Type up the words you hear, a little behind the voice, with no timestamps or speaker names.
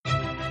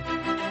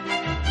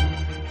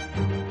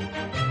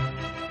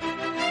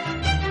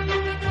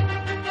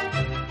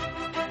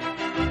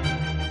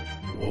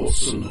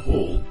Watson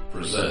Hall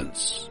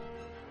presents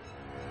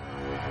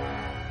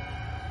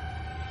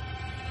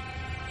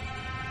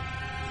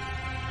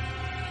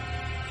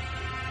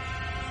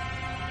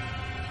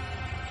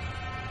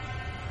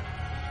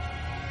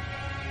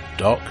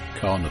Dark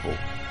Carnival.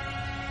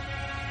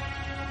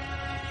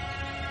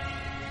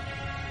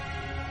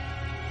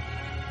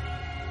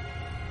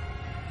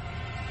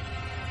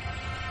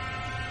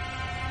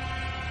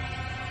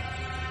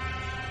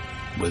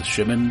 With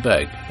Shimin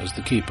Beg as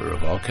the keeper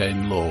of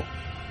arcane lore.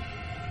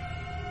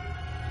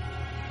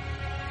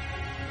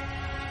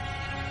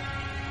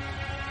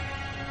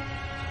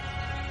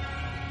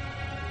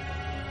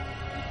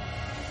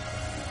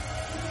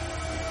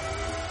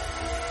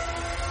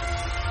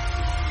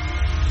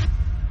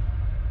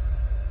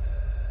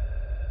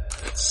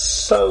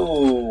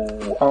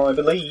 So, I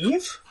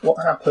believe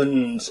what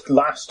happened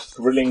last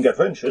Thrilling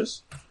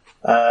Adventures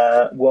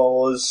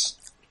was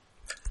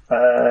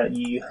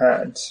you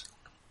had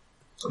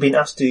been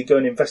asked to go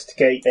and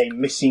investigate a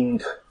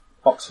missing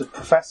Oxford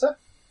professor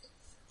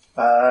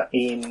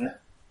in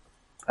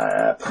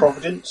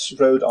Providence,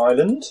 Rhode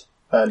Island,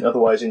 an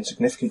otherwise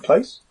insignificant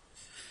place.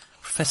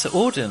 Professor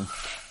Auden,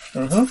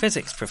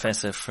 physics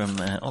professor from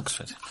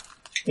Oxford.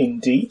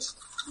 Indeed.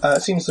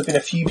 It seems there have been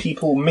a few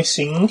people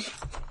missing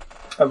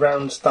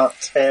around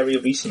that area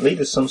recently.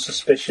 There's some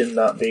suspicion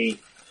that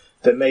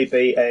there may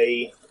be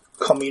a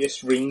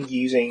communist ring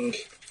using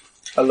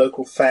a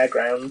local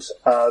fairground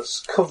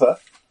as cover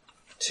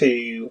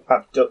to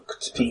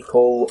abduct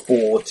people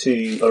or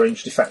to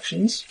arrange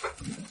defections,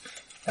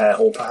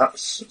 or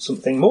perhaps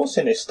something more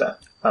sinister.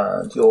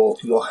 And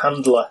your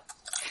handler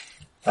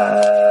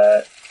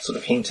sort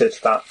of hinted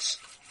that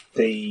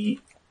the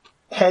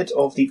head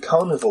of the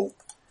carnival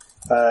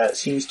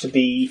seems to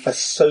be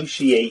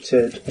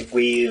associated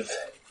with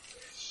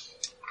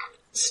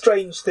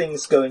strange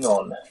things going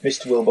on.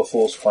 Mr.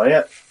 Wilberforce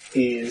Wyatt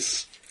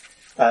is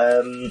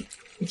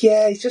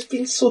he's just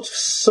been sort of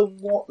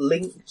somewhat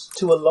linked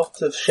to a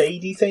lot of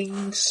shady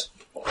things.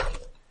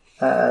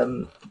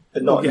 But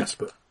not...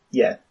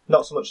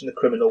 not so much in the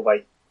criminal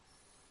way.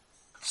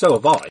 So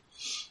have I.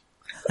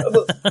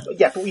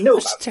 But we know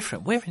That's about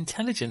different. We're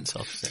intelligence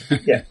officers.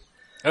 it. Yeah.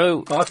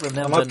 Oh, I've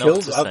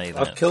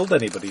killed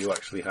anybody who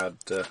actually had,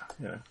 You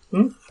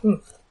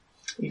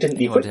didn't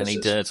You want any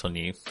dirt on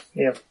you?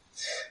 Yeah.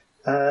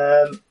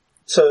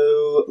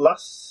 So,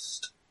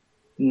 last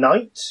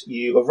night,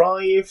 you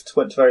arrived,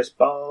 went to various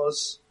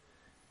bars,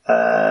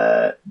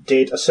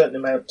 did a certain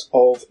amount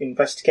of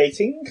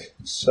investigating.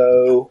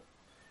 So,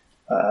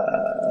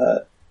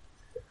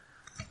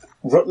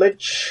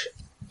 Rutledge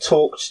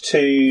talked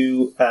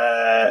to,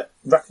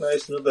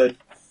 recognised another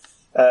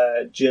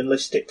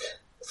journalistic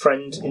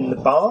friend in the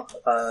bar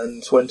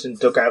and went and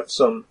dug out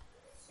some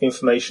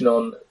information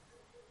on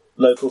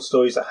local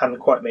stories that hadn't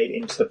quite made it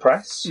into the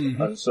press,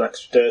 and some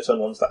extra dirt on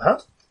ones that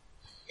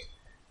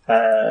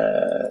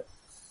had.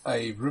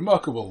 A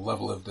remarkable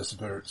level of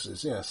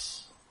disappearances,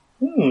 yes.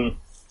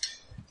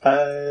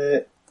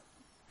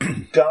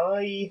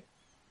 Guy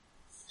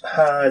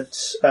had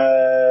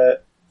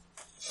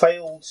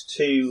failed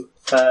to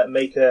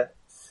make an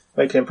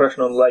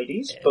impression on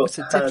ladies, It was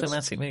a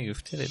diplomatic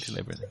move, did it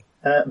deliberately?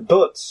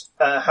 But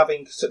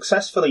having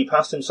successfully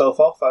passed himself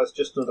off as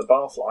just another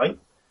barfly,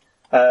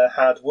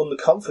 had won the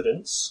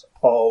confidence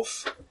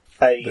of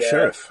a the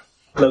sheriff,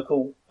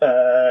 local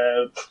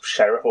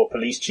sheriff or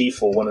police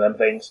chief or one of them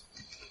things,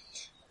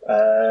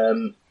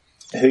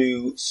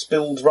 who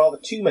spilled rather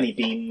too many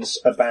beans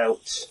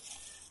about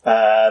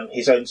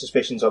his own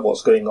suspicions of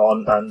what's going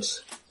on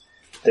and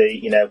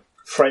the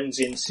friends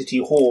in City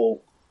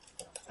Hall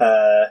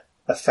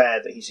affair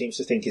that he seems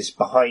to think is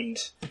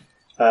behind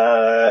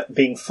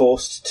being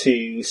forced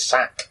to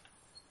sack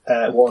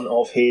one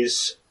of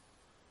his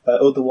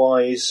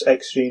otherwise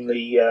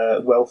extremely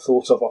well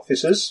thought of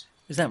officers.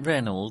 Is that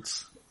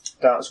Reynolds?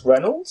 That's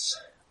Reynolds.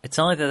 It's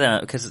either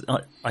that, because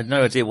I had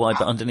no idea why,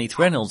 but underneath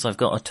Reynolds I've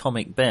got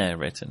Atomic Bear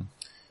written.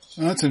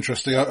 Oh, that's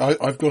interesting.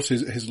 I've got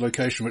his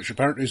location, which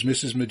apparently is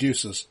Mrs.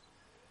 Medusa's.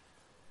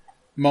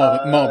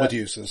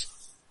 Medusa's.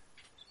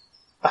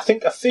 I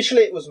think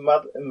officially it was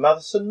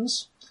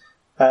Matheson's.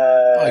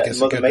 I guess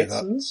Mother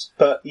Mason's,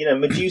 but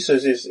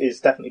Medusa's is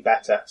definitely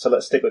better, so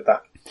let's stick with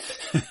that.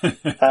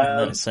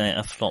 Let's say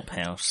a flop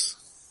house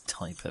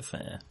type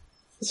affair.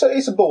 So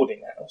it's a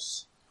boarding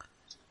house.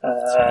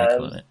 That's what they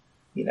call it.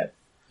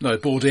 No,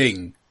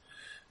 boarding.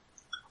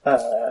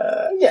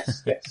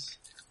 Yes,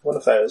 one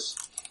of those.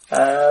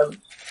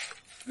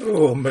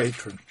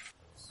 matron.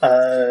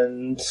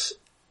 And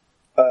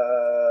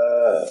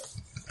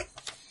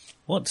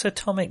what's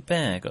Atomic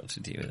Bear got to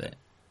do with it?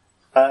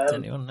 Does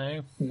anyone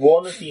know?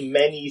 One of the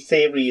many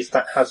theories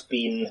that has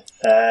been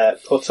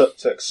put up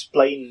to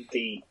explain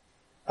the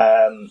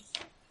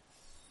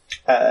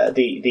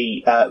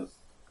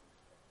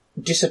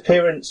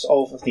disappearance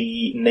of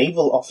the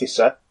naval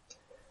officer,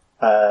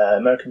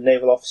 American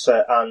naval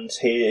officer, and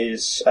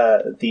his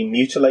the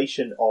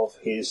mutilation of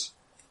his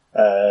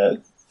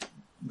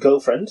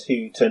girlfriend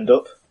who turned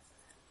up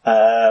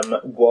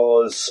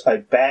was a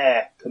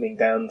bear coming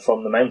down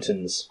from the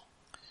mountains.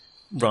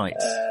 Right.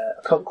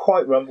 I can't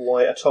quite remember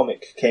why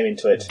Atomic came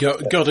into it.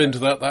 Got into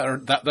that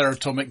their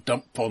atomic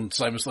dump pond,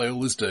 same as they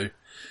always do.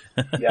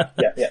 Yeah.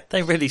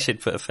 They really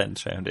should put a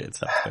fence around it at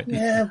some point.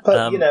 Yeah,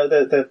 but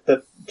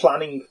the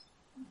planning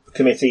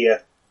committee,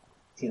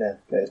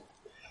 they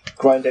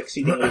grind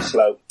exceedingly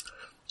slow.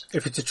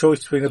 If it's a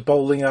choice between a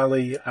bowling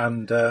alley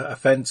and a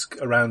fence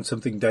around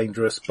something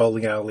dangerous,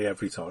 bowling alley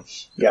every time.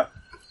 Yeah.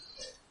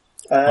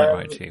 Quite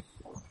right, too.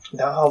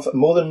 Now have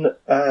more than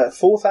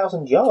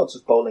 4,000 yards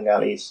of bowling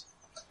alleys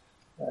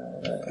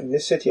in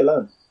this city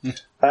alone.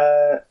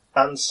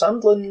 And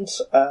Sandland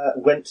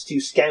went to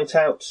scout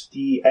out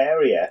the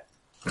area,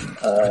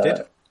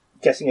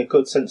 getting a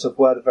good sense of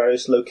where the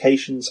various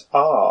locations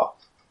are.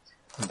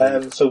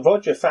 So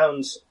Roger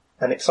found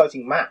an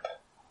exciting map,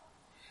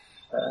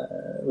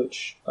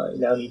 which I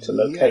now need to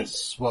locate.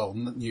 Yes, well,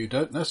 you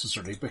don't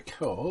necessarily,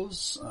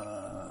 because...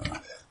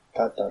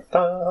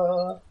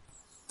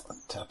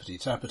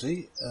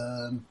 Tappity.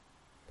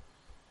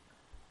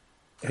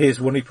 Here's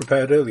one he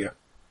prepared earlier.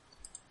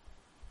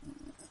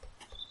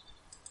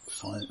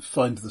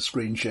 Find the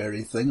screen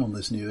sharey thing on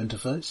this new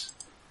interface.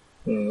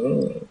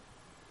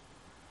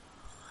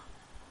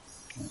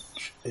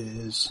 Which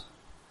is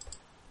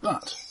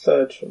that.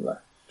 Third from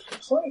left,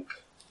 looks like.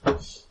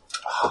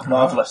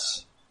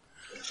 Marvellous.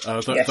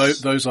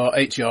 Yes. Those are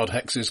 8-yard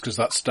hexes, because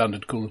that's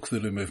standard Call of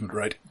Cthulhu movement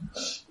rate.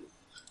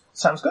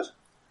 Sounds good.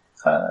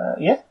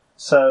 Yeah.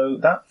 So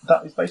that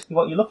is basically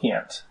what you're looking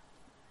at.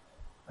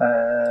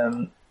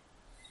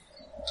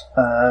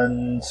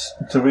 And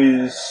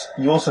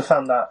you also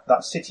found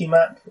that city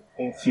map,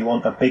 if you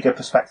want a bigger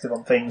perspective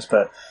on things,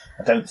 but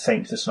I don't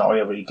think the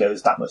scenario really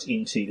goes that much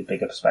into the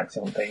bigger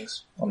perspective on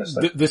things,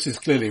 honestly. This is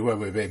clearly where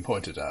we're being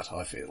pointed at,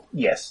 I feel.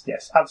 Yes,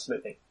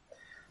 absolutely.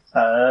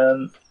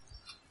 There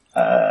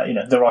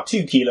are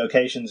 2 key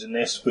locations in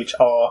this, which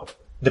are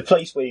the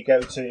place where you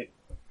go to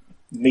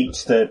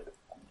meet the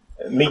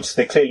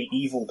clearly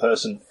evil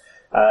person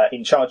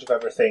in charge of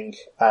everything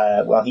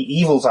while he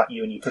evils at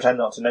you and you pretend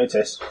not to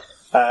notice,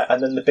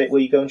 and then the bit where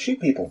you go and shoot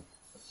people.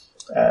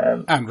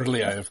 And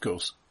Relia, of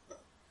course.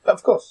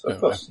 Of course,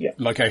 yeah.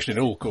 Location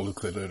in all Call of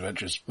Cthulhu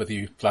adventures, whether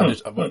you plan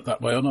it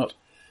that way or not.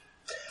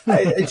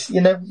 It's, just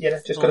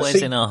got to always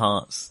see. in our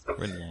hearts,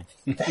 Relia.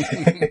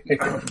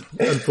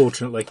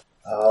 Unfortunately.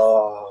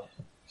 Oh.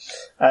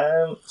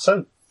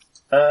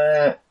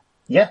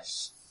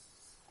 Yes.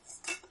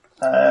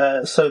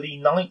 So the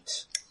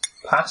night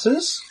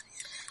passes.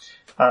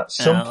 At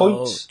some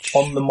point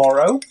on the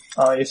morrow,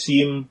 I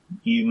assume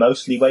you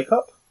mostly wake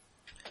up?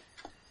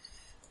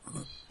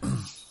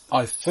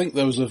 I think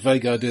there was a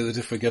vague idea that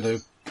if we're going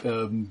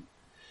to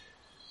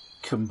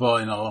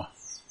combine our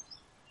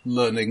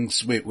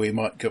learnings, we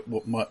might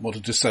want to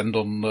descend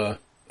on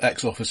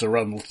ex-officer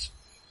Reynolds.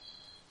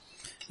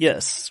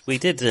 Yes, we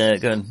did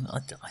go and... I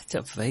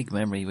have a vague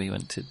memory we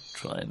went to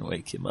try and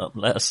wake him up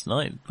last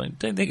night, but I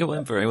don't think it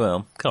went very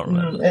well. Can't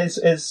remember.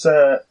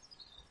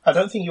 I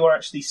don't think you were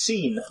actually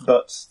seen,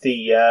 but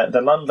the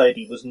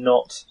landlady was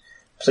not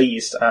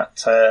pleased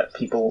at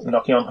people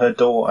knocking on her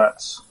door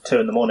at 2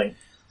 a.m.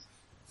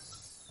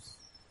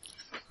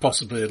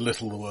 Possibly a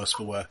little the worse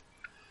for wear.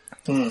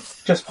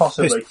 Just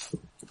possibly.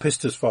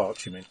 Pissed as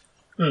farts, you mean?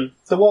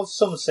 There was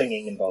some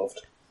singing involved.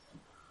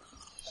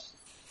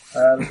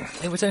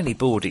 It was only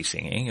baudy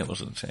singing, it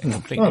wasn't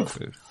completely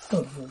crude.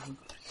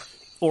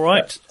 All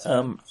right.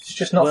 It's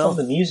just not from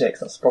the music,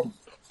 that's the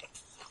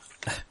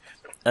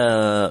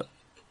problem.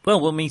 Well,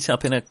 we'll meet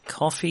up in a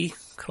coffee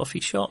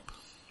shop.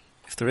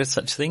 If there is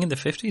such a thing in the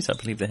 50s, I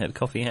believe they had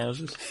coffee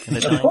houses in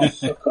the time.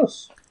 Of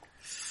course.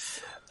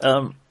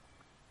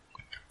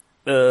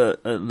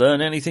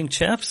 Learn anything,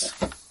 chaps?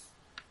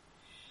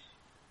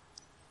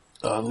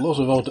 A lot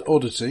of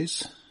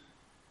oddities.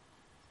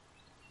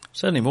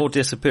 Certainly more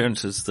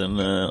disappearances than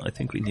I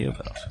think we knew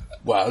about.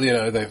 Well,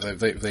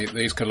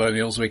 these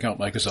colonials, we can't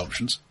make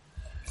assumptions.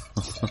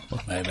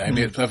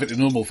 Maybe it's perfectly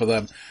normal for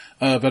them.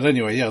 But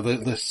anyway,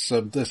 this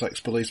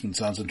ex-policeman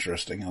sounds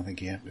interesting. I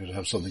think he would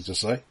have something to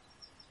say.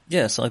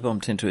 Yes, I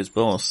bumped into his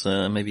boss.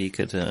 Maybe he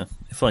could,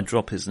 if I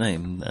drop his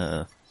name,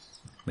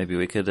 maybe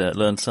we could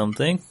learn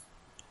something.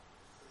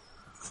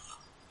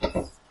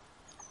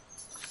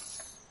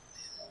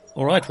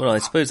 All right, well, I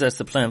suppose that's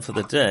the plan for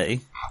the day.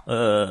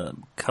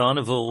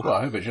 Carnival. Well,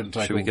 I hope it shouldn't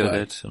take all day. Should we go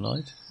there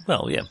tonight?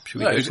 Well, yeah.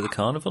 Should we go to the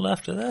carnival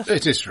after that?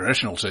 It is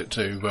traditional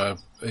to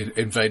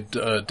invade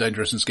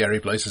dangerous and scary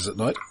places at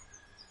night.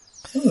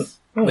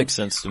 Makes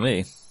sense to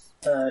me.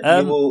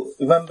 You will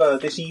remember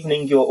this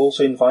evening you're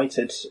also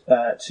invited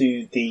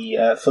to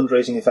the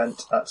fundraising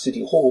event at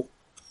City Hall.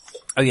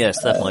 Oh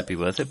yes, that might be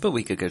worth it, but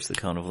we could go to the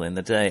carnival in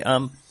the day.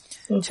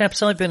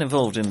 Chaps, I've been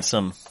involved in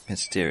some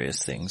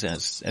mysterious things,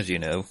 as you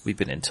know. We've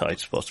been in tight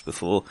spots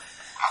before.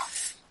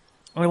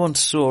 I once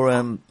saw,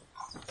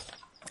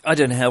 I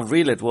don't know how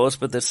real it was,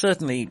 but there's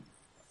certainly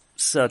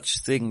such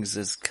things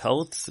as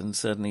cults and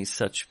certainly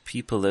such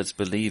people that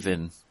believe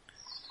in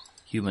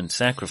human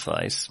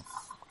sacrifice.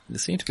 There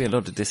seem to be a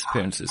lot of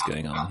disappearances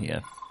going on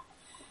here.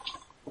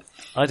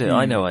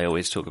 I know I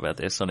always talk about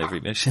this on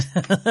every mission,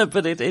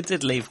 but it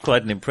did leave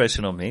quite an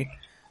impression on me.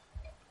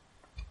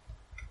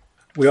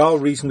 We are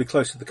reasonably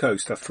close to the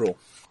coast, after all.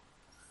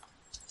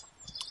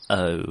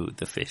 Oh,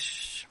 the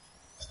fish.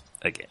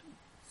 Again.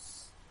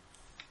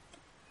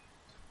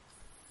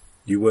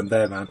 You weren't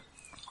there, man.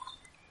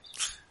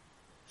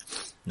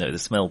 No, the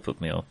smell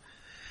put me off.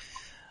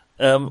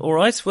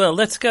 Alright, well,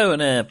 let's go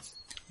and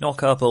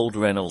knock up old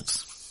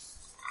Reynolds.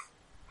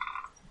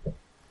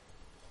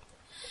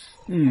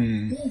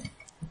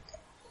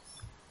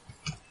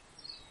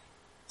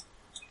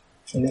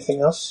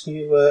 Anything else?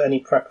 Any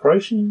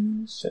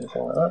preparations?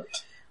 Anything like that?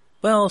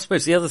 Well, I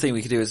suppose the other thing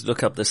we could do is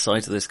look up the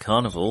site of this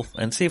carnival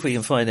and see if we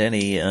can find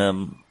any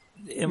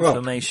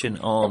information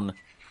on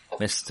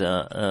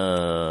Mr.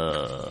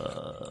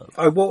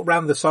 I walked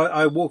round the site.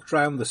 I walked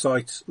round the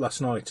site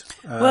last night.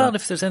 Well,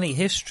 if there's any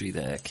history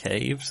there,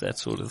 caves, that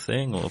sort of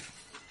thing, or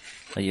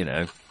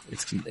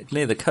it's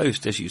near the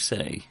coast, as you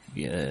say.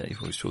 Yeah,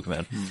 you've always talking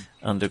about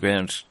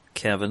underground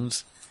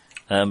caverns.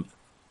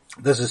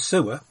 there's a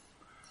sewer.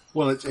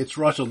 Well, it's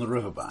right on the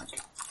riverbank.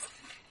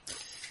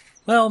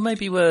 Well,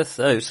 maybe worth.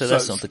 Oh, so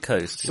that's not the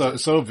coast.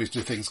 So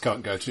obviously things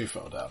can't go too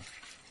far down.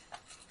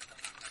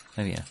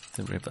 Oh yeah,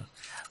 the river.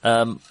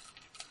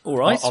 All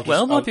right.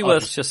 Might be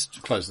worth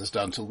just close this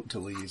down till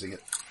we're using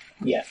it.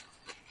 Yeah.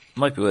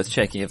 Might be worth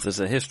checking if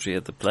there's a history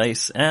of the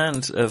place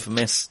and of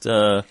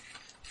Mr.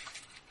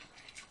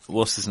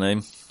 What's his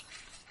name?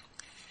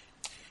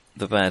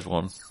 The bad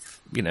one.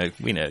 We know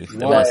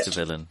the master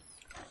villain.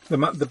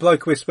 The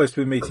bloke we're supposed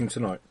to be meeting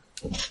tonight.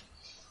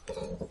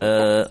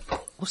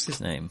 What's his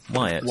name?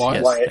 Wyatt. Wyatt.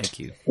 Yes, Wyatt. thank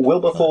you.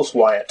 Wilberforce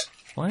Wyatt.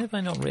 Why have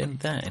I not written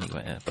that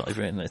anywhere? But I've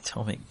written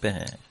Atomic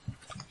Bear.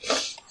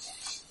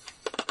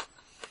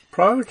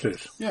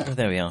 Priorities. Yeah. Oh,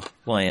 there we are.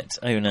 Wyatt,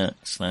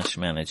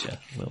 owner/manager.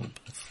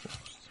 Wilberforce.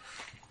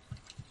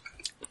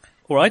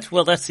 All right.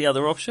 Well, that's the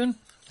other option.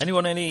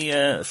 Anyone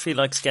feel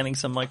like scanning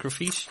some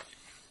microfiche?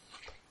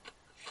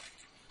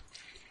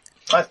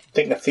 I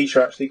think the fish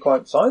are actually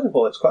quite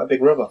sizable. It's quite a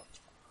big river.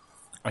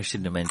 I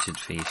shouldn't have mentioned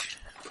fiche.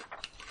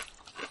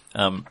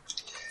 One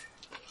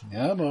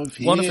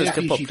of us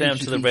could pop down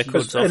to the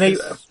records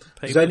office.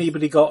 Has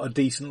anybody got a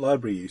decent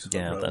library user?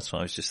 Yeah, that's what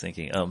I was just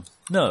thinking.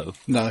 No.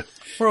 No.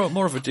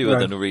 More of a doer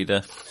than a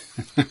reader.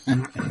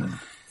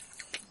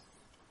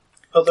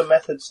 Other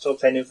methods to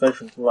obtain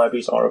information from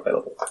libraries are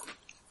available.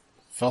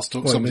 Fast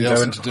talk somebody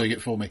else into doing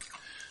it for me.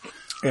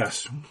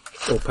 Yes.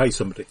 Or pay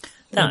somebody.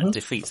 That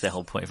defeats the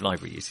whole point of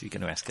library use. You're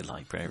going to ask a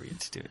librarian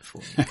to do it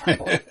for you.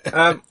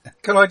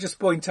 Can I just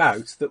point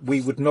out that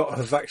we would not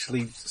have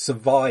actually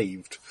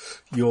survived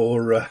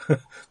your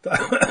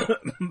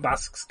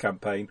masks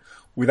campaign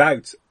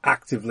without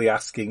actively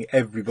asking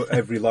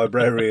every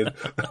librarian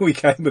we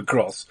came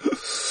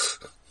across.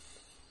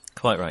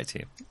 Quite right,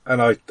 Hugh.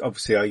 And I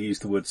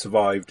used the word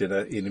survived in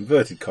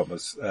inverted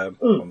commas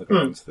on the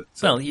grounds that.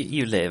 Well,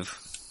 you live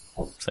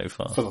so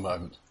far for the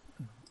moment.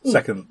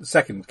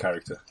 Second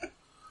character.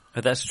 Oh,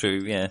 that's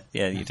true. Yeah,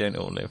 you don't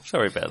all live.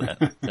 Sorry about that.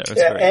 That was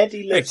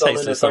Eddie lives on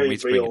in a very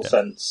real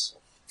sense.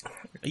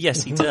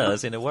 Yes, he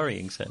does in a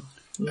worrying sense.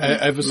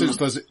 Ever since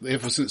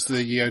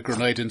the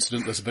grenade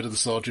incident, there's a bit of the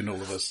Sarge in all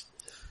of us.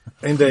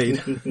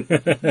 Indeed.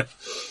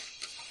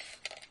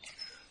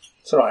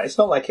 It's alright. It's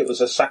not like it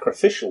was a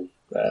sacrificial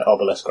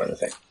obelisk or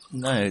anything.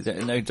 No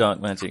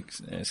dark magic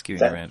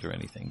skewing around or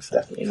anything. So.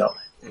 Definitely not.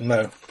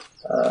 No.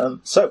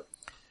 So,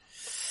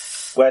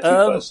 where to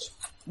first?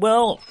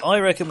 Well, I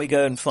reckon we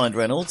go and find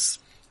Reynolds,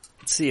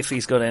 see if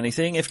he's got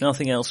anything. If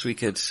nothing else, we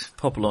could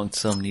pop along to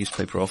some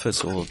newspaper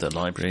office or the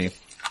library,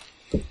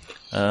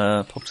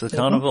 pop to the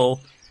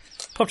carnival,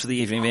 pop to the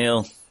evening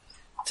meal,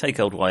 take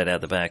old Wyatt out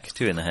the back,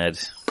 2 in the head,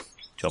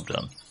 job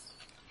done.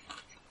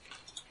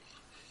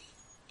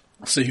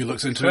 See who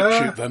looks into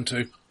it, shoot them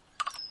too.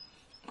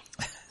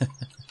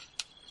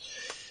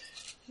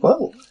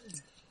 Well,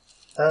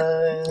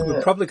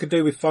 we probably could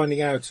do with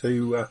finding out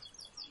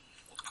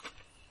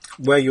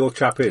where your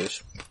chap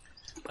is.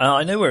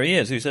 I know where he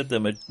is. Who said the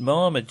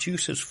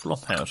Medusa's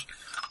Flophouse?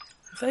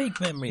 Vague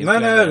memory of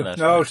No. Right.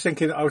 I was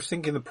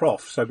thinking the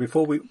prof. So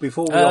before we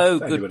Oh, off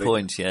good anybody.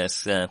 point.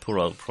 Yes, poor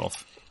old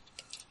prof.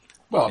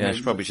 Well,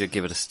 I probably should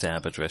give it a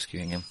stab at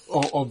rescuing him.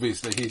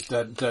 Obviously, he's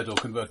dead or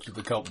converted to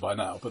the cult by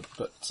now. But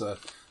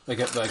they're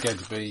going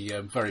to be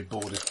very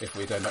bored if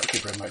we don't actually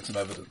bring back some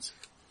evidence.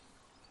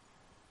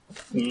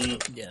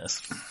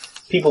 Yes,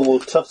 people will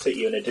tuss at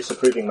you in a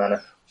disapproving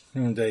manner.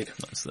 Indeed.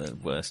 that's the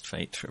worst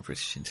fate for a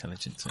British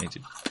intelligence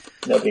agent.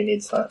 Nobody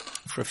needs that.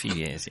 For a few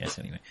years, yes,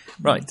 anyway.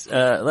 Right,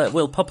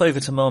 we'll pop over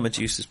to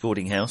Marmaduce's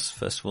boarding house,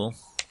 first of all.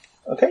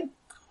 Okay.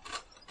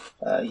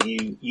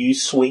 You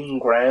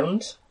swing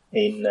round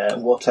in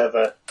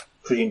whatever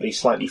presumably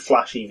slightly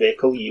flashy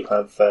vehicle you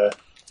have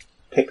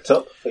picked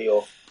up for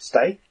your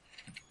stay.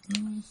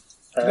 Can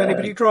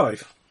anybody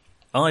drive?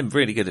 I'm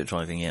really good at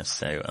driving, yes,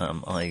 so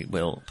I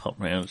will pop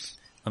round.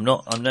 I'm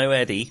no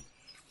Eddie,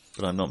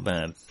 but I'm not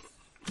bad.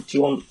 Do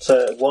you want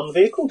one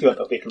vehicle? Do you want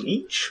a vehicle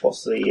each?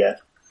 What's the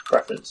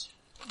preference?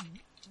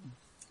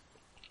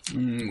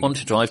 1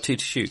 to drive, 2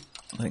 to shoot.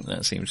 I think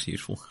that seems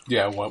useful.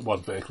 Yeah,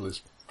 one vehicle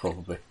is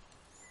probably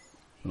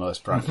the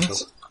most practical.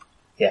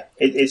 yeah,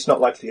 it's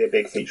not likely to be a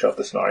big feature of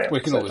the scenario.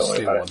 We can so always don't worry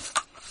steal about one. it.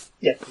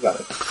 Yeah,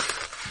 exactly.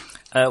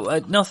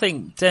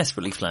 Nothing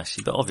desperately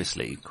flashy, but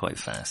obviously quite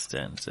fast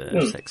and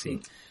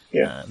sexy.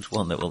 Yeah. And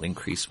one that will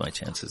increase my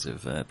chances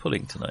of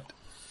pulling tonight.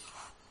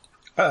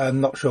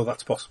 I'm not sure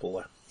that's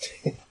possible,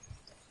 though.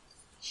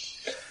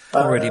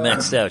 Already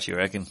maxed out, you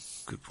reckon?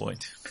 Good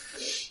point.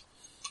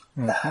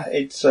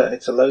 It's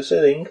a low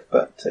ceiling,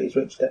 but he's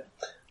reached it.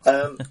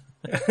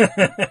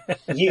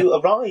 You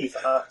arrive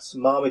at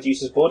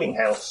Marmaduce's boarding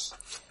house.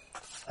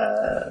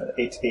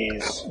 It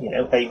is,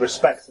 a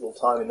respectable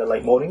time in the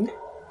late morning.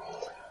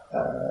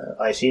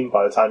 I assume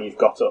by the time you've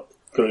got up,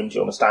 groomed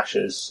your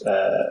moustaches,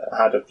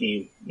 had a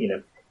few,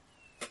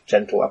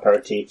 gentle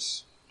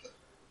aperitifs,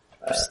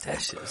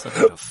 Pistachios, like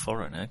a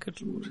foreigner.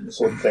 Good lord.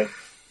 sort of thing.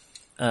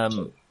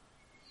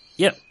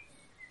 Yep.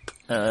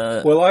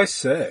 Well, I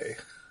say,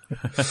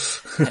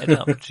 Head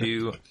up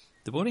to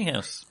the boarding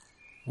house.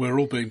 We're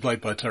all being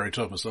played by Terry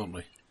Thomas, aren't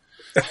we?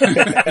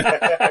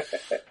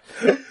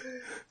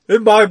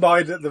 in my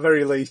mind, at the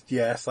very least,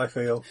 yes, I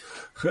feel.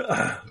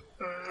 The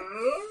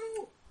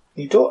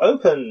door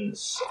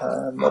opens.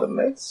 Mother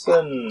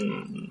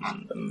Maidson,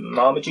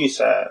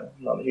 Marmadusa.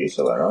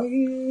 Marmadusa, where are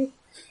you?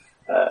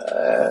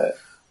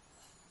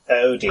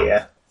 Oh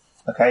dear.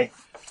 Okay.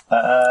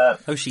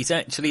 Oh, she's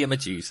actually a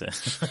Medusa.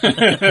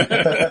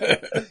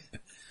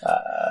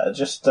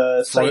 Just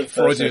save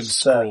Freudian versus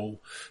scroll.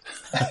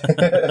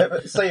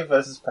 save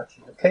versus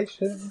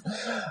petrification.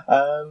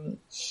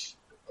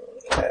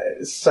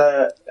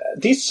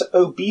 This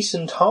obese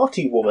and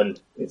hearty woman,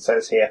 it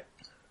says here,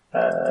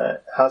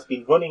 has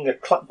been running a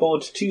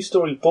clapboard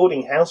 2-story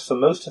boarding house for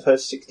most of her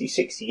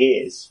 66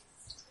 years.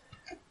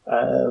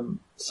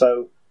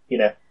 So,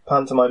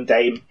 pantomime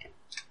dame,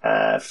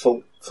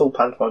 full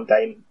pantomime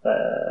dame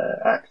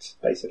act,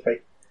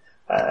 basically.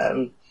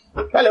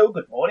 Hello,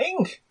 good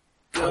morning.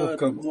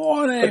 Good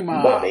morning, Good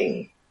Ma.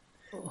 morning.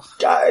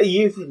 Are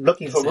you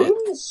looking for it?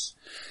 rooms?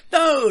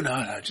 No.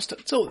 Just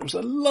thought it was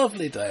a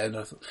lovely day, and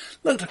I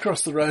looked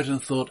across the road and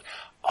thought,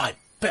 I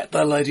bet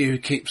the lady who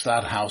keeps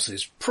that house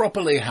is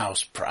properly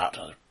house proud.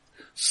 A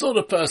sort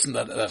of person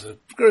that a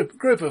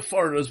group of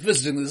foreigners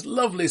visiting this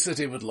lovely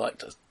city would like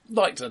to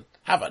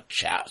have a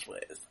chat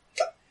with.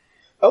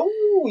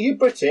 Oh, you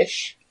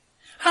British?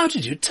 How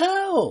did you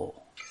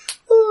tell?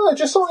 Oh,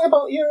 just something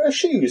about your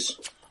shoes.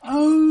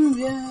 Oh,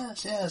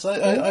 yes.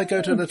 I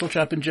go to a little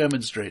chap in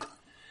Jermyn Street.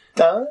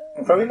 Ah,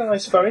 very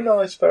nice, very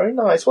nice, very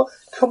nice. Well,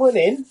 come on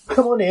in.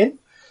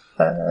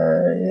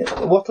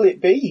 What'll it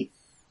be?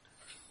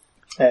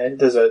 And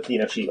there's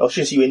she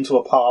ushers you into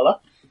a parlour.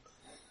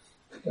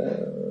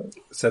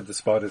 Said the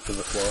spider to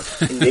the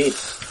fly. Indeed.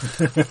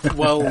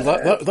 Well,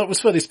 that was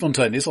fairly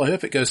spontaneous. I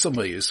hope it goes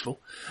somewhere useful.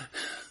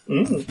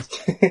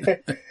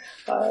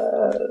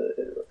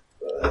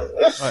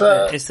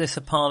 Is this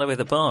a parlour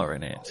with a bar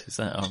in it? Is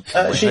that?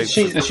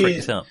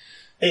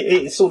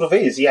 It sort of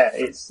is, yeah.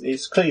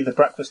 It's clearly the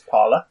breakfast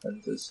parlour,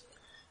 and there's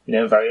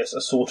various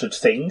assorted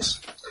things.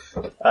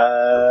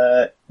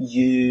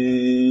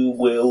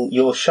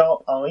 Your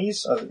sharp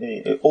eyes,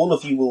 all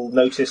of you will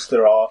notice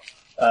there are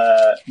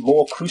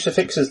more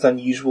crucifixes than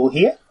usual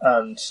here,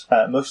 and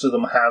most of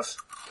them have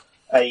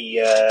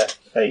a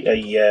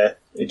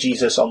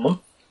Jesus on them.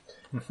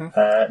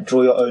 Mm-hmm.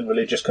 Draw your own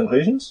religious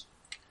conclusions.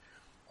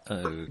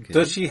 Okay.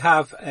 Does she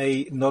have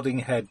a nodding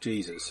head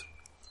Jesus?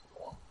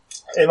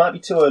 It might be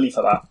too early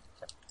for that.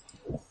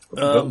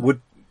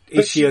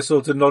 Is she a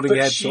sort of nodding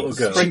head sort of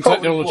girl? Spring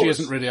probably technology was.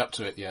 isn't really up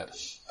to it yet.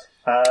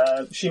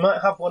 She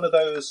might have one of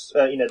those,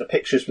 the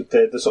pictures with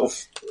the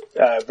sort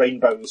of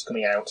rainbows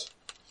coming out.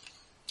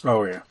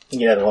 Oh yeah,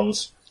 The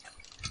ones.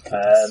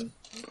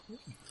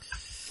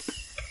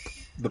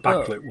 the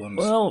backlit ones.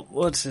 Well,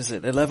 what is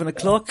it? 11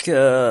 o'clock?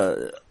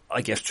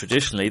 I guess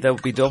traditionally that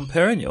would be Dom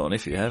Perignon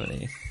if you have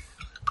any.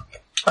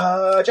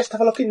 Just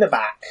have a look in the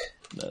back.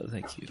 No,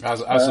 thank you.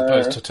 As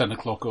opposed to 10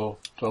 o'clock or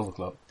 12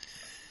 o'clock.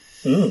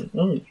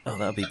 Oh,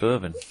 that'd be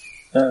bourbon.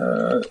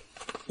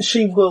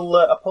 She will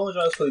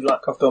apologise for the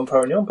lack of Dom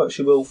Perignon, but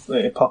she will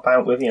pop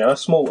out with a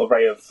small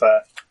array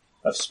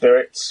of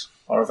spirits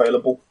are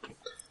available.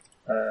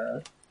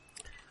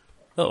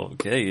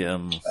 Okay.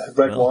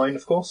 Red wine,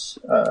 of course,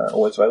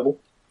 always available.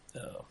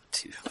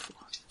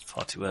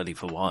 Far too early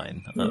for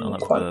wine. I'll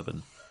have quite.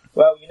 bourbon.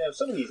 Well,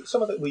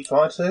 some of it we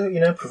try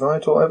to,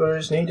 provide whatever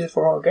is needed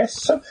for our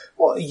guests. So,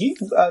 what are you,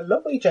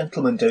 lovely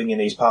gentlemen, doing in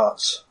these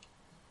parts?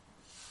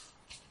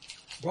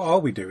 What are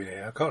we doing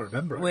here? I can't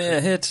remember. Actually.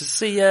 We're here to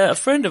see a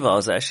friend of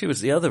ours. Actually,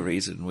 was the other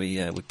reason we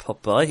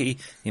popped by. He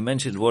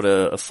mentioned what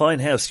a fine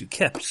house you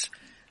kept,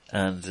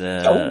 and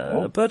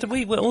but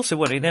we were also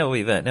wondering now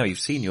you've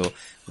seen your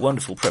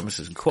wonderful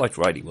premises, and quite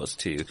right he was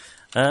too.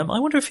 I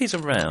wonder if he's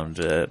around,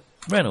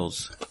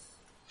 Reynolds.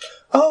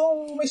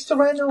 Oh, Mr.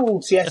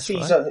 Reynolds. Yes,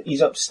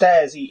 he's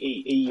upstairs.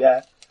 He's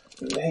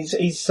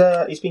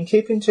been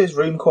keeping to his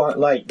room quite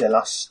late the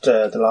last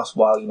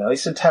while.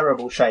 It's a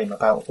terrible shame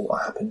about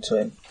what happened to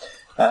him.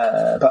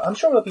 But I'm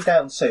sure he'll be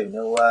down soon.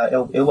 He'll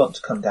want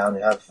to come down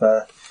and have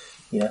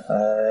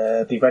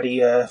be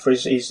ready for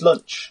his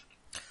lunch.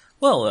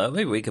 Well,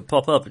 maybe we could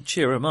pop up and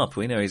cheer him up.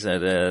 We know he's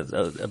had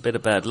a bit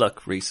of bad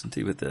luck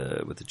recently with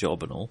the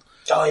job and all.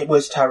 Oh, it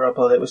was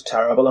terrible. It was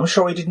terrible. I'm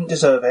sure he didn't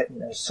deserve it.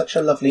 He's such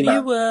a lovely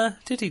man.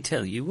 Did he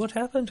tell you what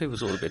happened? It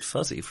was all a bit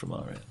fuzzy from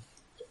our end.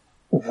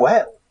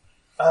 Well,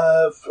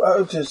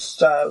 just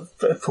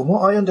from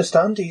what I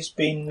understand, he's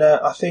been,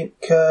 I think,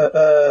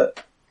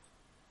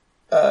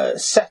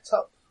 set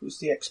up was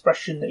the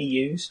expression that he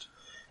used.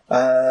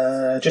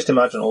 Just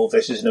imagine all of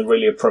this is in a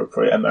really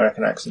appropriate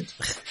American accent.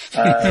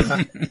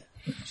 I'm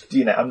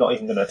not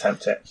even going to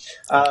attempt it.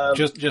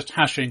 Just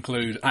hash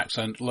include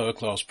accent, lower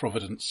class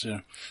Providence.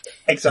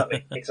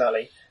 Exactly.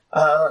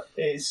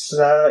 It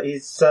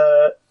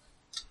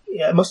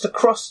must have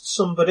crossed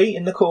somebody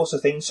in the course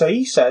of things. So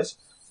he says,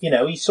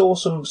 he saw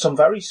some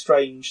very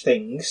strange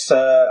things,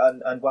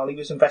 and while he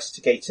was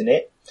investigating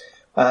it,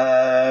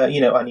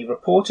 and he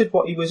reported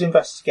what he was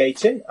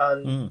investigating,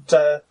 and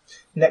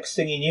next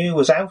thing he knew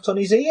was out on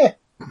his ear.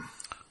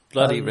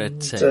 Bloody red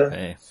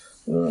tape,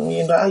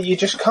 you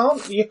just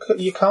can't. You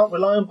can't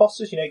rely on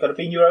bosses. You've got to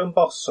be your own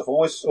boss. I've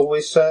always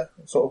said,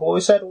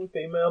 always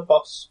be my own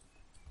boss.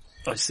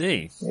 I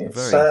see.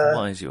 Very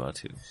wise you are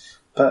too.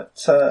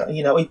 But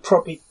he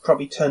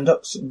probably turned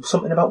up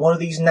something about one of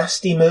these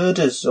nasty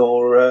murders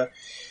or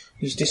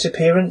these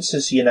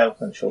disappearances.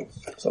 And she'll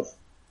sort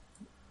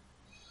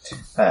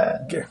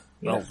of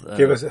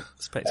give us a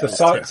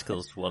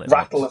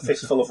rattle a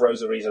fistful of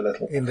rosaries a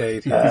little.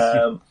 Indeed.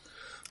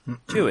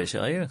 Jewish,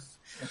 are you?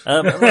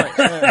 Right.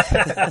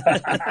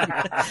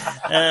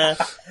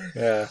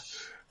 Yeah.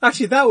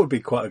 Actually, that would be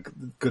quite a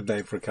good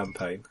name for a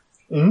campaign.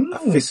 A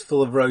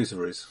fistful of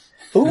rosaries.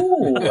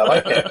 Ooh, I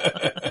like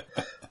it.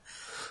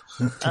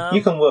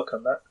 You can work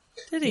on that.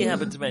 Did he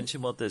happen to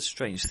mention what the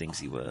strange things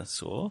he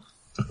saw?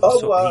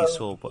 Oh, he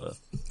saw were?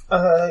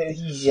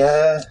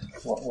 Yeah.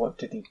 What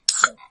did he?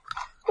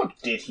 What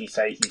did he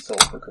say he saw?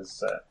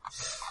 Because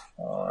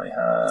I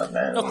have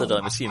now. Not that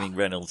I'm assuming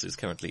Reynolds is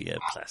currently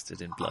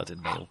plastered in blood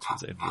and nailed to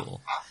his own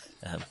wall.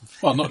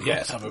 Well, not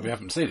yet. I mean, we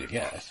haven't seen it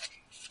yet.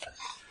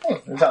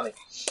 Exactly.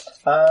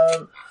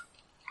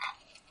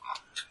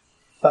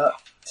 But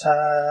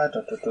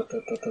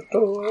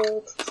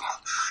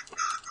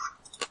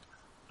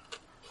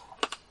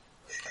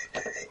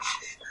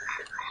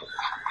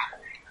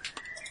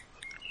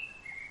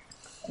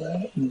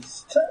where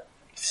is that?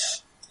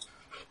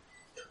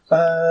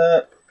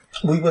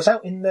 We was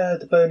out in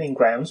the burning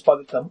grounds by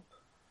the dump.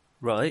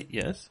 Right.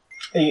 Yes.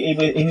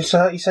 He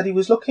said he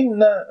was looking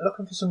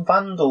for some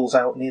vandals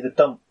out near the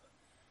dump,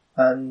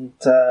 and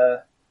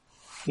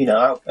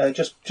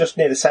just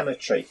near the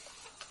cemetery.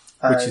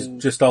 Which is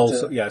just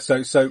also,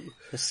 so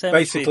the cemetery,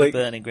 basically, the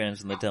burning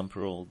grounds and the dump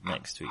are all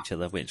next to each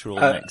other, which are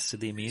all next to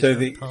the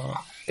amusement park.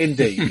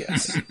 Indeed,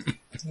 yes.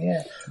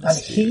 Yeah, and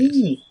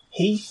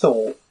he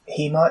thought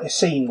he might have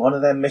seen one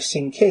of them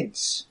missing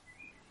kids,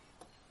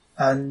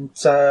 and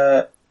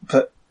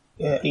but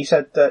he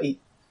said that he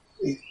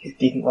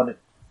didn't want to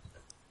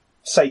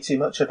say too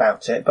much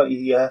about it, but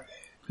he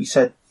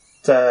said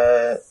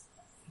he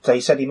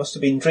said he must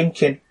have been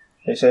drinking.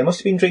 He said he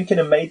must have been drinking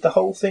and made the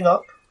whole thing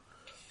up.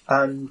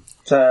 And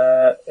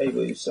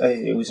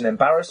it was an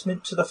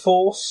embarrassment to the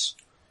force,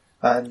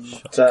 and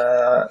just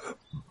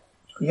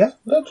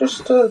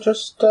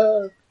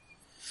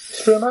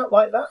threw him out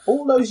like that.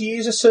 All those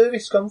years of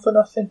service gone for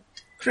nothing.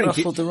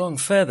 Ruffled the wrong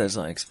feathers,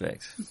 I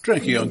expect.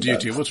 Drinking on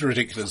duty, what a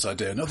ridiculous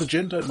idea. Another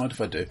gin? Don't mind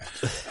if I do.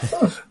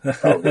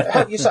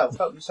 Help yourself.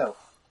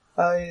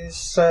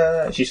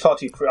 She's far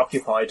too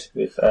preoccupied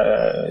with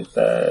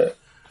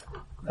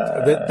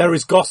there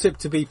is gossip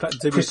to be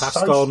passed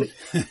on,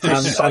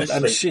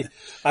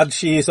 and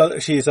she is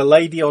a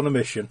lady on a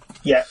mission.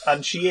 Yeah,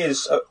 and she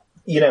is,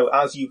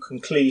 as you can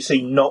clearly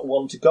see, not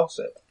one to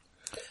gossip.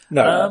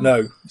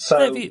 No.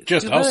 So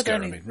just Oscar, I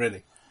mean,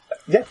 really.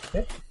 Yeah.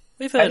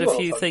 We've heard a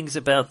few things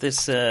about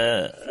this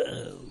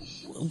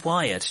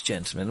Wyatt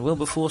gentleman,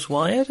 Wilberforce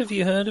Wyatt. Have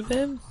you heard of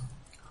him?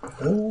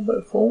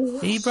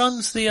 Wilberforce? He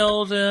runs the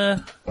old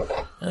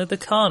the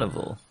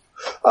carnival.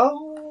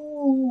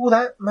 Oh,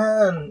 that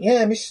man.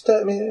 Yeah, he's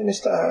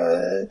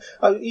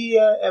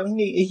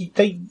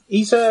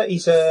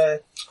a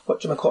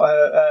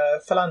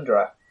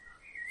philanderer.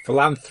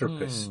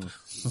 Philanthropist.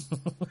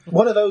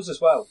 One of those as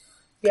well.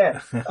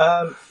 Yeah.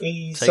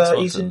 He's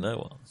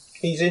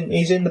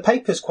in the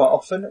papers quite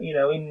often,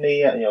 in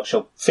the,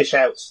 she'll fish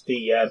out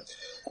the,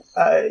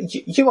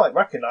 you might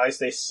recognise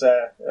this,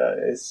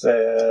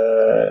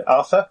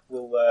 Arthur.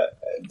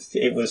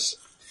 It was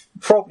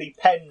probably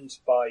penned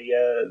by,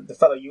 the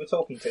fellow you were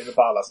talking to in the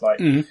bar last night.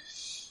 Mm-hmm.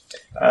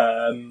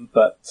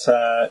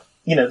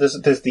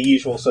 There's the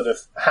usual sort of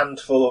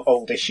handful of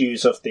old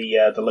issues of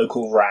the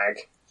local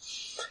rag.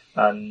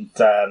 And,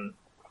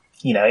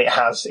 it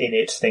has in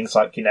it things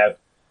like,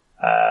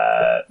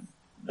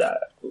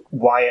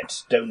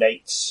 Wyatt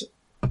donates,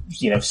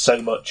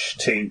 so much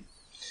to,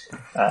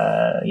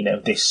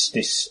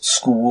 this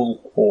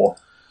school or,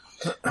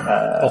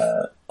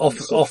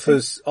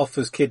 offers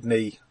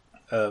kidney,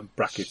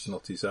 brackets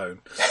not his own.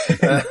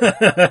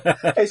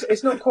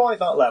 It's not quite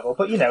that level,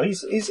 but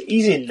he's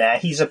in there.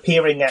 He's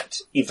appearing at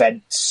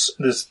events.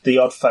 There's the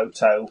odd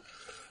photo.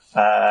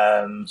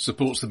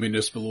 Supports the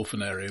municipal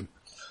orphanarium.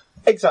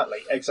 Exactly.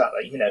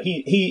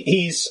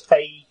 He's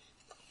a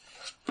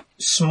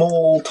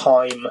small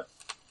time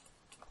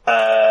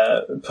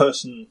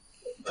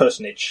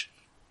personage,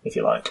 if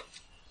you like.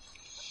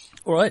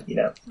 All right.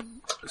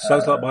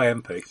 Sounds like my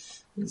MP.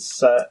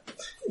 So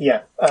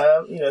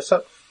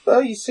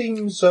he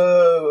seems,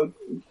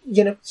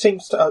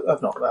 seems to,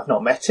 I've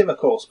not met him, of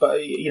course, but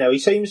he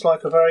seems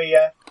like a very,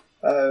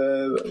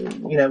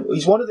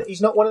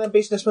 he's not one of them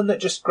businessmen that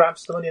just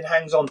grabs the money and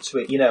hangs on to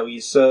it.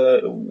 He's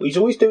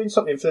always doing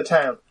something for the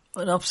town.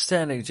 An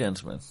upstanding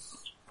gentleman.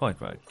 Quite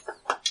right.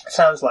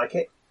 Sounds like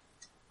it.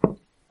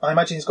 I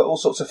imagine he's got all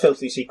sorts of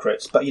filthy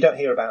secrets, but you don't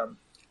hear about them.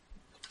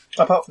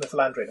 Apart from the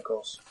philandering, of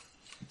course.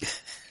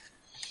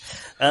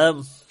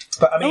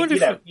 But I mean,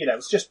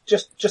 it's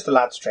just a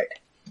lad's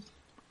trick.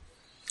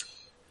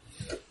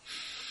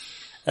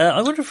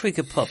 I wonder if we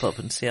could pop up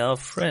and see our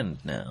friend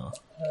now.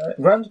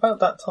 Round about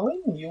that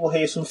time, you will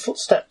hear some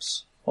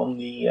footsteps on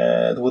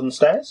the wooden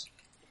stairs,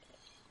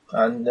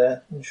 and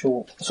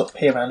she'll sort of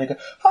peer around and go,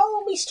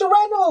 "Oh, Mr.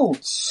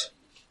 Reynolds!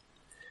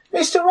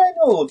 Mr.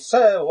 Reynolds!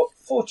 What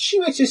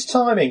fortuitous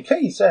timing!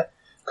 Please,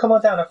 come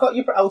on down.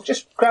 I'll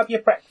just grab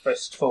your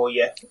breakfast for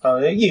you.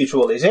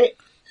 Usual, is it?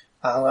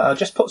 I'll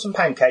just put some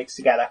pancakes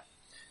together.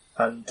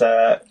 And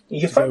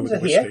your friends are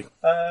here.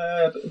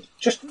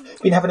 Just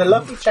been having a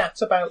lovely chat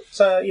about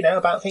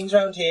about things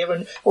around here,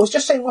 and I was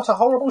just saying what a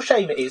horrible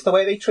shame it is the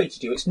way they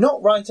treated you. It's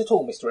not right at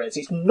all, Mr. Reynolds.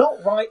 It's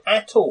not right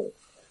at all."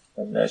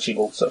 And she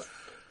will sort of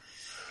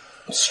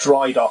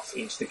stride off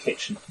into the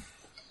kitchen.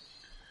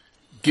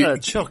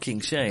 Shocking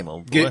shame,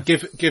 old boy.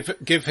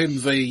 Give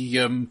him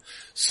the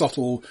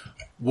subtle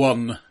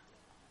one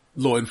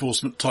law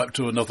enforcement type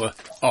to another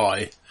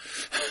eye.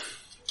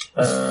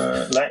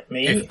 Let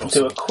me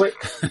do a quick.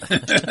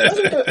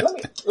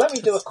 Let me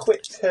do a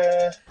quick.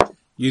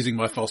 Using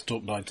my fast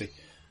talk 90.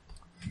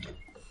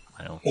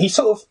 Well. He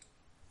sort of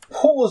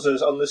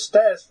pauses on the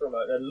stairs for a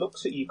moment and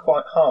looks at you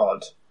quite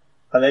hard,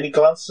 and then he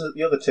glances at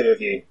the other two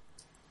of you.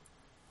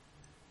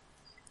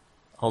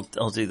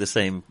 I'll do the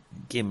same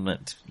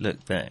Gimlet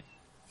look back.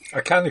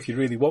 I can if you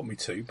really want me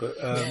to, but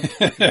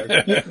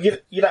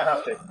you don't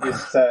have to.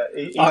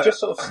 He's just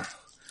sort of.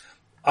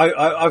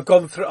 I've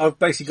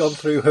basically gone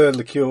through her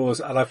liqueurs,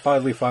 and I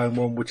finally found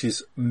one which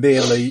is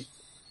merely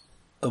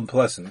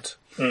unpleasant.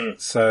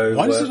 So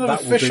why does it have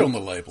that a fish on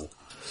the label?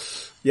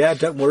 Yeah,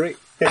 don't worry.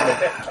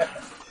 And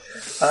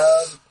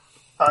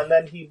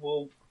then he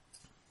will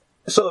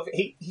sort of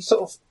he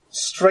sort of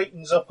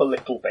straightens up a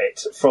little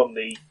bit from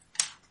the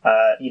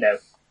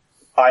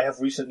I have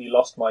recently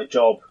lost my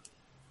job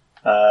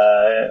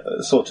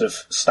sort of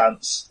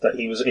stance that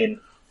he was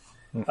in.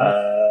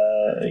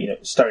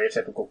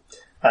 Stereotypical.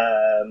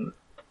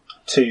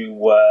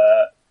 To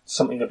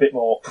something a bit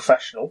more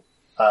professional,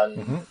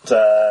 and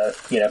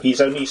he's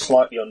only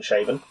slightly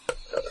unshaven,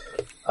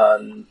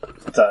 and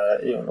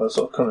I'll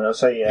sort of come in and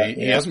say,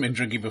 he hasn't been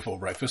drinking before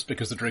breakfast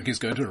because the drink is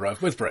going to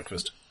arrive with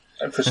breakfast.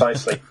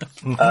 Precisely.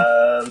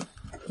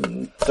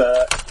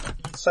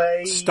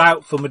 Say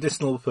stout for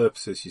medicinal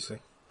purposes, you see.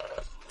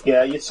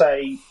 Yeah, you'd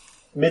say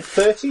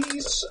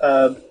mid-30s,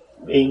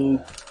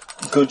 in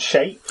good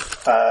shape.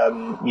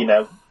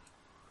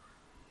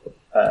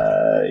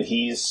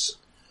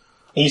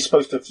 He's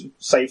supposed to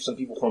save some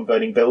people from a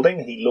burning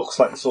building. He looks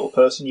like the sort of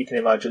person you can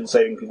imagine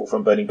saving people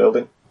from a burning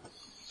building.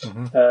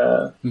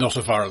 Not a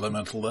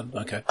environmental then,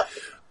 okay.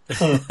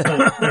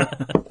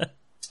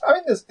 I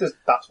mean, there's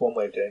that's one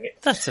way of doing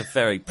it. That's a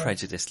very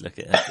prejudiced look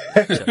at it.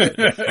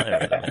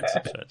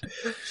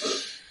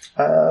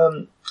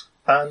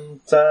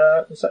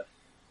 Is that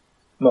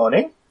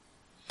morning?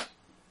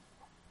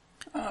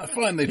 I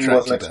finally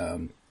tracked you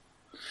down.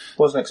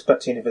 Wasn't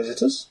expecting any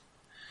visitors.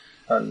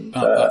 And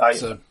I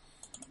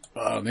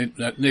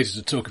needed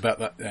to talk about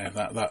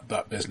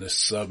that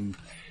business.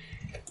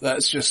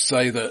 Let's just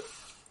say that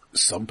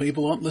some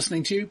people aren't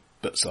listening to you,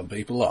 but some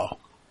people are.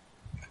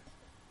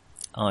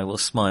 I will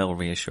smile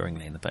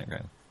reassuringly in the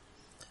background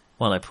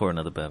while I pour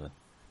another bourbon.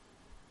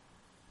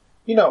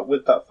 You're not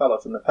with that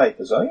fella from the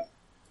papers, are you?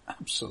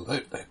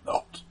 Absolutely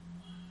not.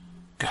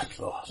 Good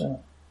Lord. Yeah.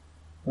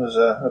 It was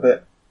a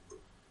bit.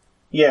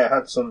 Yeah, I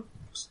had some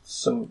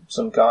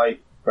guy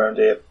around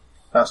here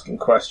asking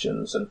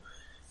questions and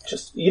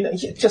just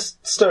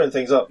stirring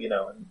things up, and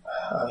I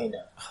mean,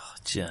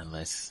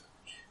 journalists.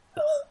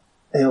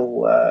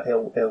 He'll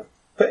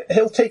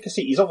take a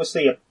seat. He's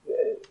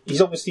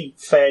obviously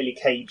fairly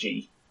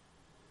cagey,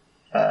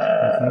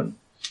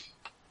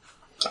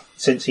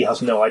 since he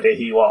has no idea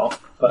who you are.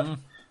 But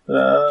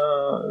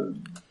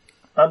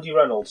Andy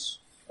Reynolds,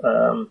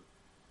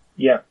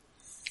 yeah.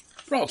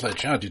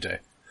 Routledge, how do you do?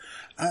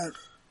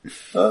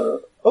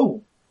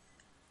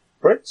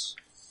 Brits.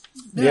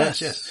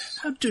 Yes.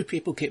 How do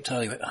people keep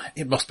telling that?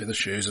 It must be the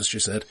shoes, as she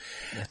said.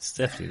 It's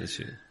definitely the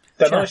shoes.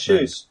 They're nice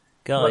shoes.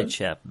 Guy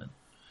Chapman.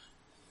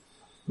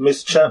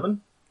 Miss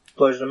Chapman,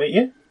 pleasure to meet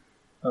you.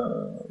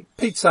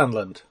 Pete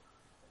Sandland.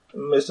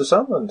 Mr.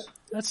 Sandland.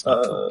 That's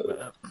not talking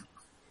about.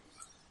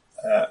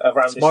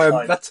 Around this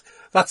time.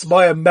 That's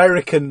my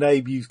American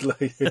name, you Well,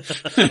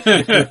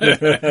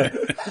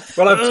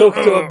 I'm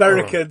talking to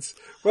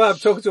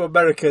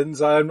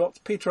Americans. I am not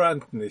Peter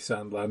Anthony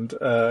Sandland.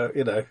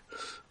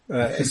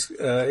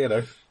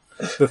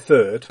 The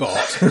third.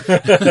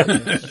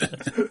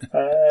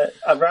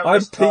 Around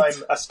this time,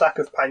 a stack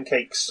of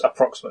pancakes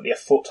approximately a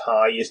foot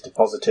high is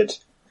deposited.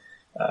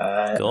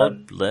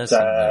 God bless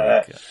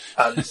America.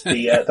 And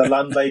the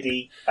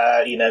landlady,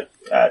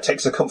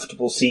 takes a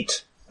comfortable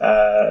seat,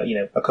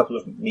 a couple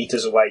of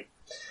meters away,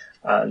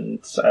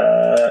 and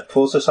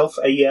pours herself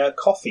a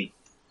coffee.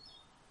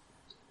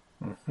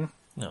 Mm-hmm.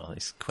 Oh,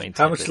 this quaint.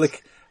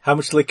 How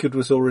much liquid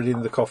was already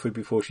in the coffee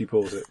before she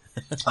pours it?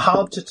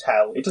 Hard to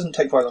tell. It doesn't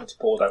take very long to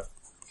pour, though.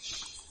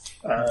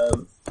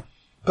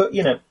 But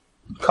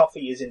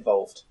coffee is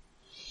involved.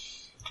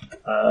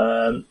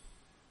 I'm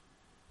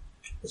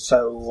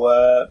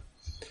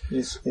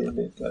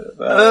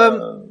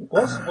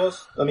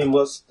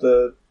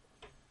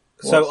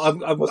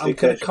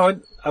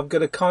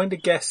going to kind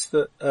of guess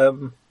that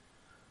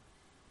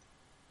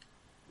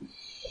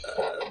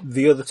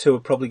the other two are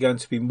probably going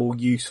to be more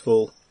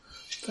useful.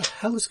 What the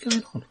hell is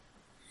going on?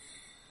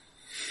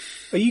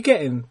 Are you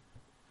getting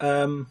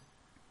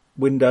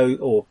window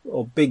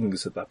or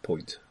bings at that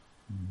point?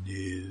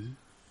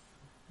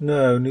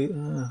 No. I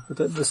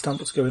don't understand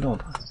what's going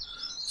on.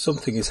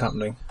 Something is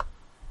happening.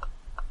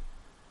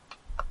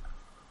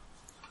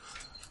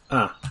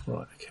 Ah,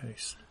 right, okay.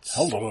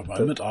 Hold on a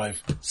moment,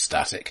 I've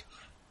static.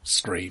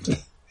 Scream.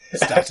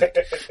 Static.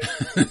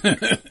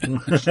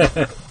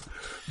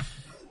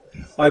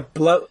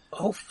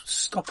 Oh,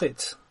 stop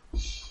it.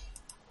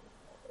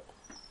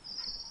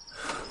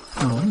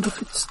 I wonder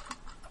if it's...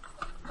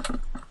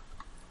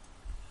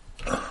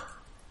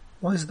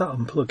 Why is that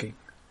unplugging?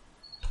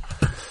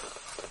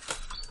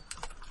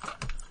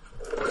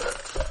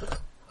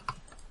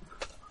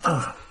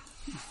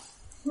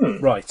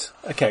 Right.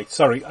 Okay.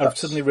 Sorry. I've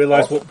suddenly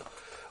realised what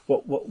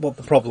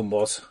the problem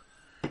was.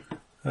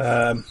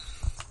 Well,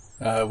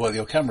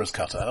 your camera's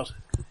cut out.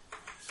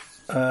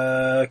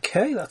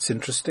 Okay, that's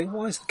interesting.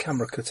 Why is the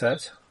camera cut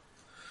out?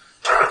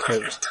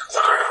 Okay.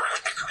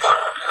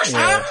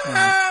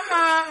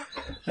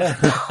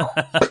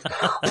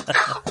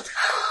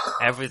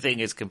 Everything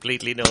is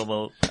completely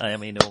normal. I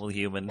am a normal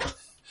human.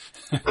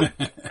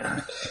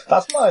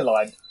 That's my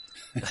line.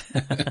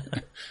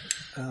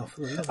 Oh,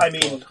 for the love of I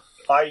mean, God.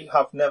 I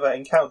have never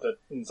encountered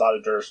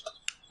insiders.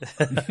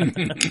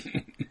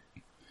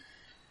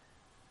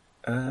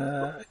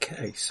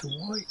 Okay, so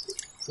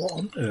what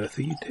on earth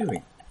are you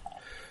doing?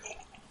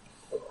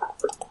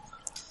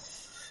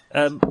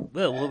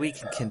 Well, we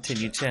can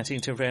continue chatting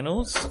to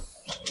Reynolds.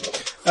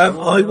 I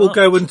will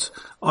go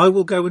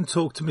and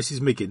talk to Mrs.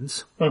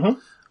 Miggins, Mm-hmm.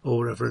 or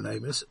whatever her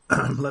name is.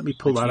 Let me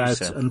pull Which that you out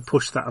said. and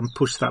push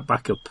that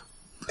back up.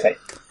 Okay.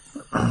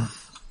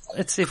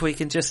 Let's see if we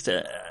can just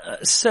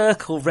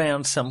circle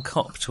round some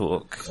cop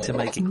talk to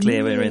make it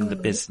clearer in the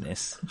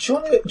business. Do you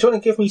want to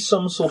give me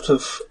some sort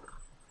of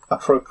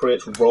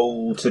appropriate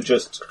role to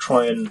just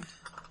try and,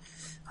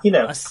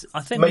 I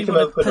think make we them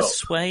want to open up?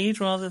 persuade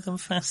rather than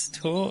fast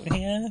talk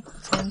here,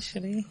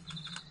 potentially.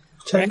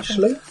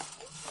 Potentially?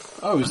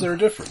 Oh, is there a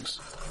difference?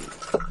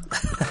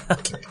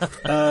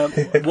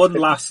 One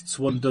lasts,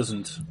 one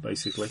doesn't,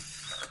 basically.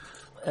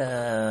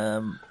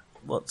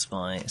 What's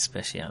my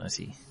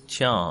speciality?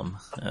 Charm.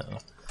 Oh.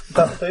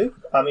 That'll do.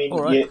 I mean,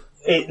 All right.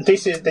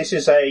 this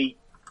is a,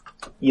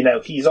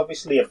 he's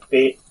obviously a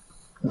bit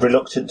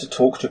reluctant to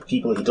talk to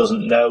people he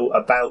doesn't know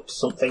about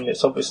something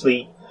that's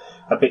obviously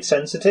a bit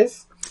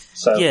sensitive.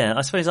 So Yeah,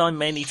 I suppose I'm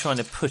mainly trying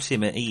to put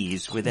him at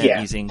ease without Yeah,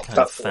 using kind of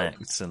that's the one.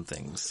 facts and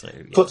things. So,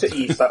 yeah. put at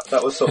ease.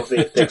 That was sort of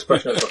the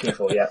expression I was looking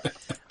for. Yeah.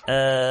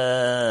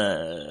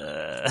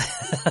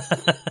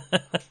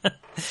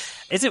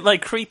 Is it my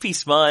creepy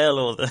smile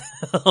or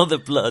the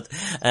blood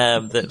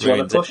that Do you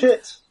want ruins to push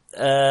it?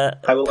 it?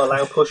 I will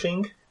allow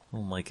pushing.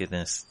 Oh my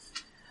goodness.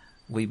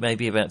 We may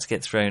be about to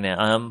get thrown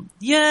out.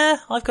 Yeah,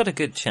 I've got a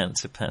good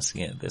chance of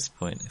passing it at this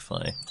point if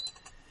I...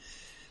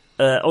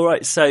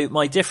 alright, so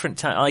my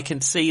different I can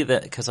see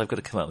that, because I've got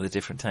to come up with a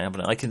different tab,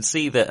 I can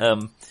see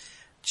that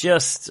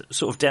just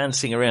sort of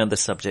dancing around the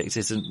subject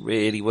isn't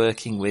really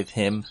working with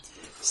him,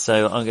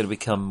 so I'm going to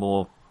become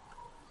more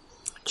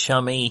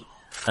chummy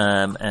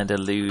and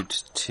allude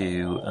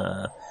to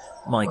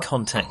my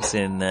contacts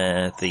in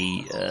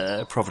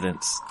the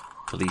Providence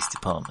Police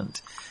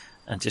Department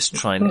and just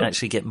try and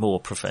actually get more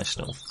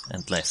professional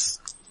and less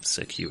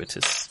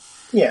circuitous.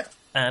 Yeah.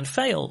 And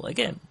fail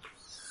again.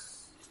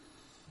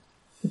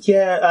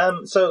 Yeah.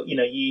 So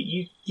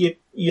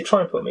you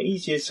try and put him at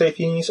ease. So if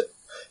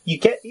you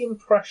get the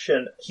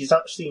impression he's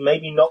actually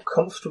maybe not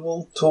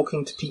comfortable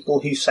talking to people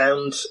who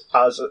sound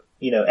as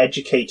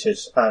educated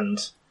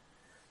and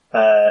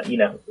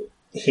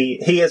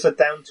he is a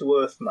down to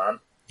earth man.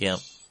 Yeah.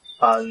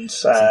 And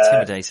He's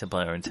intimidated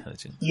by our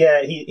intelligence.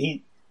 yeah,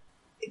 he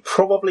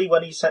probably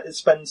when he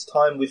spends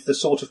time with the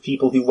sort of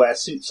people who wear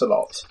suits a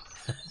lot,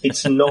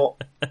 It's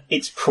not.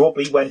 It's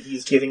probably when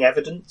he's giving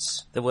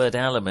evidence. The word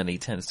alimony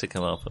tends to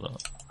come up a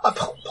lot.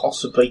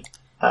 Possibly.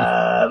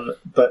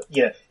 But,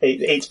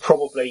 it's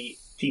probably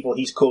people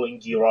he's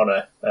calling Your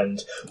Honour,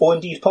 or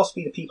indeed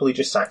possibly the people who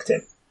just sacked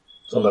him,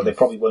 although they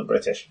probably weren't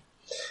British.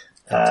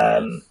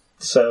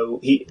 So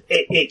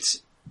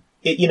it's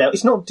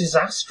not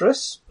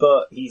disastrous,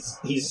 but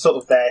he's sort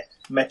of there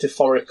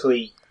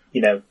metaphorically,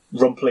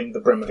 rumpling the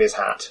brim of his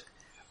hat.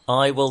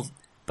 I will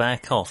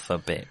back off a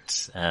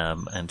bit,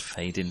 and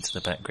fade into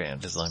the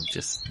background as I'm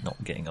just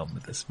not getting on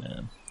with this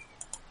man.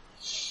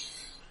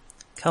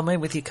 Come in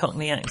with your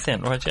Cockney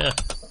accent, Roger.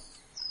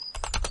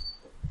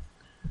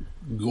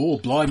 Oh,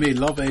 blimey,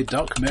 love a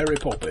duck, Mary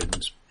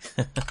Poppins.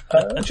 Do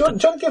you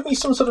want to give me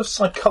some sort of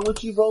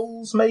psychology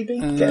rolls, maybe?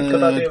 Get a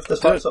good idea of the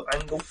sort of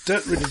angle.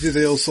 Don't really do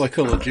the old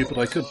psychology, but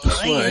I could I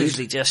persuade.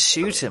 usually just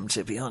shoot him,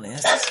 to be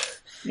honest.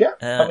 Yeah,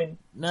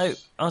 No,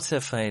 utter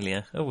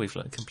failure. Oh, we've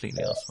looked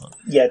completely off that.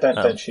 Yeah,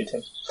 don't shoot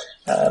him.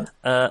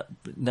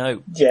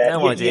 No, Yeah,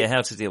 no idea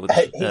how to deal with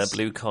he's-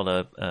 blue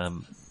collar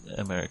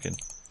American.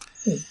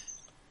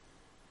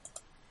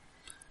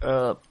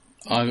 I'm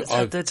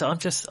I'm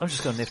just going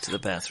to nip to the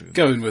bathroom.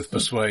 going with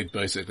persuade,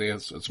 basically.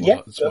 That's Yeah,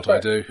 what, that's go what for I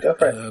it. do. Go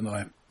for it. And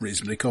I'm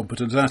reasonably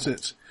competent at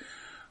it.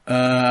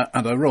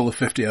 And I roll a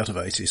 50 out of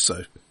 80,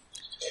 so...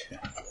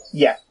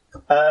 Yeah.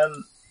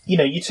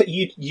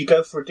 You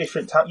go for a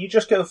different type. You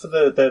just go for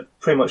the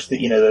pretty much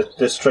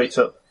the straight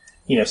up,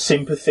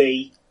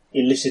 sympathy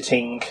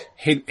eliciting.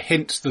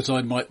 Hint that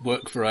I might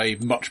work for a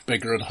much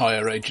bigger and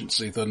higher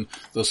agency than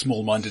the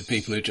small-minded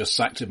people who just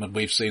sacked him, and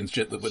we've seen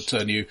shit that would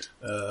turn you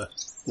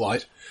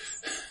white.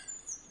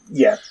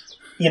 Yeah.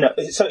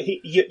 So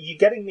you're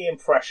getting the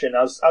impression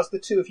as the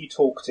two of you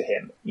talk to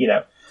him,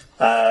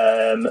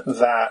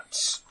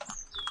 that,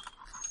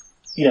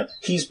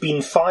 he's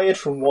been fired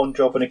from one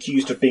job and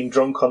accused of being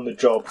drunk on the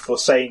job for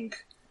saying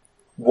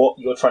what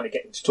you're trying to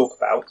get him to talk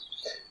about.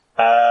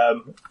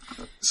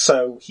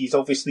 So he's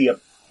obviously a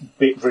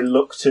bit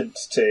reluctant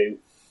to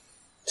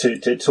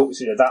talk.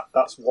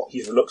 That's what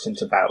he's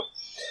reluctant about,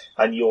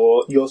 and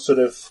you're sort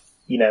of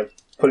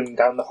putting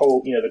down the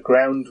whole the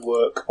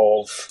groundwork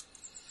of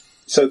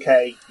it's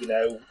okay.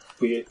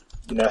 We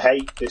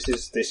hey, this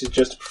is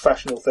just a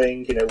professional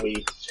thing.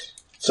 We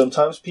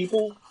sometimes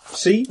people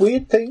see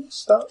weird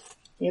things that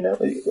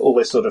all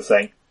this sort of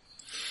thing.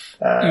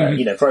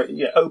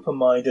 Very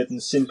open-minded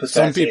and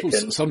sympathetic.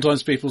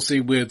 Sometimes people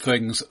see weird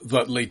things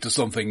that lead to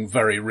something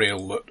very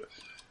real that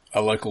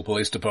a local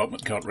police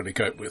department can't really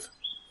cope with.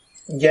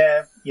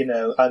 Yeah,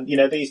 and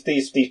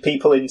these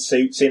people in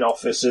suits in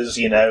offices,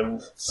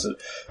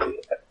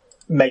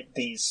 make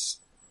these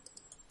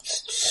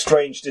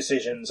strange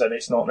decisions, and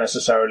it's not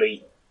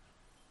necessarily,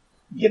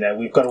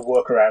 we've got to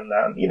work around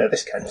that, and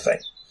this kind of thing.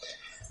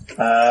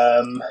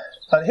 And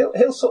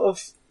he'll sort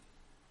of.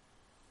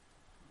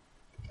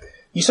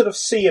 You sort of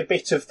see a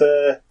bit of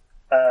the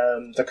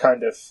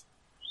kind of,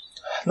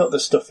 not the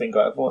stuffing,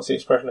 what's the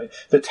expression?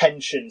 The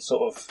tension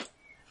sort of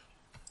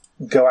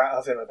go out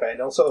of him a bit, and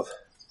he'll sort of,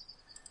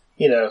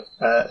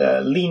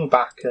 lean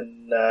back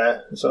and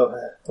sort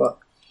of,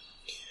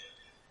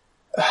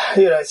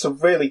 it's a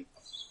really,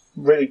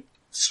 really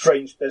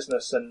strange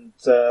business, and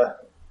I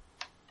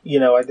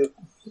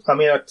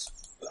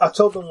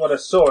told them what I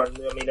saw, and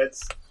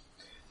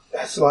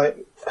it's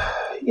like,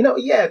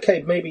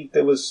 okay, maybe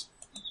there was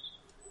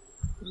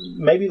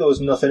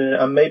nothing in it,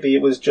 and maybe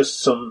it was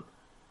just some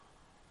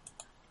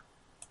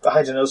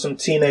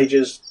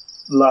teenagers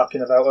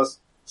larking about or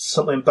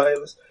something, but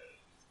it was,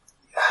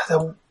 I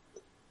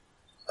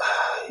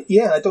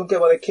don't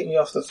get why they kicked me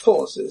off the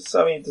force.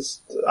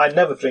 I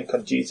never drink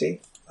on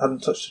duty. I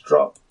haven't touched a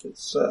drop. And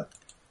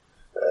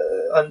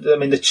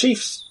the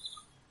chief's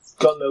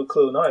got no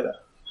clue neither.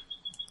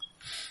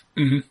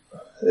 Mm-hmm.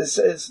 It's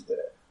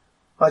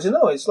I don't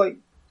know, it's like,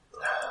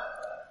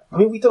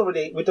 we don't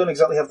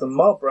exactly have the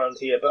mob around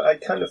here,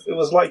 but it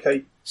was like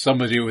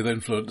somebody with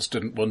influence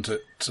didn't want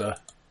it,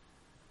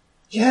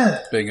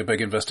 being a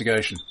big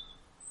investigation.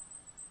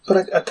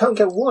 But I can't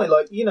get why,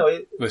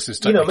 this is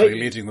technically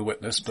leading the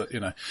witness, but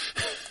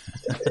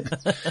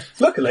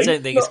luckily, I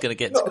don't think it's going to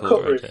get to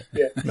court, right?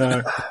 Yeah.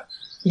 No.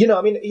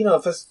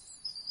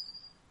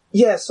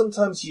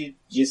 Sometimes you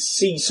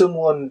see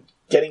someone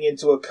getting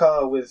into a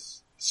car with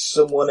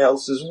someone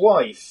else's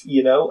wife,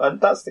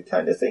 and that's the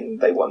kind of thing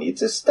they want you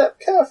to step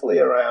carefully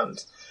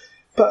around.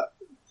 But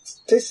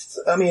this,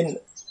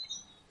 it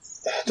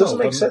doesn't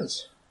make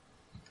sense.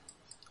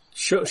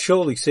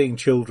 Surely seeing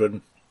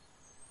children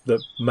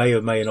that may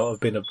or may not have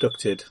been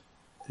abducted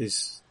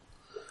is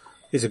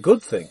a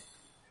good thing.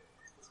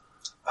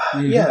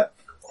 Mm-hmm. Yeah.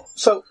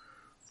 So,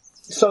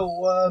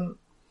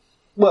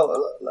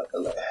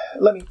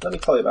 let me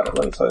tell you about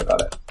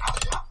it.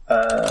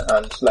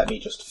 And let me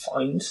just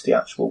find the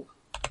actual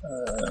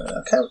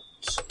account.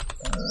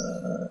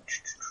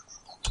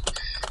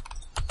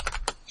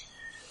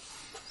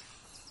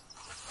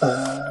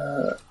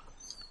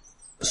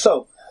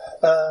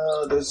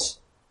 There's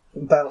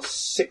about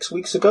 6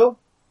 weeks ago,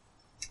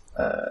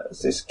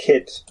 this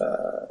kid,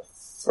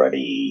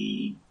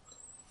 Freddie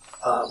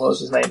what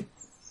was his name?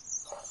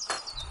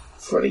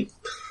 Freddie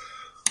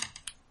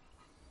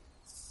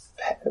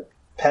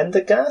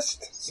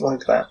Pendergast? Something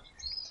like that.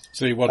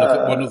 So you one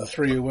of the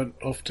three who went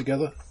off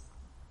together?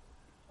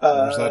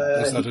 Or is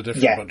that a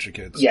different bunch of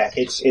kids? Yeah,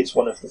 it's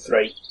one of the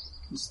three.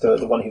 It's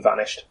the one who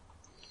vanished.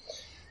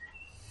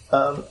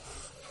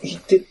 He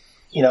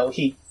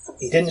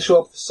didn't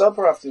show up for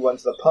supper after he went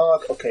to the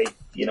park. Okay,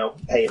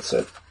 hey, it's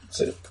a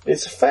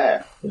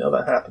fair.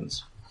 That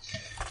happens.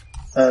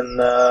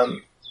 And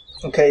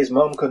okay, his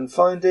mom couldn't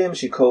find him.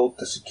 She called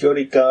the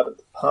security guard at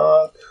the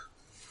park.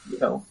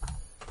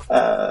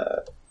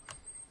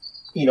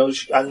 You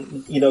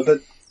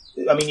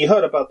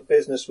heard about the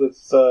business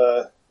with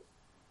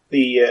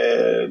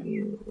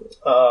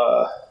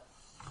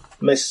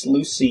Miss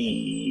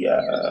Lucy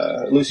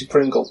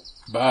Pringle.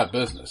 Bad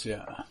business,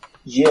 yeah.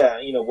 Yeah,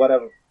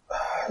 whatever.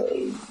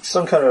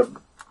 Some kind of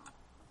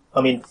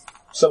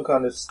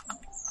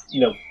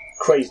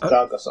crazy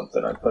dog or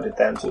something, I'd put it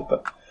down to,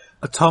 but...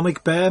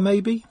 Atomic Bear,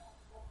 maybe?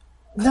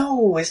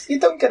 No, you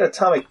don't get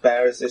atomic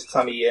bears this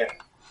time of year.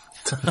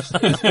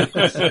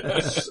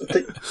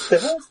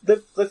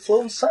 They've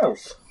flown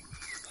south.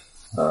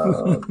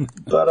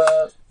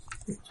 But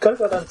gotta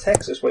go down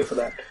Texas way for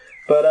that.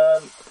 But,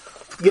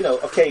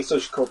 okay, so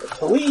she called the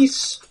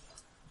police.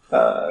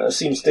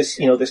 Seems this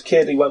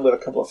kid, he went with a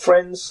couple of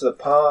friends to the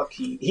park.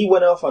 He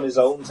went off on his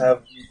own to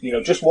have,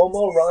 just one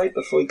more ride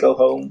before he go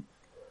home.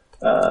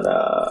 And,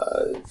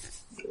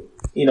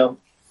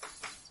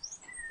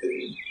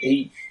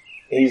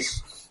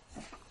 he's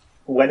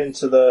went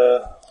into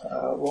the,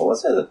 what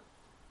was it? The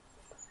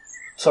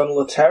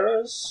Tunnel of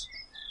Terrors,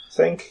 I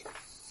think.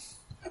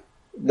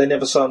 They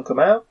never saw him come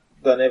out.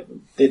 They never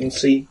didn't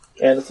see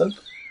anything.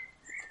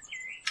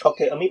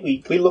 Okay,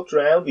 we looked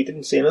around, we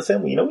didn't see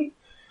anything,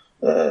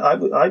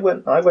 I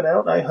went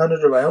out and I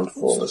hunted around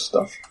for all this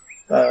stuff.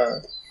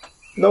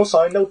 No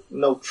sign,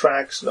 no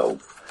tracks, no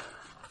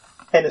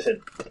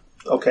anything.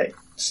 Okay,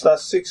 so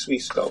that's 6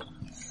 weeks ago.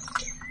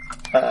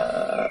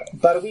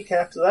 About a week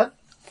after that,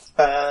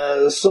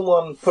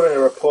 someone put in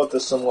a report that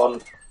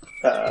someone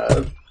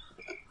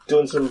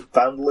doing some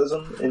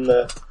vandalism in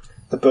the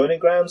burning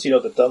grounds,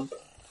 the dump.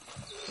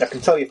 I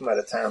can tell you from out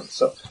of town,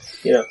 so,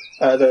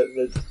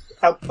 the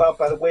out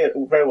by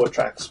the railroad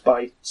tracks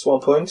by Swan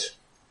Point.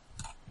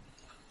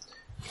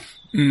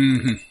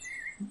 Mm-hmm.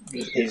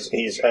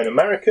 He's an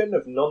American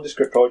of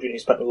nondescript origin. He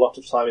spent a lot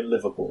of time in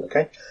Liverpool.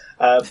 Okay,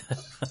 down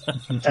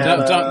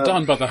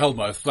by the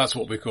Hellmouth. That's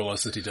what we call our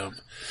city dump.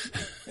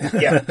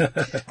 Yeah,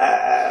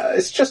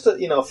 it's just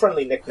a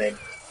friendly nickname.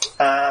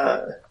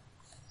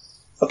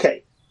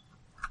 Okay,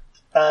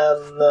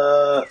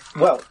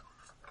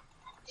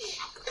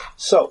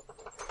 so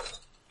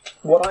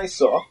what I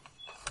saw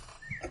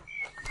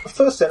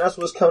first thing as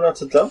I was coming out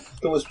to dump,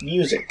 there was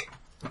music.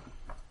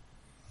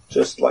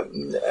 Just like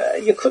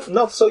you could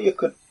not so you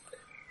could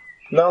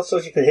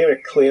hear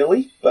it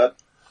clearly, but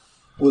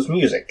it was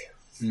music.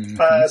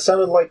 Mm-hmm. It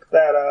sounded like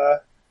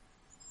that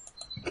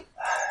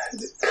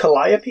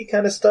calliope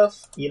kind of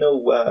stuff.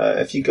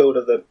 If you go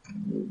to the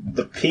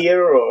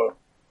pier or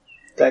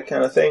that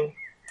kind of thing.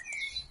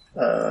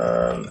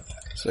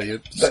 So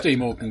you're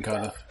steam organ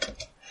kind of.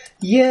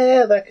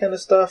 Yeah, that kind of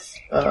stuff.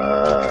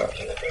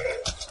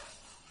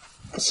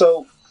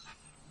 So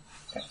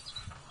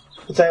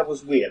that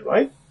was weird,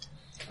 right?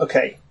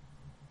 Okay.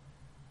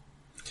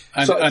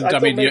 And I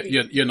mean,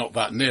 you're not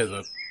that near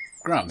the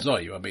grounds, are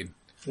you? I mean,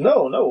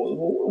 no,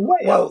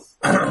 way out.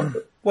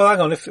 Well,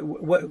 hang on. If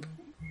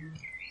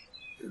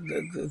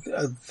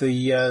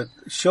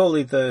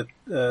surely the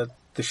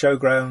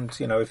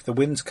showground, if the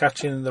wind's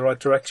catching in the right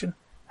direction.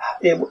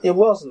 It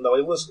wasn't though.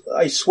 It was.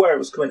 I swear it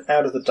was coming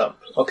out of the dump.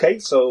 Okay,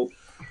 so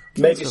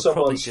maybe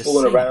someone's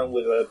fooling around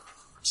with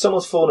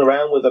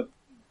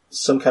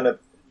some kind of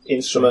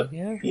instrument.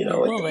 Yeah.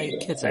 Well,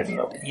 kids have,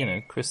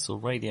 crystal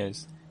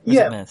radios.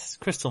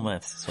 Crystal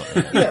meths.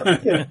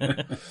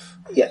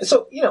 Yeah.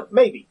 So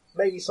maybe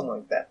something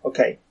like that.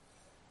 Okay,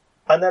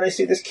 and then I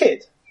see this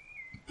kid,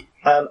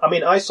 and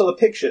I saw the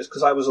pictures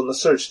because I was on the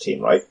search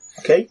team, right?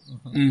 Okay,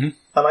 mm-hmm.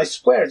 And I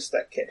swear it's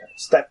that kid.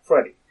 It's that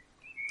Freddy.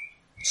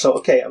 So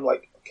okay, I'm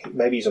like, okay,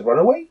 maybe he's a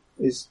runaway.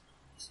 Is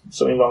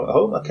something wrong at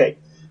home? Okay,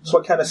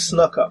 so I kind of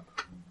snuck up,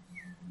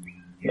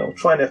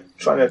 trying to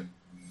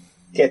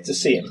get to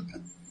see him.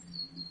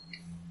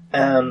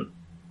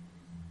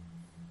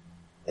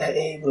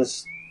 He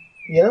was,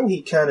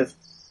 he kind of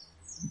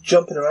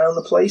jumping around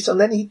the place, and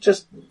then he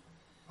just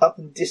up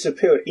and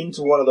disappeared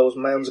into one of those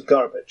mounds of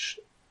garbage.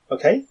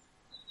 Okay?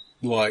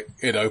 Like,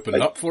 it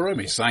opened up for him,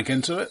 he sank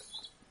into it?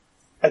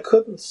 I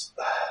couldn't...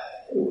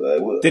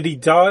 Did he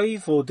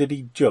dive, or did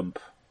he jump?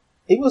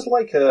 He was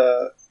like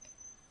a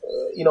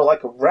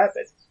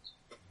rabbit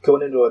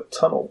going into a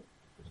tunnel.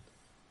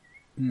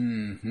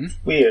 Mm-hmm.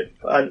 Weird.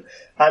 And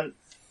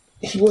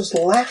he was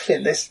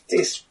laughing, this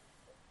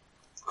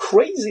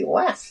crazy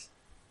laugh.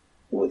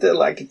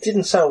 Like, it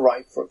didn't sound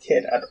right for a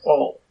kid at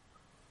all.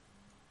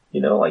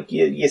 Like,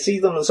 you see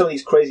them, some of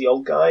these crazy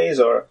old guys,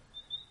 or,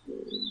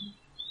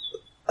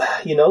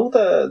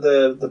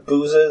 the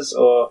boozers,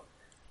 or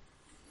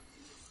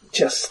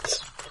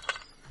just,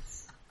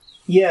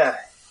 yeah,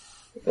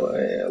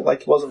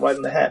 like he wasn't right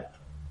in the head.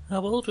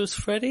 How old was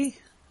Freddy?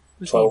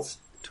 12.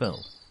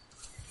 12.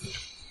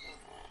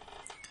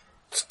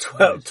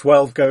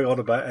 12 going on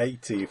about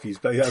 80 if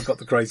he's I've got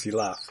the crazy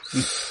laugh.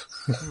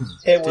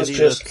 It was Did he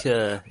just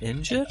look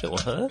injured or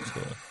hurt?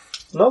 Or?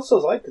 not so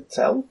as I could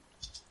tell.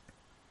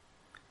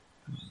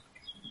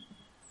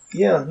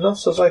 Yeah, not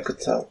so as I could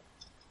tell.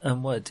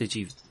 And what did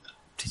you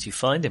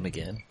find him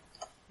again?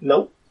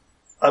 Nope.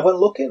 I went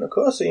looking, of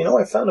course. You know,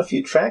 I found a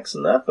few tracks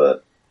and that,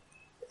 but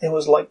it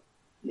was like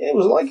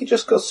he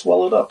just got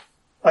swallowed up.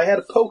 I had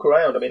to poke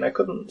around. I mean, I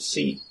couldn't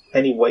see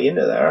any way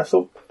into there. I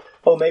thought,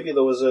 oh, maybe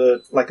there was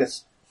a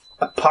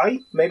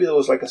pipe. Maybe there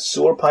was like a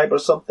sewer pipe or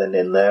something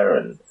in there,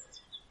 and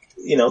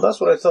you know, that's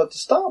what I thought to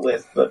start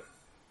with. But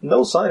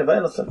no sign of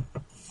anything.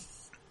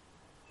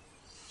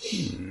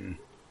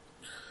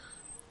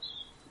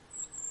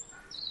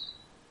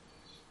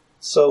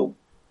 So,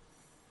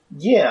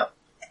 yeah,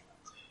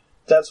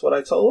 that's what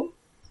I told him,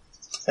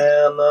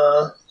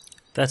 and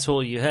That's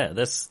all you had.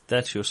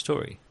 That's your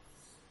story.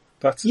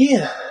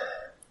 yeah,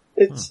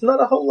 it's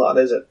not a whole lot,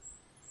 is it?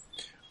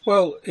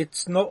 Well,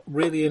 it's not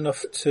really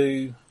enough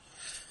to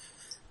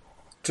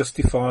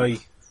justify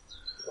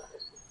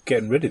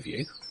getting rid of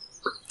you.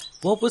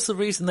 What was the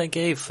reason they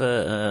gave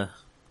for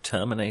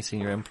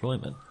terminating your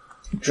employment?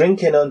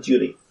 Drinking on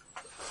duty.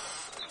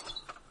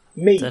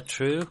 Me, Is that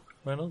true,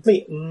 Reynolds?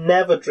 me,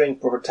 never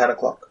drink before 10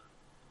 o'clock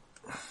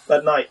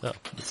at night. Oh,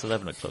 it's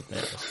 11 o'clock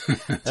now.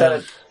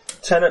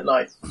 10 at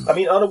night. I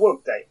mean, on a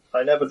work day,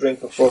 I never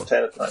drink before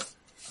 10 at night.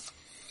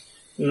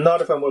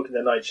 Not if I'm working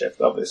the night shift,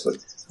 obviously.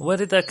 Where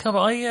did that come?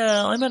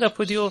 I met up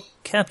with your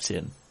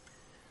captain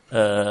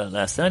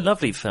last night.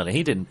 Lovely fella.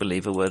 He didn't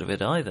believe a word of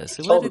it either.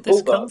 So where did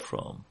this come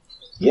from?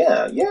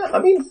 Yeah. I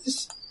mean,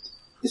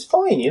 he's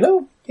fine, you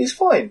know? He's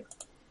fine.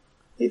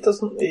 He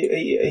doesn't,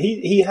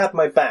 he had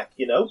my back,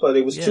 you know, but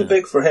it was too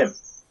big for him.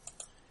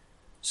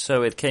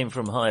 So it came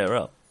from higher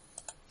up.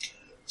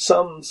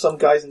 Some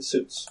guys in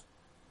suits.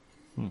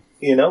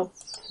 You know?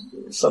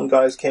 Some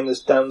guys came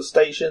down the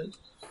station,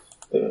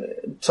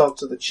 talked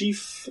to the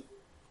chief,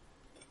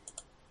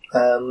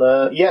 and,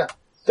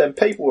 then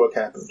paperwork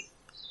happened.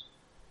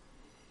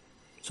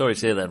 Sorry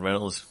to hear that,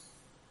 Reynolds.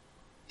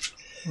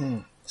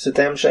 It's a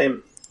damn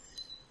shame.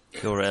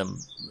 Your,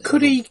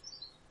 Could he,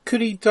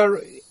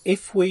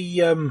 if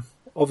we,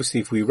 obviously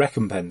if we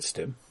recompensed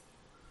him,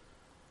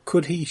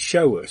 could he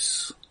show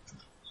us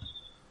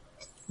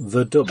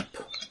the dump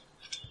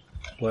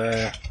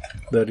where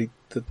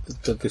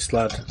this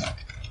lad,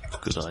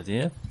 good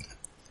idea.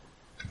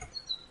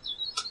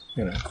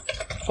 you know,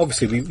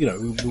 obviously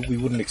we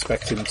wouldn't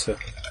expect him to.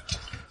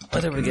 I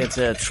don't really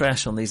get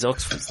trash on these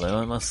Oxfords though,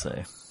 I must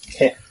say.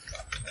 Yeah.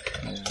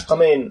 I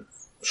mean,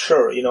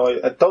 sure, you know,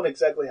 I don't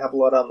exactly have a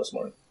lot on this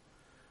morning.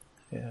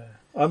 Yeah,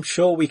 I'm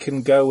sure we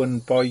can go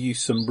and buy you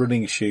some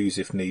running shoes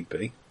if need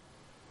be.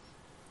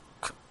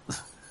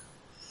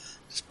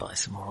 Just buy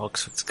some more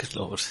Oxfords, good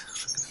lord.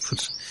 I'm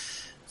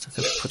not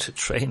going to put a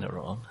trainer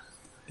on.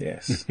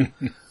 Yes.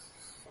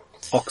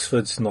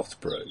 Oxfords, not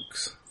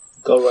Brogues.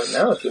 Go right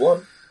now if you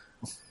want.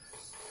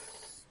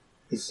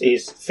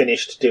 He's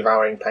finished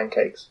devouring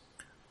pancakes.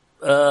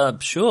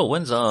 Sure.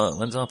 When's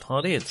our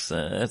party? It's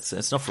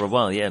not for a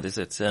while yet, is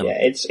it? Yeah,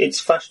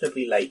 it's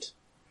fashionably late.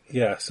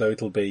 Yeah, so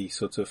it'll be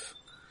sort of,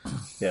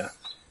 yeah.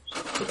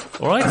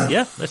 All right,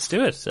 yeah, let's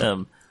do it.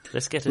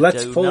 Let's get a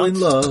Let's donut. fall in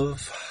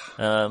love.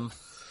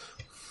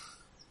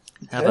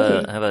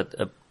 Have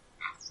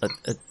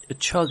a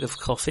chug of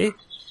coffee,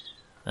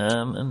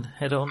 and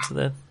head on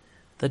to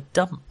the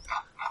dump.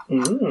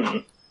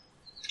 And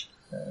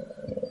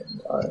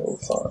I will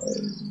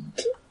find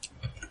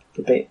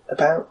the bit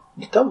about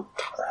the dump.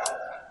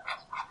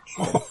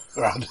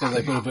 Right,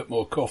 they got a bit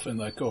more cough in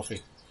their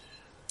coffee.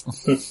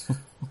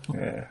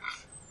 Yeah.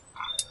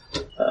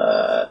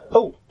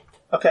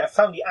 Okay, I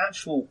found the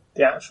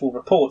actual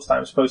reports that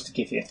I'm supposed to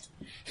give you.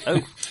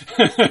 Oh,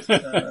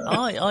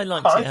 I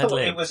liked it. I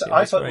thought it was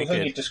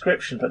only a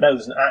description, but no,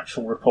 there's an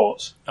actual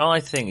report. I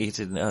think he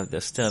did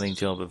a sterling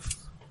job of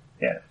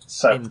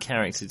So in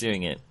character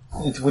doing it.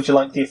 would you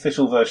like the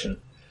official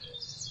version?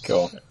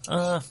 Go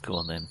on. Go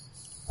on then.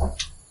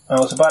 I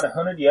was about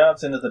 100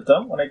 yards into the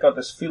dump when I got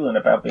this feeling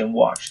about being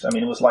watched. I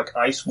mean, it was like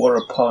ice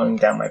water pouring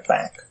down my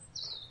back.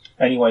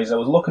 Anyways, I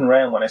was looking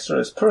around when I saw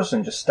this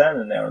person just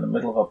standing there in the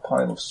middle of a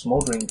pile of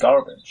smouldering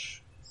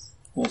garbage.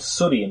 All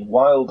sooty and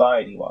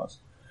wild-eyed he was.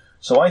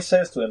 So I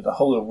says to him to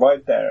hold it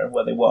right there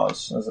where they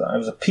was, as I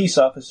was a peace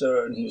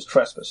officer and he was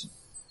trespassing.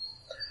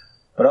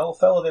 But old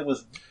fellow there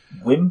was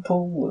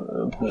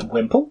whimper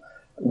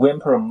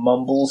and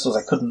mumbles as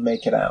I couldn't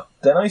make it out.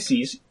 Then I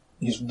sees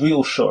he's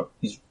real short,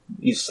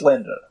 he's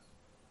slender.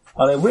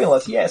 And I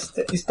realised, yes,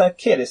 it's that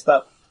kid, it's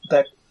that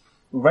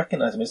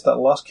recognise him, it's that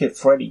lost kid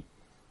Freddy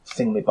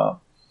thingly-bob.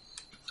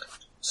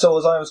 So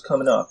as I was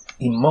coming up,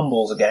 he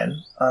mumbles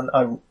again, and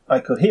I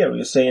could hear he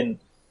was saying,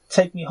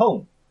 "Take me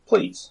home,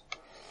 please."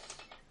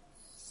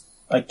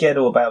 I get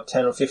to about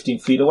 10 or 15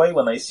 feet away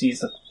when I sees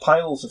the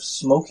piles of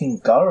smoking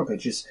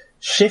garbage is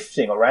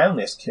shifting around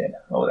this kid.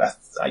 Oh,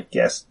 I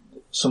guess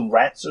some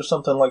rats or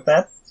something like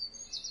that.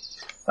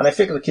 And I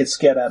figure the kid's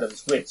scared out of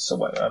his wits,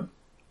 so I'm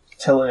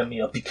telling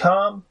him, be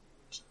calm,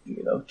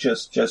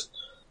 just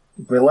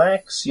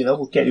relax,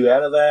 we'll get you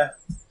out of there.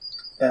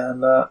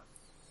 And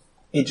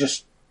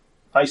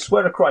I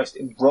swear to Christ,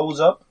 it rose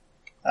up,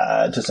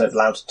 just a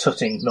loud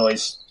tutting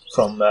noise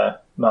from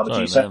Mama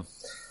Juicer.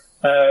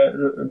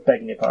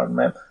 Begging your pardon,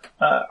 ma'am.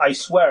 I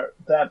swear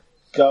that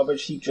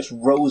garbage heap just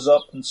rose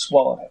up and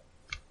swallowed him.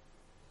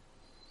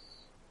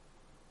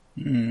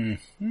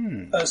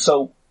 Mm-hmm.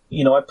 So,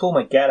 I pull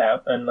my gat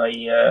out and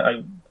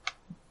I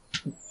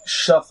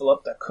shuffle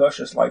up that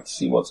cautious light to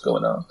see what's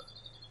going on.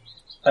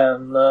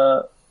 And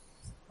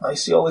I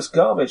see all this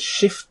garbage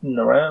shifting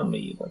around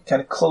me, like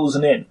kind of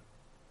closing in.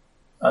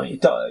 I mean,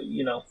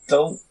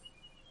 don't.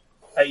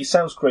 It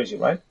sounds crazy,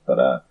 right?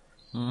 But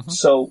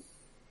so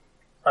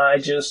I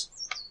just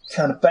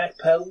kind of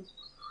backpedal,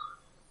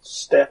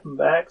 stepping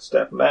back,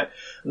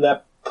 and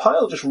that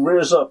pile just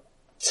rears up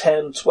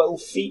 10, 12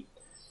 feet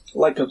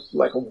like a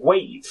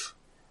wave,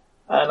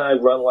 and I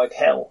run like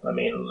hell. I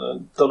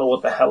mean, don't know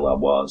what the hell that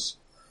was.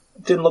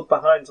 Didn't look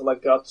behind till I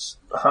got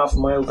half a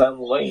mile down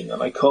the lane,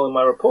 and I called in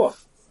my report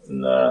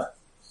and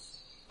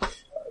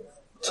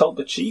told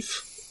the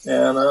chief,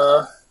 and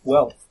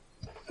well,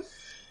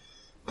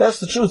 that's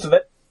the truth of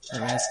it. The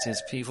rest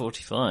is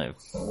P45.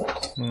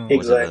 Exactly.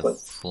 Whatever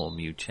form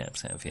you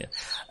chaps have here.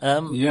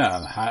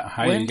 Yeah,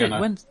 how are you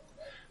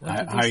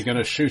going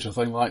to shoot a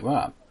thing like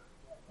that?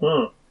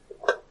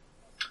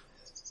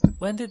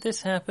 When did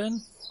this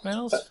happen,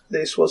 Reynolds?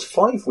 This was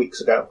 5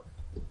 weeks ago.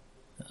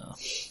 Oh.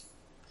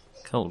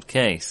 Cold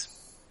case.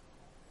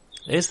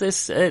 Is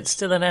this it's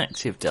still an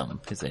active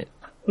dump, is it?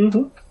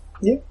 Mm-hmm.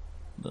 Yeah.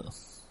 Ugh.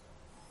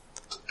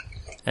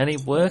 Any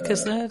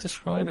workers there?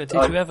 Describe it.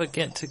 Did you ever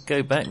get to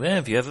go back there?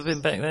 Have you ever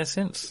been back there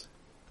since?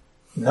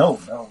 No.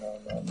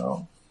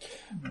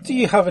 Do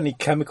you have any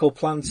chemical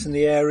plants in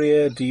the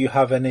area? Do you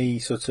have any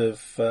sort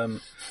of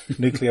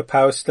nuclear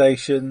power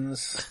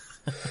stations?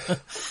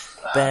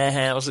 Bear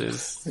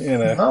houses?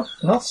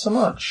 Not so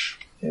much.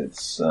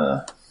 It's,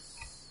 I'm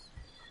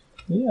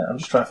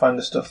just trying to find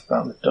the stuff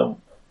about the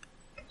dump.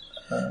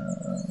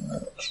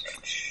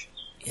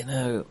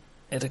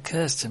 It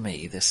occurs to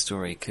me this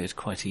story could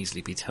quite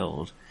easily be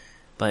told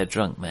by a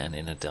drunk man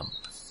in a dump.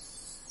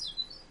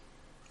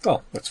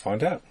 Oh, let's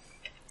find out.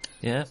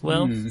 Yeah,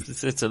 well,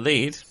 it's a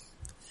lead.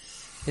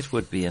 It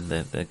would be in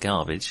the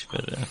garbage,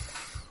 but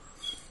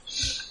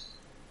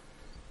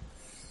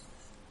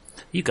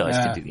you guys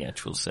can do the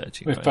actual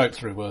searching. We've right? poked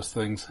through worse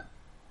things.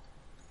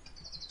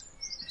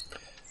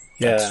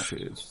 Yeah. That's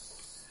true.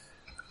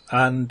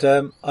 And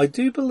I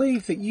do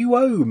believe that you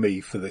owe me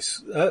for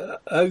this.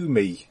 Owe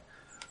me.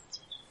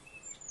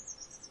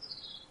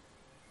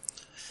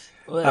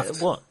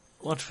 Well,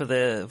 what for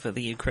the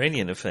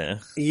Ukrainian affair?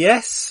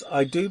 Yes,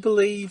 I do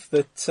believe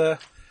that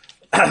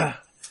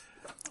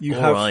you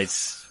have. All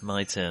right,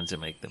 my turn to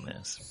make the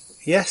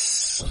mess.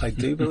 Yes, I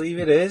do believe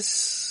it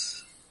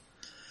is.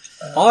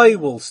 I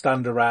will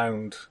stand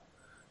around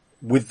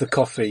with the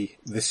coffee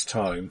this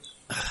time.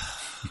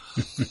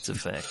 It's a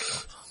fair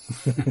cop.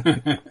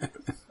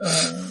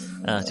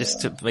 Just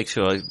to make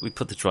sure we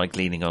put the dry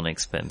cleaning on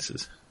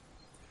expenses.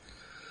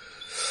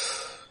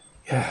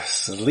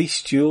 Yes, at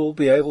least you'll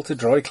be able to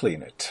dry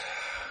clean it.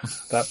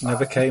 That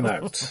never came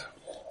out.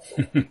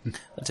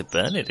 Had to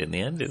burn it in the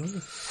end, didn't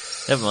it?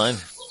 Never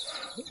mind.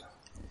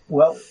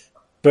 Well,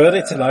 burn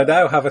it and I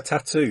now have a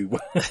tattoo.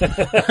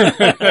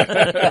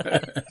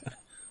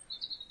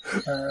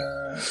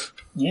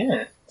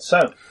 Yeah,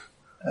 so...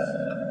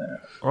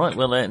 Right,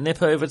 well,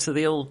 nip over to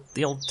the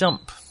old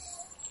dump.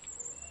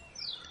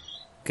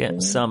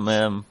 Get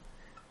some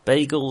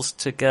bagels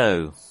to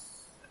go.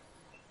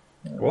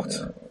 What?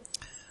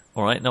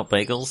 All right, not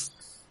bagels.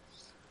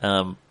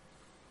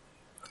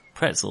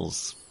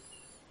 Pretzels.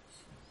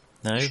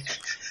 No,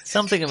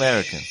 something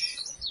American.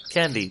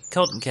 Candy,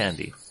 cotton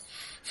candy.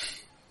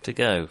 To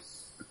go.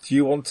 Do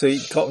you want to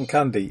eat cotton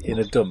candy in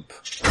a dump?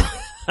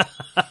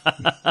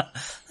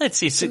 That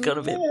seems to have got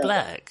a bit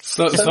black.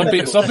 So, some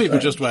people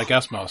just wear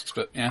gas masks,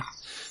 but yeah.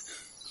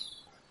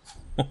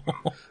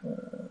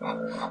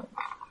 I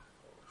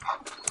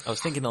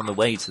was thinking on the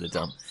way to the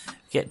dump.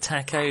 Get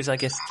tacos, I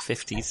guess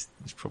 50s.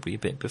 It's probably a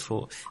bit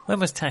before. When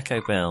was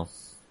Taco Bell?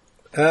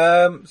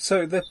 I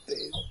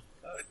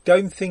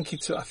don't think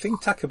I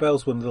think Taco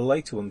Bell's one of the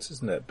later ones,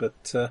 isn't it?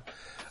 But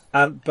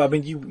I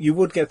mean, you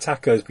would get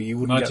tacos, but you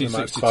wouldn't get them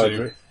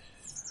outside.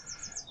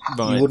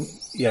 Right.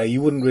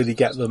 You wouldn't really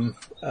get them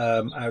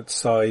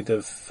outside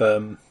of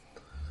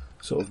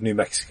sort of New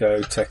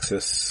Mexico,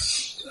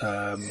 Texas,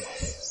 down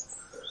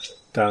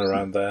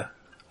around there,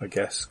 I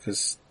guess,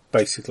 because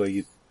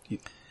basically you're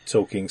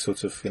talking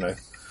sort of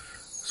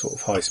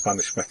high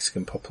Spanish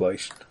Mexican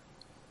population.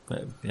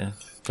 Yeah,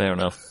 fair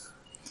enough.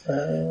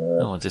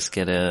 I'll just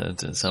get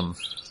some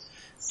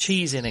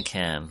cheese in a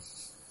can.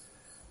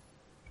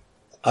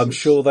 I'm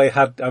sure in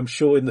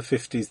the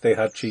 50s they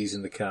had cheese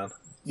in the can.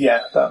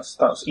 Yeah,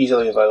 that's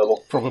easily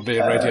available. Probably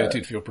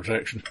irradiated for your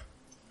protection.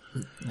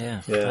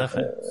 Yeah,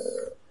 perfect.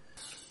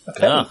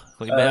 Okay.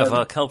 We may have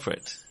our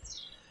culprit.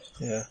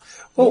 Yeah.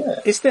 Well, Yeah.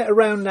 isn't it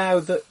around now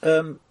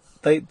that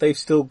they've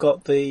still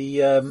got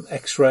the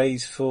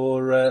X-rays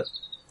for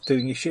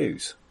doing your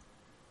shoes?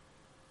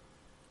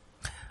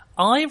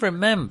 I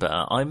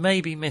remember, I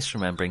may be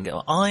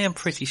misremembering, I am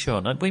pretty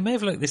sure, and we may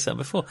have looked this up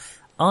before,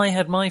 I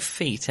had my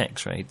feet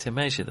x-rayed to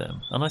measure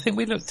them, and I think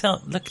we looked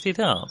it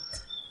up.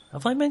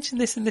 Have I mentioned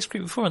this in this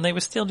group before? And they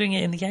were still doing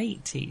it in the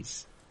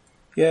 80s.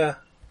 Yeah.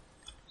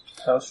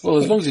 Well,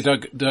 as long as you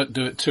don't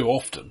do it too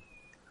often.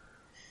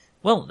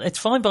 Well, it's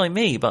fine by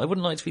me, but I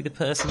wouldn't like to be the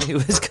person who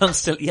was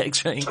constantly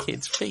x-raying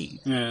kids'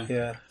 feet. Yeah.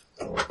 Yeah.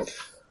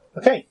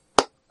 Okay.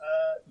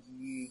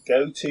 You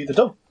go to the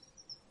dump.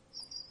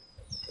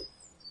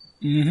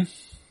 Mm-hmm.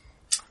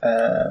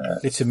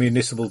 It's a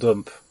municipal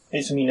dump.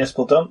 It's a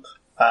municipal dump.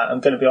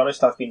 I'm going to be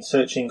honest, I've been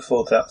searching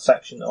for that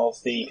section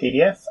of the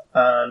PDF,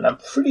 and I'm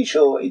pretty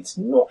sure it's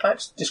not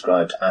actually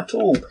described at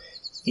all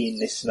in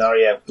this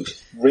scenario, which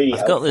is really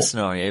I've got this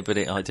scenario, but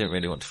I don't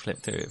really want to flip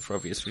through it for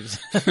obvious reasons.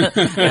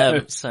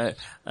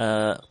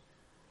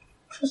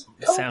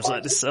 Sounds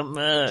like there's some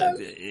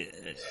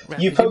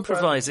rapid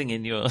improvising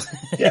in your,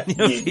 in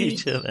your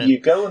future then. You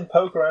go and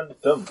poke around the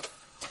dump.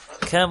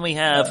 Can we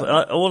have,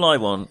 all I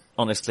want,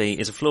 honestly,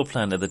 is a floor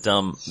plan of the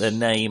dump, the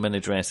name and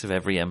address of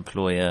every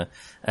employee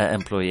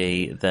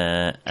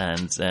there,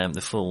 and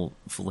the full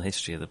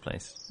history of the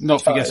place.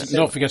 Not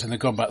forgetting the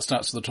combat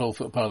stats of the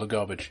 12-foot pile of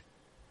garbage.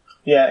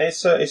 Yeah,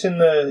 it's in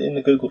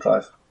the Google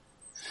Drive.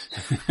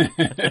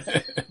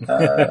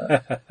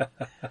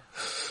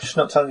 Just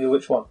not telling you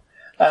which one.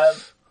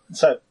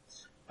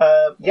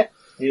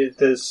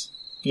 There's,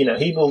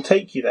 he will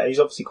take you there. He's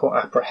obviously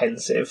quite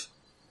apprehensive,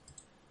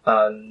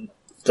 and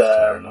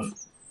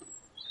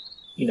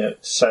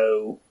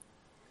so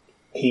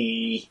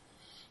he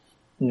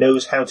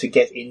knows how to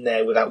get in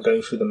there without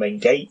going through the main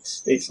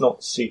gate. It's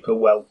not super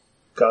well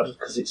guarded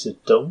because it's a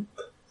dump.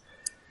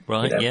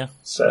 Right, yeah.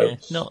 So yeah.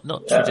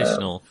 Not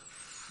traditional.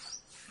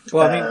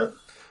 Well, I mean,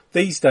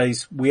 these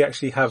days we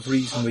actually have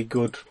reasonably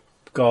good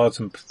guards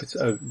and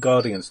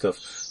guarding and stuff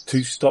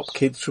to stop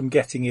kids from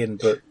getting in.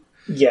 But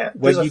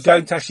when you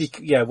don't actually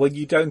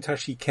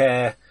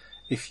care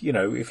if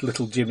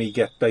little Jimmy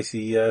dies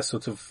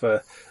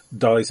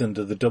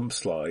under the dump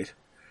slide.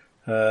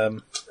 Why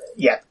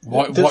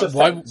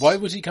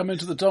would he come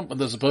into the dump when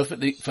there's a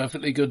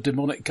perfectly good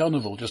demonic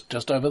carnival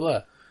just over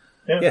there?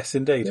 Yeah. Yes,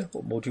 indeed. Yeah.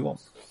 What more do you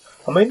want?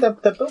 I mean, they're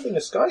building a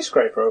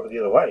skyscraper over the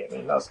other way. I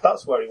mean,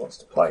 that's where he wants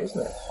to play,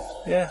 isn't it?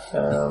 Yeah.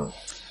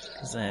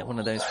 Is there one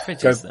of those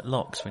fridges that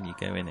locks when you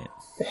go in it?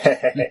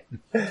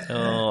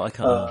 Oh, I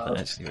can't. That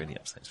actually really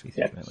upsets me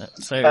thinking about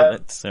that. So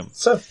let's.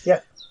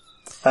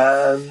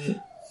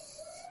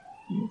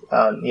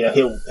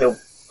 He'll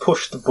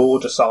push the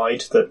board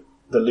aside, the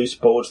loose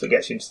board that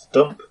gets into the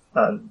dump,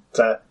 and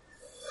so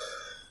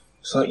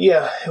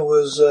it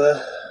was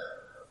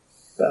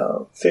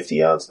about 50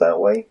 yards that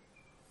way.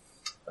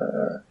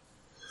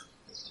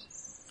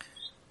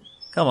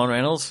 Come on,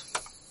 Reynolds.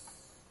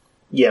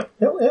 Yeah,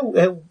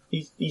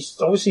 he's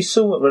obviously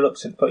somewhat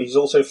reluctant, but he's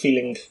also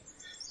feeling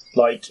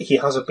like he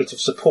has a bit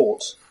of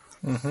support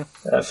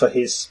for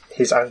his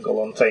angle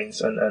on things,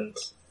 and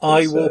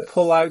I will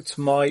pull out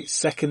my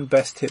second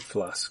best hip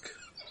flask.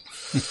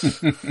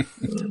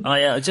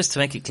 Just to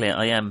make it clear,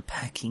 I am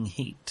packing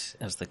heat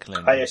as the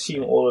colonial. I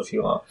assume all of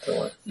you are,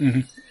 don't I?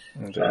 Mm-hmm.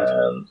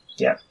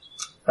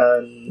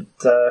 And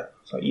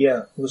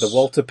it was the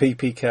Walter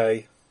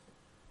PPK.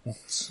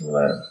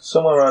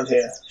 Somewhere around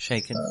here.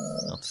 Shaken,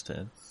 not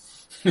stirred.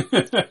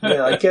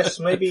 Yeah, I guess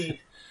maybe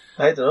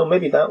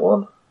that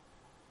one.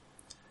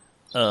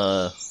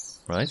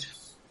 Right.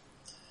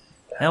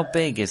 How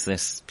big is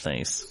this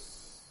place?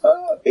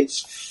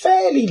 It's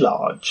fairly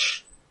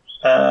large.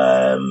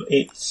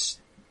 It's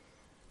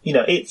I'm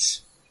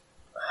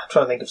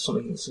trying to think of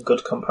something that's a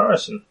good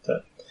comparison.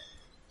 That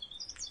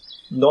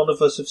none of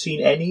us have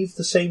seen any of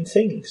the same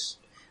things.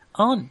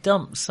 Aren't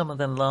dumps some of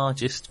the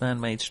largest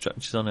man-made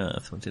structures on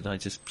Earth, or did I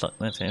just pluck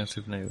that out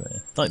of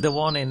nowhere? Like the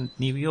one in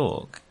New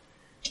York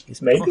is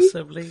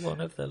possibly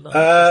one of the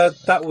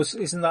largest.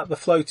 Isn't that the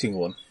floating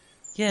one?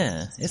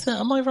 Yeah.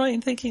 Am I right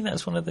in thinking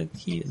that's one of the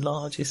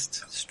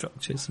largest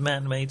structures,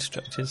 man-made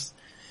structures?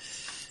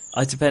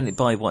 I depend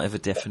by whatever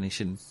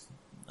definition.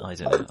 I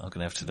don't know. I'm going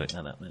to have to look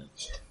that up now.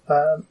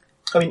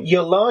 I mean,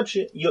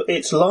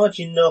 it's large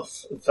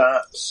enough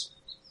that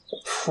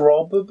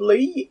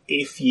probably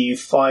if you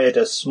fired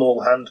a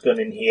small handgun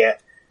in here,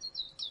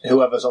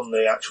 whoever's on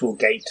the actual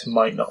gate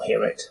might not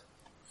hear it.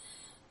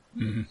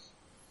 Mm-hmm.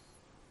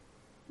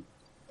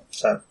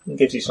 So, it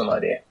gives you some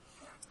idea.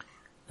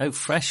 Oh,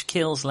 Fresh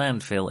Kills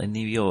Landfill in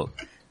New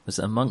York was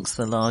amongst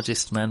the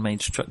largest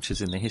man-made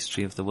structures in the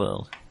history of the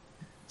world.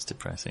 It's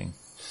depressing.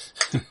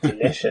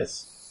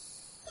 Delicious.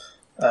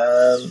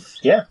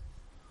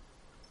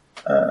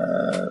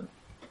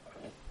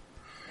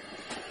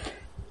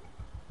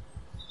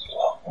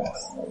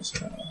 What was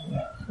going on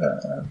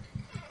there?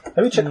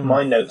 Let me check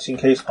my notes in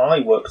case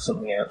I worked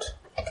something out.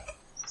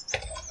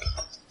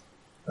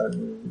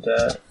 And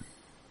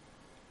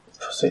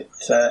was it?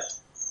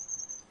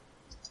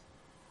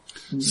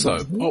 So,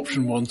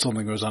 option 1,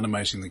 something was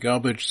animating the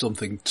garbage.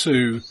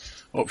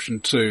 Option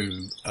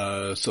 2,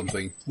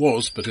 something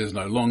was, but is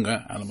no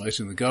longer,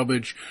 animating the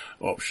garbage.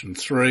 Option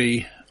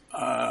 3,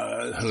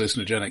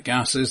 hallucinogenic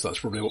gases. That's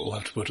probably what we'll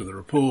have to put in the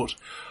report.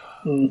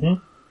 Mm-hmm.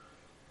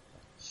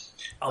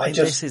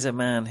 This is a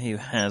man who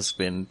has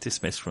been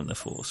dismissed from the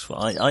force.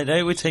 I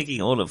know we're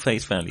taking all at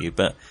face value,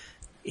 but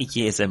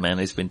he is a man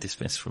who's been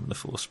dismissed from the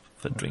force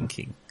for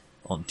drinking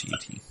on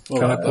duty.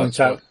 Can I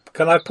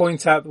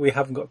point out that we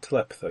haven't got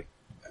telepathy?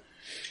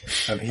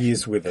 And he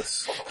is with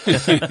us.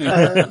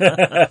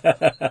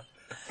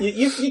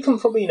 You can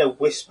probably,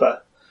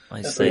 whisper.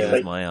 I say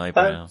with my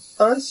eyebrow.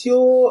 As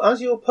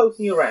you're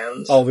poking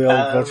around... Oh, the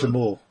old Roger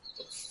Moore.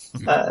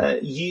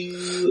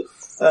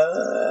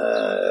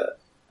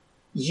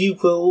 You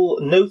will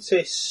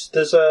notice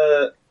there's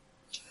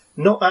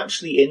not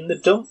actually in the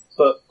dump,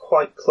 but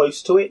quite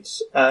close to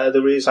it,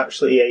 there is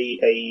actually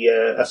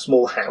a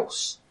small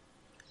house.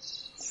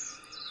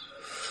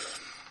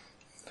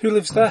 Who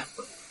lives there?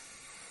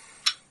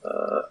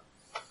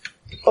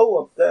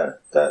 Up there.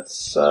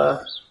 That's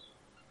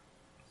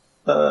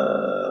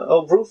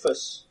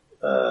Rufus.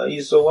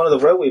 He's one of the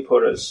railway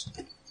putters.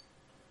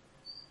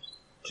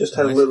 Just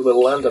had a little bit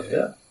of land up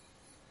there.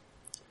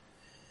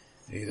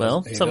 He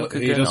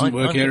doesn't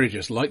work here, he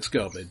just likes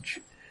garbage.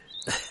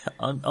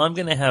 I'm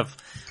going to have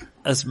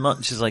as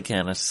much as I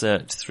can a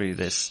search through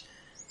this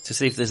to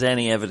see if there's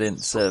any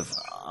evidence of,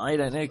 I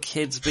don't know,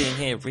 kids being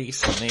here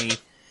recently.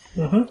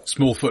 Mm-hmm.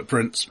 Small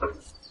footprints.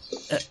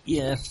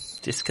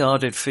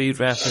 Discarded food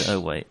wrapper. Oh,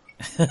 wait.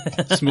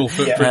 Small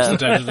footprints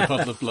that entered a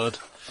puddle of blood.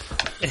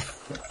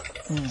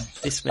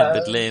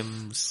 Dismembered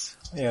limbs.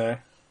 Yeah.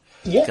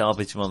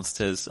 Garbage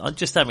monsters. I'm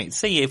just having,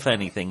 see if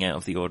anything out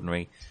of the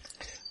ordinary.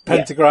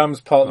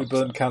 Pentagrams, partly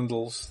burnt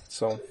candles,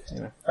 so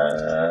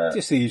on.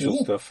 Just the usual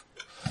stuff.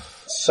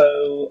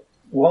 So,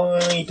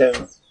 why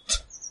don't...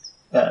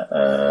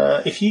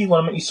 if you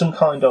want to make some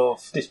kind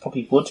of... This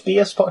probably would be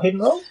a spot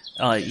hidden roll.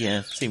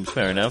 Seems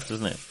fair enough,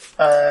 doesn't it?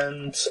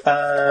 And,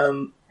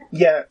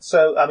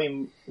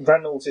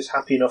 Reynolds is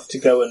happy enough to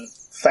go and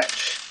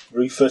fetch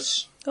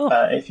Rufus,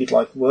 if you'd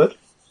like a word.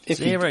 If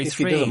he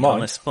 0-3 doesn't mind.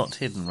 on a spot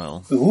hidden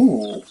roll.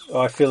 Ooh.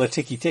 I feel a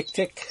ticky tick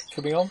tick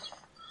coming on.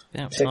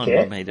 Yeah,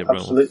 I made a roll.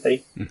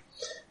 Absolutely.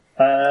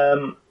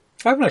 I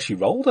haven't actually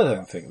rolled, I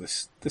don't think,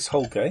 this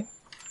whole game.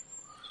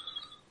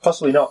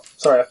 Possibly not.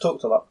 Sorry, I've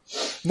talked a lot.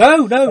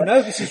 No,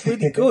 this is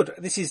really good.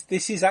 This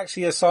is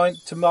actually a sign,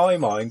 to my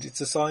mind,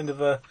 it's a sign of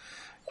a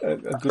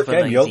good a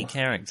game. lazy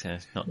character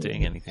not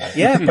doing anything.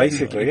 Yeah,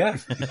 basically, yeah.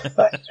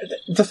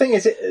 The thing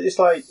is, it's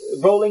like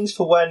rolling's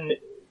for when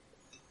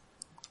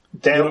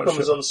the outcome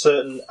is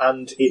uncertain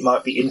and it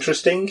might be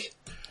interesting.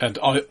 And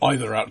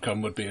either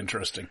outcome would be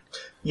interesting.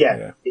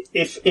 Yeah.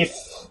 If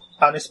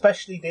and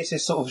especially this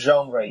is sort of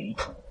genre-y.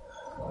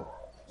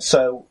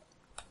 So,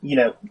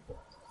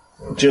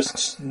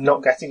 just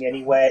not getting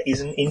anywhere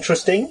isn't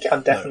interesting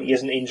and definitely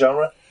isn't in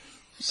genre.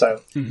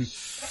 So,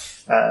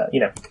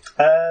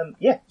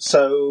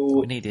 so...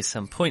 What we need is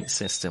some point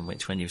system,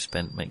 which when you've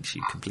spent makes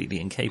you completely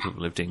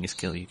incapable of doing a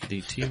skill you could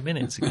do 2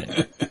 minutes ago.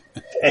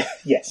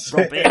 Yes.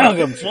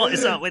 Robin, what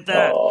is up with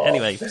that? Oh.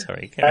 Anyway,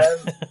 sorry.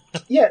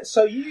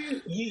 So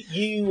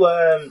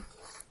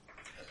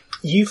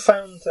you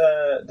found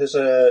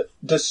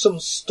there's some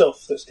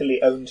stuff that's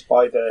clearly owned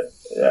by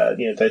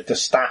the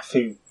staff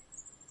who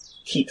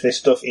keep this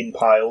stuff in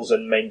piles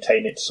and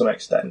maintain it to some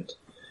extent.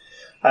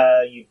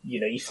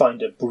 You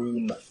find a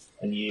broom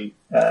and you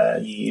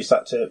use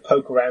that to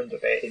poke around a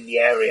bit in the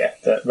area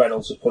that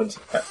Reynolds was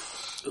pointing at.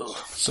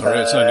 Sorry,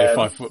 it's only a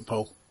 5-foot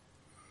pole.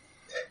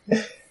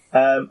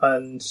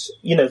 And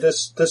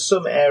there's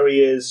some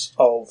areas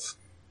of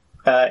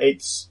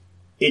it's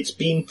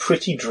been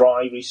pretty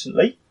dry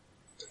recently,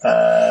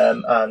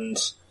 and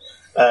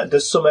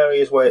there's some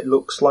areas where it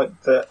looks like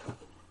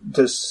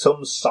there's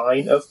some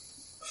sign of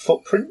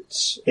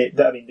footprints.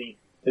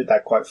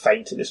 They're quite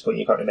faint at this point.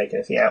 You can't really make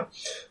anything out,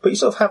 but you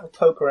sort of have a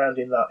poke around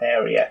in that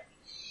area,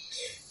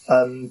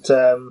 and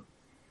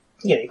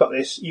you got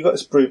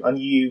this broom, and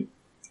you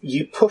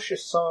push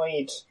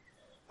aside.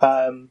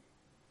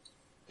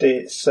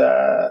 This,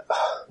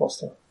 what's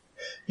the...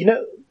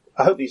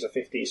 I hope these are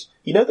 50s.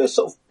 Those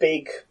sort of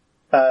big,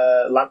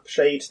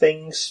 lampshade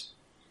things?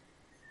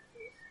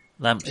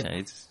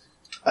 Lampshades?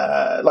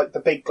 Like the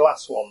big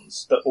glass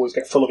ones that always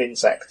get full of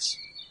insects.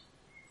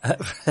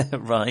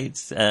 Right,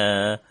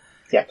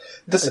 Yeah.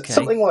 There's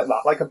something like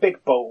that, like a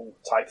big bowl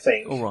type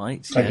thing.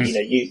 Alright, And,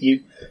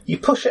 yes. you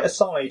push it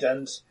aside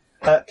and,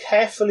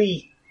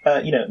 carefully,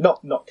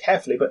 not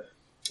carefully, but,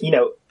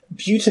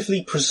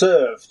 beautifully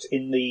preserved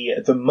in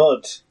the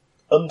mud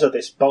under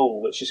this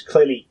bowl, which is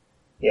clearly,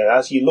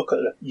 as you look at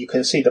it, you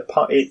can see the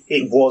pile.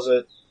 It was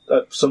at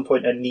some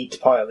point a neat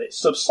pile. It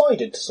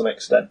subsided to some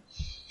extent,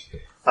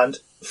 and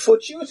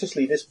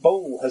fortuitously, this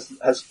bowl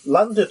has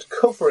landed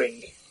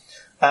covering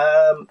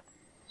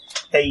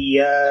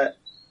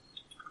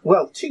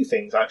two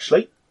things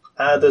actually.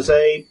 There's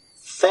a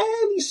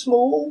fairly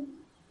small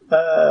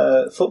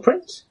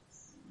footprint.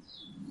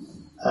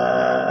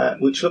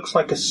 which looks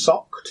like a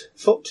socked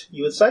foot,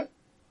 you would say.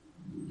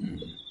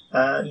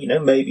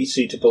 Maybe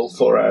suitable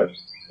for a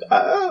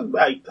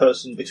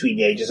person between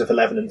the ages of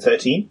 11 and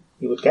 13,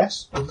 you would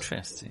guess.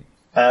 Interesting.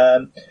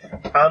 And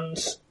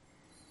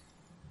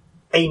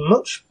a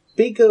much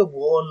bigger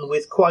one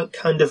with quite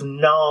kind of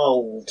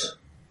gnarled...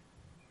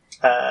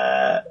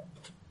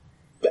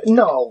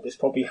 gnarled is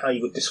probably how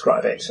you would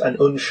describe it, and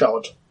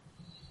unshod.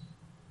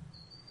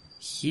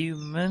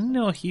 Human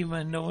or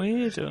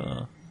humanoid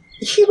or...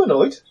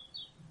 Humanoid.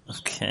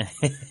 Okay.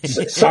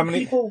 Some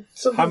people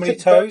take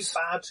toes? very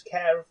bad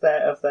care of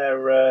their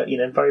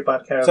very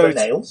bad care of their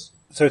nails.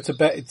 So it's a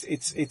bear.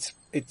 It's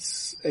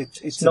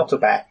Not a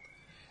bear.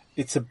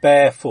 It's a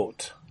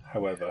barefoot,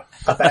 however.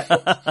 A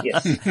barefoot,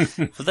 yes.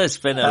 But there's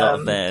been a lot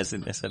of bears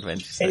in this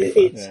adventure.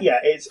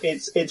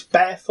 It's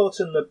barefoot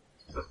and the.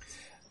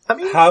 I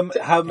mean, how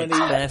many?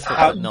 Barefoot,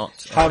 but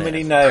not. How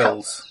many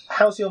nails?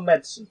 How's your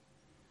medicine?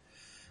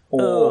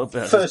 Or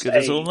about first as good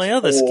as all my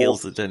other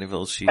skills that don't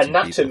involve shooting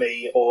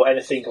anatomy people. or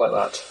anything like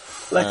that.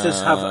 Let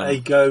us have a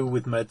go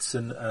with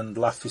medicine and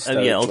laugh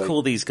hysterically. Oh yeah, I'll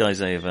call these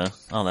guys over.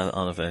 I'll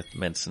have a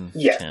medicine.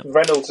 Yeah, chat.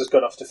 Reynolds has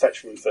gone off to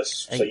fetch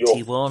Rufus.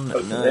 81, So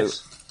you're no.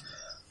 this.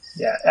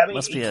 Yeah, I mean,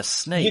 Must be a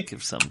snake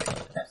of some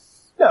kind.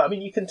 No, I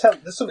mean you can tell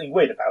there's something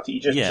weird about it. You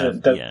just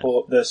don't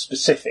put the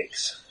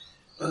specifics.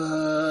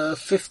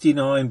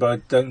 59, but I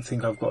don't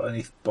think I've got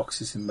any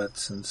boxes in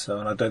medicine,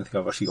 and I don't think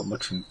I've actually got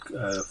much in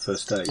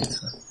first aid.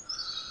 So. Uh,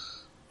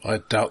 I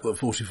doubt that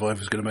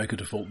 45 is going to make a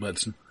default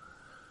medicine.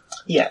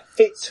 Yeah,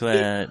 there's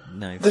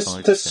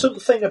 5%.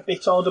 Something a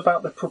bit odd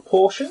about the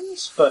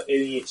proportions, but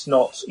it's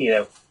not,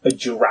 a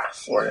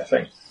giraffe or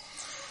anything.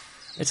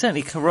 It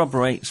certainly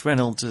corroborates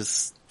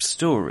Reynolds'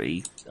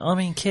 story. I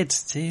mean,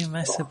 kids do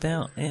mess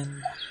about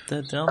in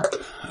the dump.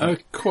 A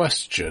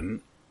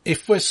question.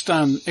 If we're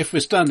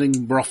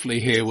standing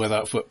roughly here where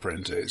that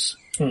footprint is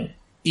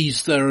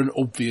there an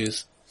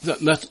obvious...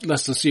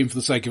 Let's assume for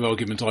the sake of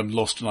argument I'm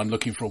lost and I'm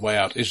looking for a way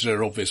out. Is there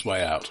an obvious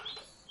way out?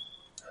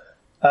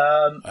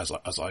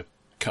 As I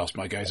cast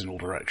my gaze in all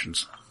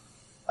directions.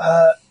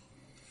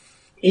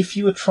 If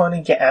you were trying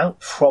to get out,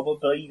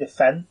 probably the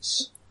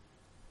fence.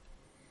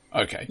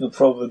 Okay. You'll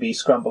probably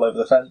scramble over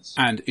the fence.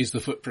 And is the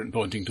footprint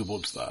pointing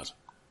towards that?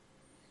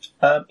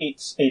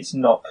 It's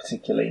not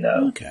particularly,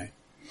 no. Okay.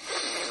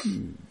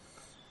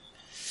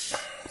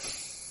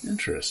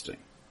 Interesting.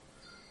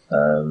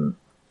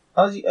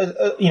 As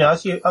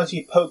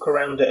you poke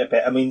around it a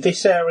bit, I mean,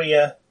 this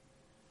area,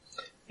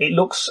 it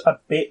looks a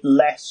bit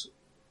less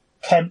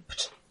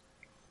kempt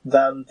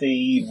than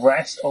the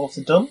rest of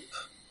the dump,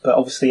 but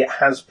obviously it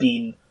has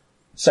been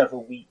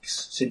several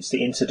weeks since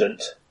the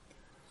incident.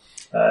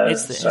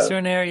 Is there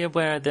an area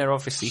where they're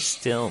obviously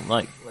still,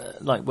 like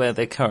where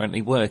they're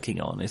currently working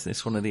on? Is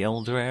this one of the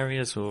older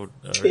areas, or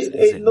is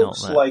it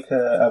looks not that? like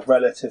a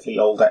relatively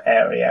older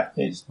area.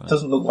 It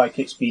doesn't look like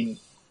it's been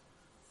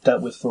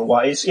dealt with for a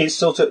while. It's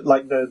sort of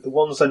like the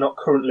ones they're not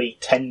currently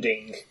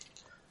tending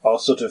are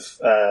sort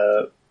of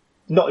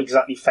not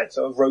exactly fenced,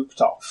 sort of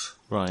roped off,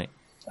 right?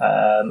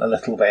 A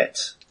little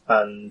bit,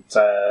 and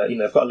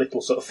they've got a little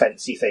sort of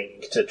fencey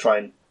thing to try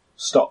and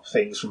stop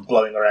things from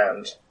blowing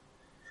around.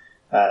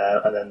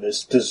 And then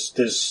there's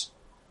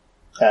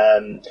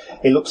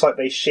it looks like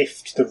they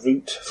shift the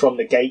route from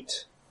the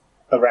gate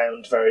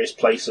around various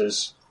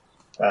places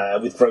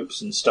with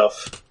ropes and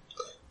stuff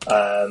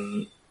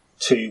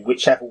to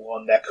whichever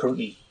one they're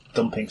currently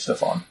dumping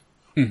stuff on.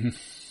 Mm-hmm.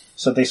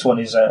 So this one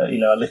is a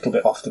little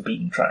bit off the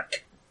beaten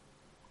track.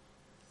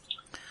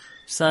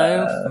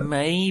 So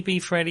maybe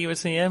Freddy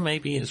was here.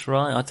 Maybe it's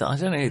right. I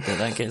don't know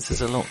that gets us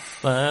a lot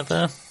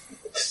further.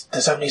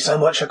 There's only so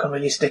much I can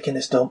really stick in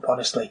this dump,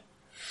 honestly.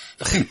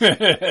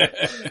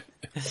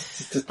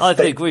 I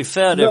think we've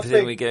found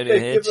everything we're going to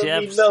here,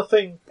 chaps.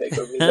 They've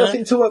given me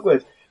nothing to work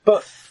with.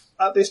 But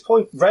at this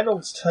point,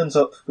 Reynolds turns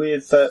up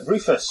with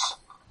Rufus.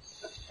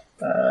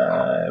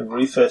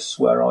 Rufus,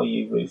 where are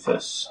you,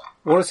 Rufus?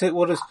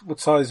 What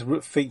size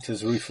feet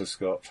has Rufus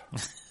got?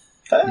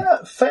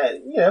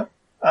 Fair,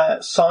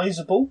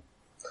 sizable.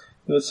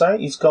 You would say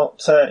he's got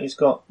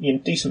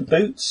decent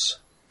boots.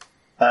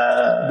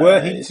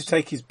 Were he to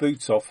take his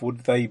boots off,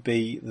 would they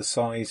be the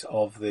size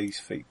of these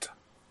feet?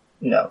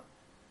 No.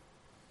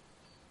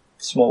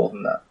 Smaller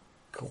than that.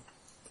 Cool.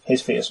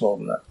 His feet are smaller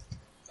than that.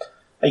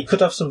 He could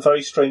have some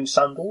very strange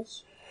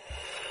sandals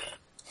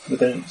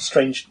with a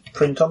strange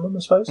print on them,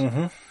 I suppose.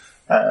 Mm-hmm.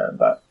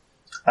 But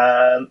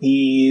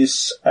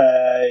he's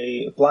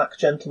a black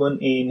gentleman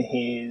in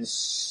his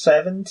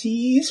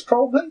 70s,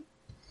 probably,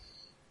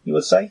 you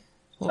would say.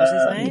 What was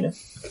his name?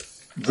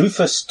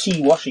 Rufus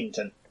T.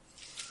 Washington.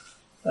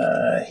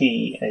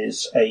 He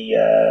is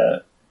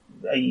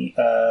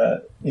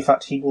in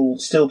fact, he will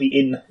still be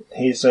in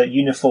his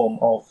uniform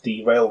of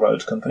the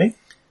railroad company.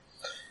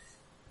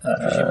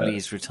 Presumably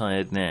he's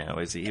retired now,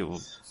 is he? Or...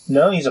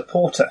 No, he's a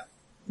porter.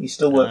 He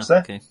still works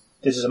there. Okay.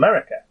 This is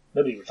America.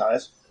 Nobody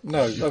retires.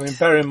 No, I mean,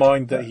 bear in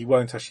mind that he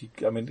won't actually,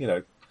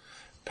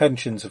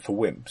 pensions are for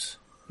wimps.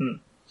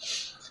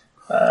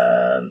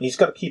 He's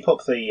got to keep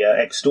up the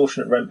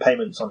extortionate rent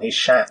payments on his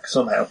shack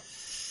somehow.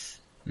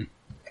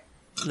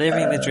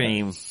 Living the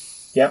dream.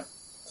 Yeah.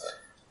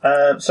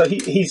 So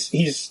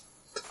he's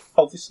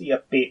obviously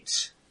a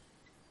bit.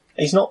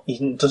 He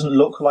doesn't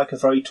look like a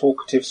very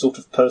talkative sort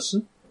of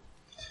person.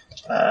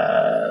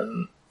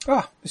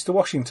 Mr.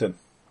 Washington.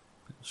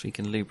 So we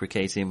can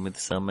lubricate him with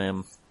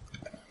some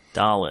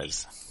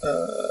dollars.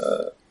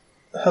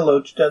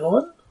 Hello,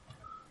 gentlemen.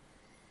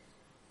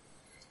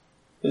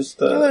 Is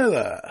there Hello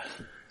there.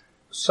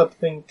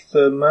 something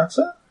the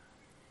matter?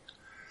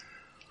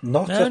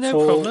 Not No, at no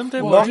all. problem,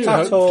 don't Not worry.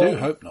 at all. Do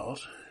hope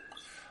not.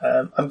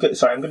 I'm going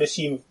to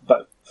assume,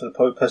 but for the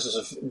purposes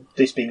of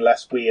this being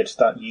less weird,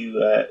 that you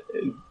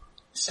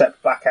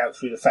step back out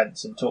through the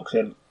fence and talk to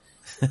him,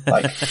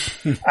 like,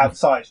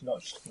 outside,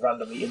 not just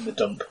randomly in the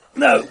dump.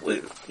 No,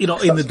 you're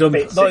not in the dump.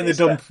 Bit Not in the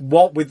sinister. dump.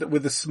 What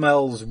with the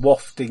smells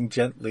wafting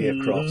gently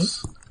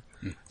across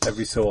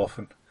every so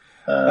often.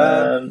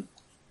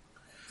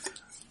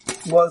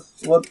 What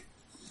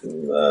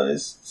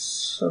is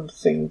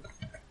something?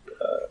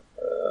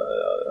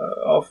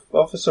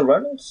 Officer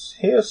Reynolds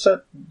here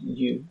said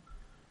you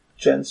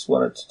gents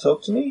wanted to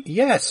talk to me.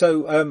 Yeah.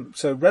 So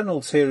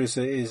Reynolds here is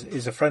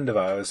a friend of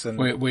ours, and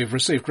We've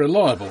received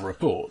reliable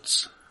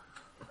reports.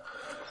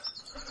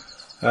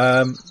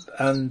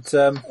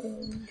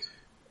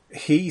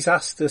 he's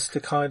asked us to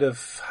kind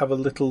of have a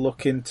little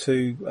look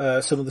into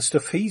some of the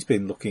stuff he's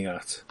been looking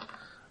at.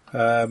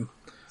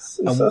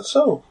 Is that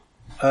so?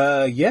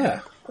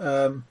 Yeah.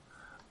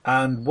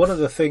 And one of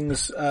the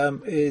things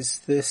is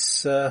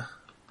this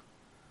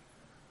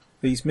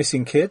these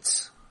missing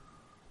kids.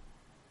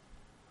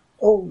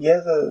 Oh yeah,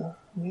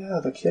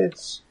 the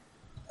kids.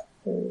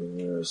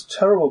 It's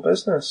terrible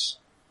business.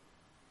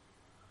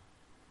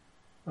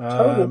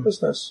 Terrible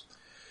business.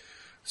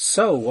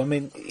 So,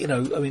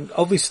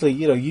 obviously,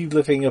 you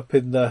living up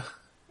in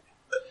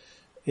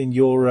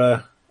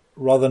your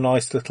rather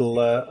nice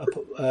little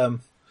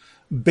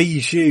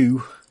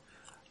bijou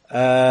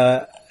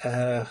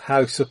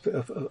house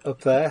up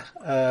there.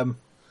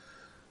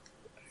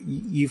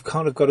 You've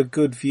kind of got a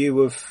good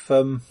view of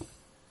the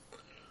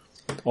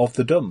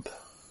dump.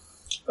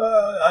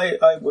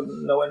 I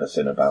wouldn't know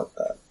anything about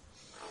that.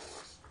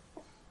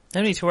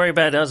 No need to worry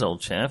about us,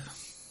 old chap.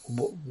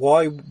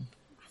 Why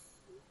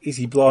is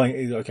he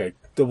blind? Okay,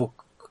 just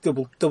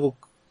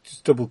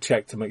double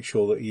check to make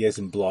sure that he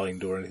isn't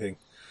blind or anything.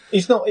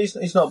 He's not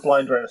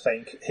blind or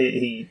anything.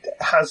 He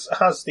has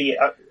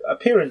the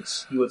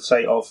appearance, you would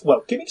say, of,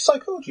 well, give me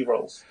psychology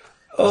rolls.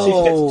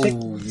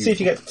 See if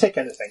you get to tick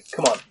anything.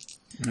 Come on.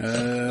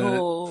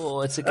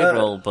 It's a good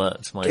roll,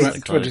 but my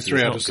psychology 23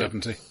 is out not of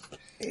good. 70.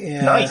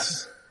 Yeah.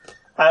 Nice.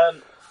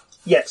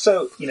 Yeah,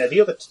 so, the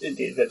other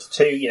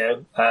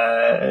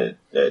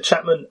two,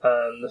 Chapman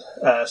and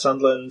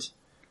Sunderland,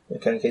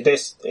 okay,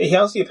 he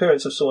has the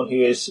appearance of someone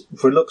who is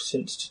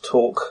reluctant to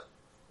talk,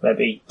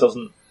 maybe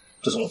doesn't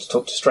want to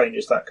talk to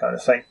strangers, that kind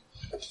of thing.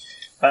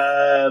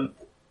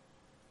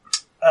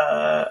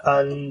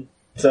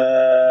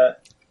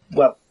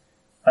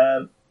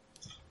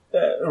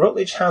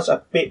 Rutledge has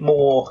a bit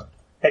more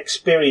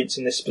experience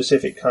in this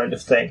specific kind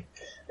of thing.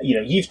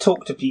 You've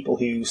talked to people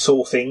who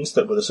saw things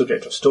that were the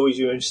subject of stories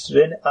you were interested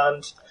in,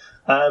 and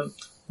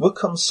were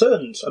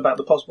concerned about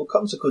the possible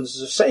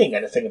consequences of saying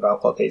anything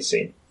about what they'd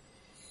seen.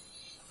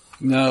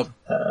 Now,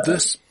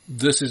 this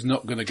is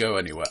not going to go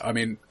anywhere. I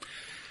mean,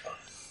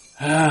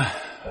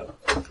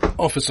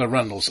 Officer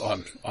Reynolds,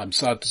 I'm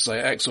sad to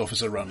say,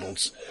 ex-Officer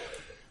Reynolds,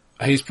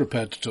 he's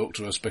prepared to talk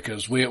to us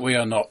because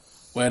we're not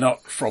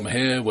from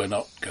here. We're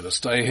not going to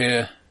stay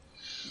here.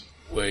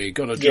 We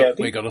got a job,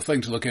 we got a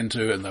thing to look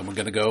into, and then we're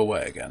going to go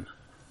away again.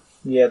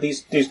 Yeah,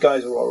 these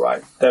guys are all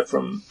right. They're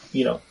from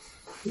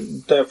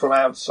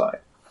outside.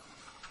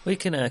 We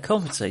can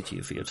compensate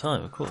you for your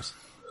time, of course.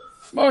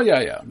 Oh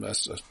yeah,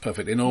 that's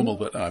perfectly normal.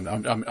 But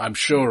I'm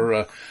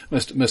sure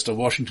Mr.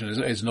 Washington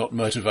is not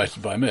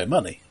motivated by mere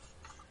money.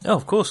 Oh,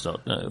 of course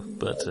not. No,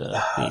 but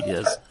he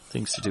has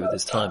things to do with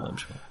his time, I'm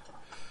sure.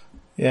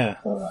 Yeah.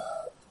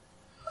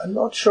 I'm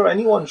not sure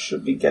anyone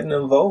should be getting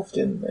involved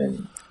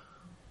in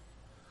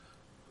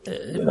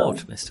What,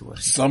 Mr.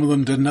 Washington? Some of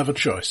them didn't have a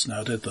choice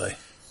now, did they?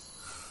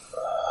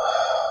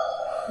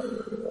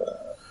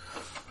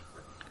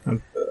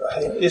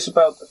 It's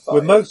about the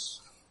fires.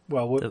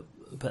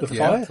 The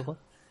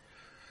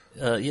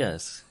fire?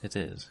 Yes, it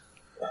is.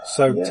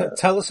 So Yeah.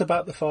 tell us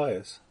about the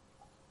fires.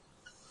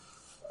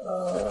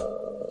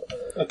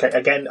 Okay,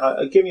 again,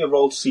 give me a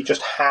roll to see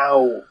just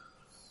how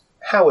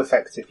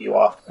effective you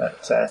are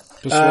at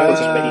putting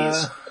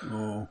minis.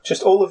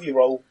 Just all of you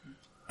roll.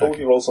 All of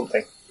you roll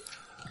something.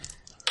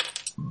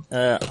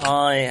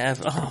 I have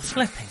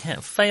flipping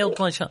hell, failed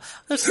my charm.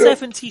 I've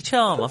 70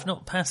 charm. I've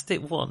not passed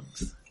it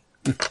once.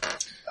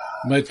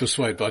 Made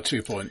persuade by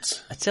 2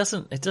 points. It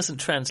doesn't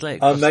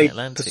translate I across the made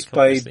Atlantic.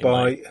 persuade Obviously, by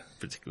my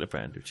particular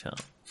brand of charm.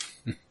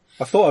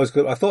 I thought I was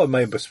good. I thought I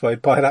made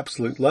persuade by an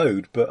absolute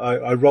load, but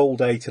I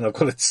rolled 8 and I've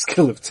got a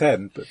skill of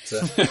 10. But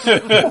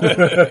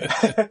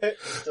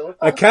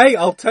okay,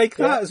 I'll take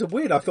that as a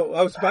win. I thought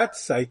I was about to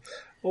say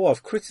Oh,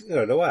 I've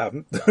no, I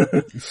haven't.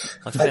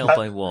 I failed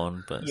by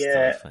one, but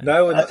Yeah. still I failed.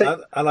 No, I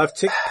think- and I've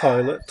ticked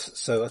pilot,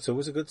 so that's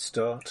always a good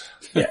start.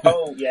 Yeah.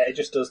 Oh, yeah. It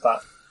just does that.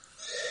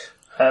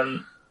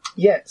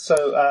 Yeah.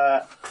 So,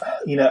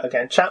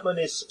 again, Chapman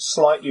is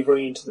slightly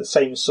running into the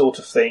same sort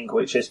of thing,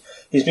 which is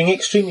he's being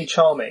extremely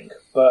charming,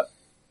 but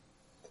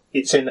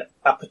it's in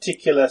a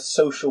particular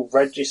social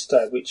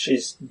register, which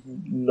is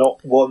not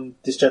one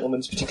this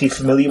gentleman's particularly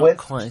familiar with.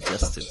 Quite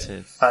adjusted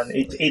to. And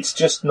it's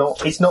just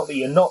not, it's not that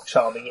you're not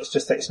charming, it's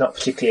just that it's not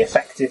particularly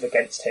effective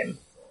against him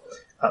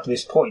at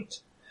this point.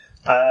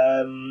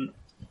 The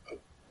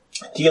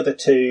other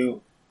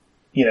two,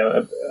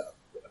 a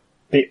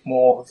bit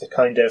more of the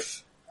kind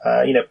of,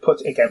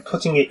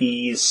 putting at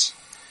ease,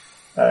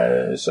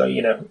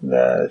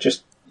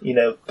 just,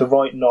 the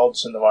right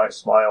nods and the right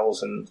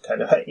smiles and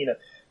kind of, hey,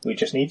 we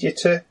just need you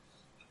to,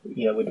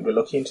 we're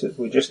looking into,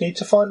 we just need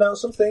to find out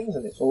some things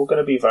and it's all going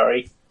to be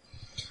very,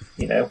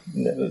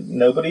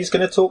 nobody's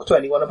going to talk to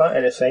anyone about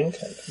anything,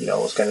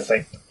 this kind of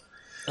thing.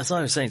 As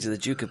I was saying to the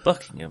Duke of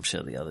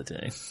Buckinghamshire the other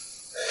day.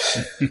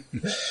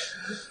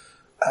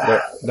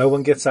 No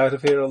one gets out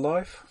of here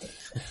alive?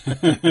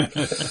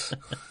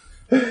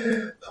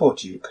 Poor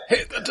Duke.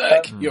 Hit the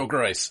deck, Your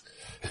Grace.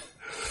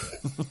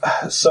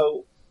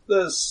 So,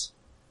 there's,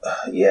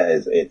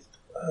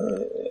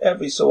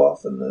 every so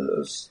often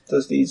there's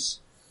these,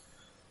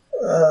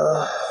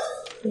 the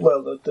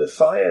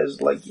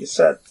fires, like you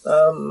said,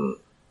 I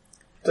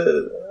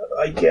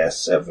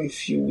guess every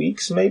few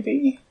weeks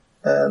maybe,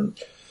 and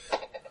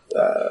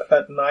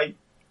at night,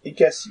 I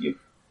guess you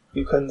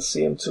couldn't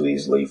see them too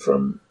easily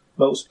from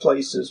most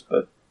places,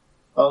 but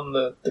on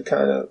the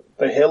kind of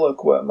the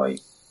hillock where my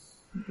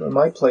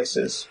place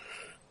is,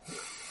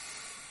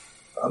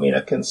 I mean,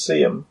 I can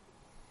see them.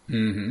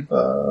 Mm-hmm.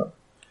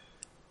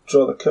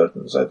 Draw the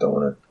curtains. I don't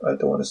want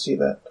to see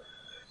that.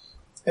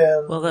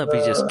 Well, that'd be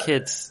just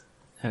kids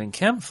having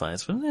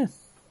campfires, wouldn't it?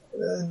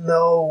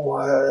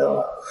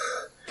 No,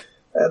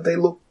 they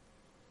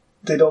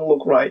don't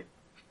look right.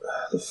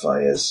 The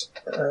fires.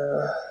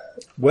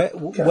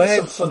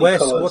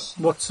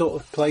 What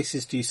sort of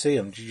places do you see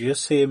them? Do you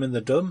just see them in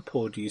the dump,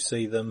 or do you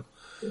see them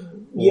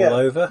all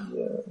over?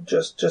 Yeah,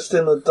 just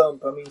in the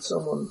dump. I mean,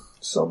 some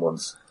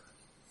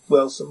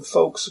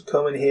folks are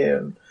coming here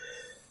and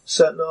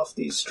setting off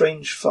these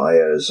strange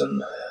fires,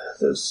 and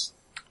there's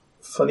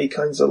funny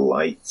kinds of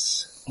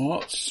lights.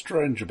 What's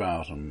strange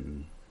about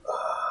them?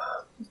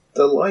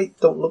 The light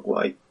don't look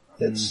right.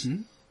 It's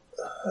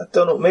I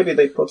don't know. Maybe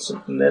they put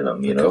something in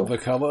them. The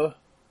colour.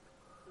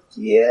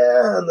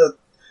 Yeah, and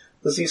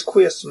there's these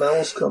queer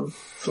smells come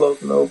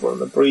floating over on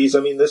the breeze.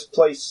 I mean, this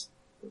place,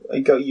 I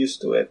got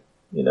used to it,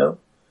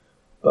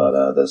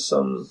 but there's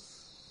some,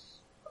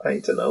 I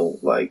don't know,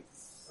 like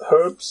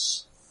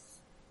herbs,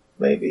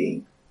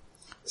 maybe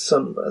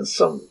some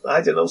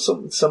I don't know,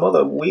 some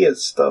other weird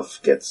stuff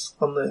gets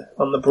on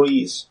the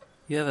breeze.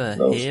 You ever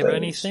Those hear days.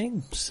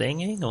 anything?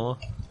 Singing or?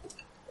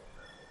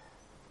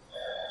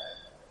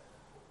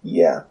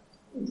 Yeah,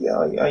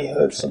 I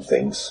heard some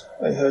things.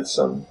 I heard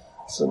some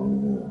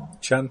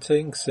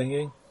Chanting,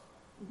 singing?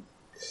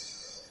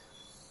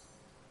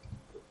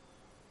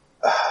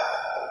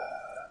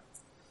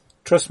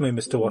 Trust me,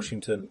 Mr.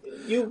 Washington.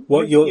 You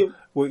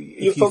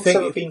If folks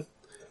haven't been.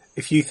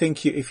 if you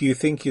think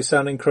you're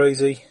sounding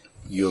crazy,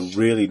 you're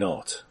really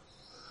not.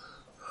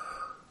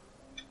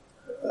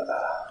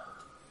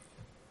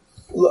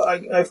 Look,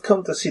 I've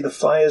come to see the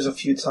fires a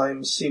few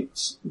times,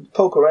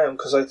 poke around,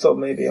 because I thought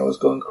maybe I was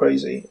going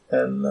crazy,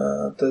 and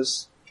I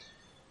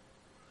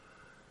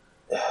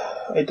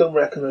don't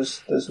reckon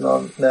there's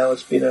none now.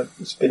 It's been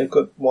a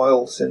good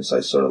while since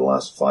I saw the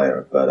last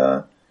fire,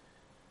 but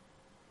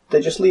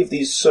they just leave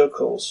these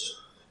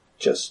circles,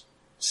 just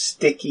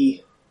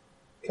sticky,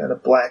 kind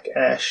of black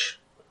ash,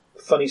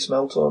 funny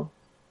smell to them.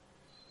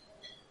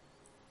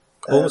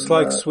 Almost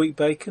like sweet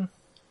bacon?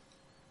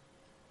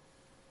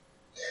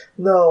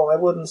 No, I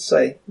wouldn't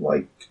say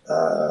like.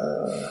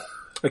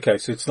 Okay,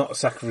 so it's not a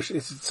sacrificial.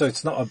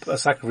 It's not a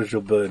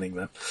sacrificial burning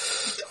then.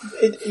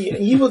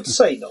 You would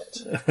say not.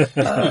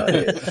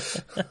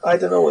 I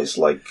don't know. It's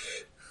like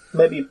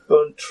maybe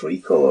burnt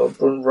treacle or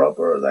burnt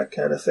rubber or that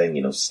kind of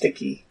thing.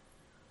 Sticky.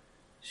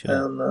 Sure.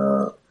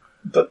 And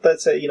but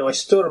that's it. I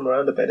stir them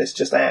around a bit. It's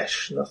just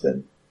ash,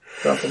 nothing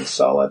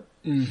solid.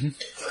 And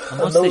And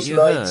what's those that you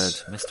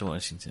nights- heard, Mr.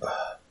 Washington?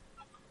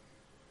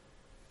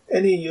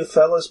 Any of you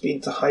fellas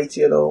been to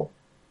Haiti at all?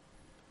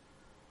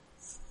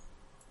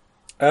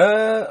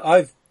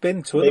 I've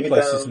been to other Maybe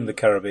places down- in the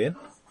Caribbean.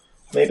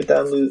 Maybe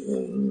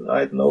down, I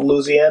don't know,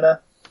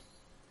 Louisiana,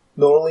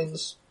 New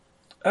Orleans.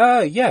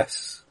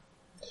 Yes.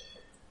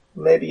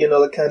 Maybe you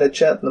know the kind of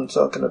chanting I'm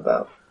talking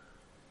about.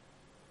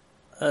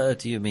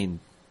 Do you mean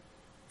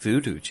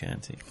voodoo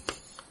chanting?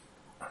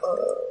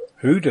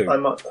 Hoodoo.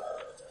 Voodoo.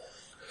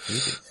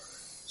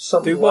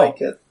 Something Do what?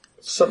 like it.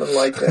 Something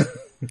like it.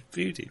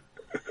 Voodoo.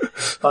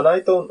 And I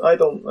don't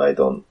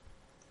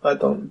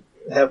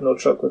have no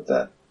truck with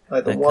that.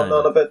 I don't want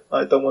Okay. none of it.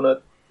 I don't want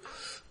to.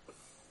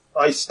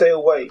 I stay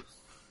away.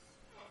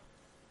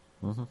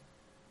 Mhm.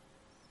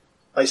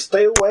 I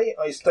stay away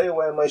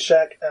in my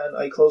shack, and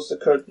I close the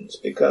curtains,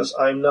 because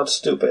I'm not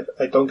stupid.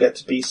 I don't get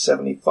to be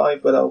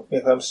 75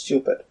 if I'm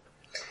stupid.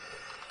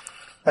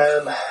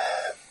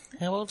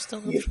 How old's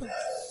Donald Trump?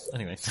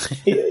 Anyway.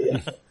 Yeah.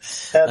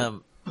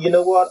 You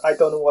know what? I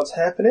don't know what's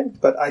happening,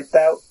 but I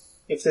doubt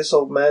if this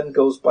old man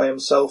goes by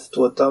himself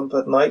to a dump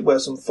at night where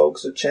some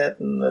folks are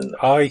chanting. And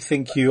I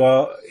think you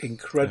are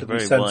incredibly a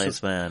very sensitive.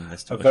 wise man,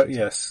 Mr. Washington.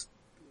 Yes.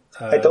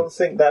 I don't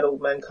think that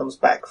old man comes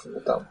back from the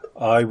dump.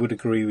 I would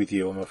agree with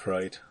you, I'm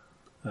afraid.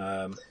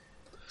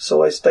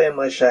 So I stay in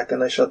my shack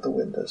and I shut the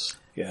windows.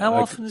 Yeah, How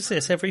often is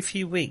this? Every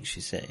few weeks,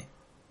 you say?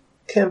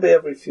 Can be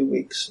every few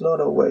weeks, not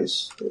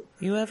always.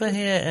 You ever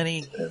hear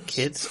any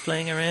kids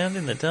playing around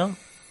in the dump?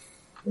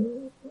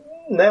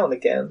 Now and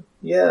again.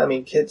 Yeah, I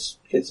mean, kids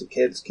are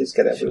kids. Kids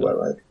get everywhere,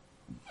 right?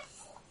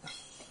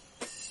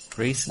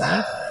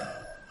 Recently?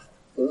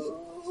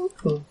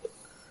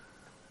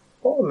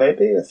 Or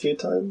maybe a few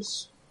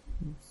times.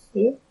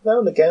 Yeah, now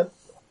and again.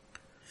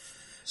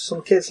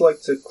 Some kids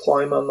like to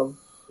climb on them.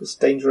 It's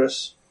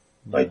dangerous.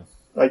 Yeah.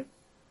 I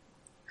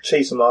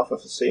chase them off if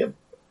I see them.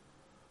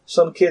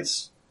 Some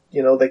kids,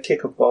 they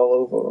kick a ball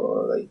over,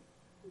 or they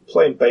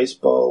playing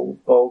baseball,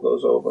 ball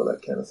goes over,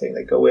 that kind of thing.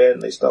 They go in,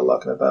 they start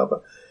locking about.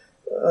 But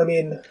I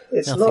mean,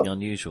 it's nothing not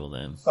unusual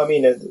then. I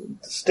mean, the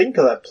stink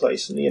of that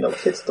place, and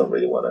kids don't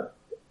really want to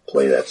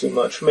play there too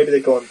much. Maybe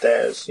they go on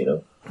dares,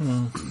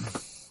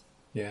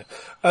 Yeah.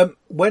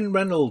 When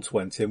Reynolds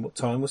went in, what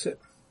time was it?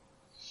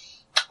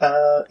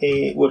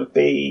 It would have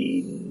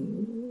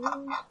been,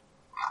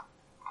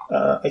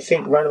 I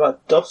think, round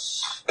about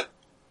dusk.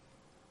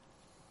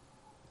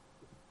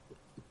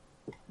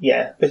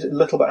 Yeah, a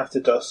little bit after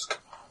dusk.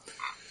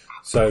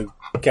 So,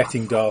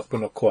 getting dark,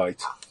 but not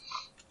quite.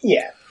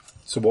 Yeah.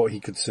 So what he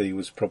could see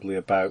was probably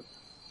about...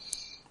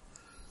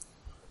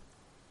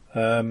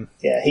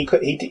 Yeah, he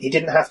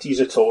didn't have to use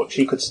a torch,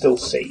 he could still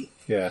see.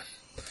 Yeah.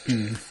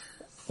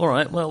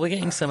 Alright, well, we're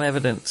getting some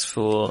evidence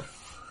for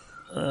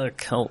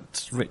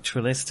cult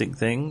ritualistic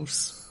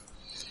things.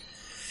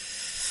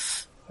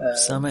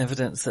 Some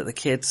evidence that the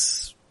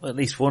kids, at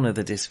least one of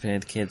the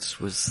disappeared kids,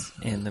 was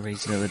in the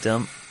region of the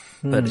dump.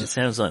 But it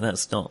sounds like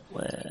that's not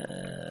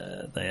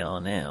where they are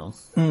now.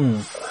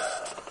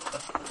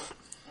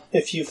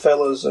 If you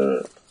fellas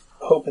are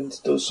hoping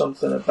to do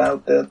something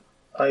about that,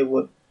 I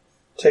would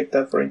take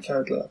that very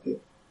kindly of you.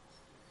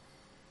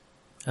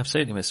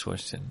 Absolutely, Mr.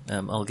 Washington.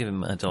 I'll give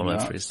him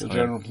 $1 for his the time.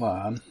 general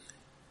plan.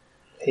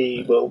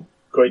 He will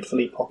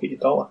gratefully pocket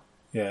 $1.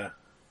 Yeah.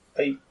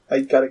 I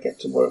gotta get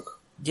to work.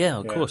 Yeah,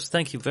 of course.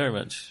 Thank you very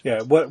much.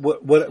 Yeah,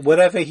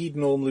 whatever he'd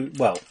normally...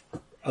 Well,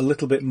 a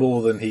little bit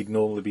more than he'd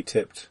normally be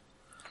tipped.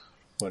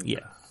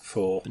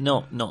 For...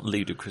 Not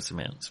ludicrous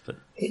amounts, but...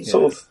 He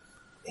sort of...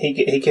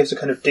 He gives a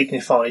kind of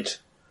dignified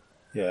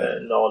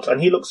nod,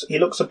 and he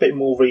looks a bit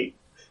more...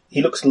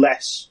 he looks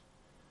less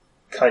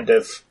kind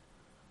of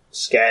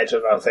scared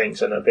about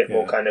things and a bit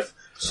more kind of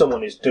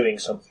someone who's doing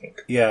something.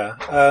 Yeah,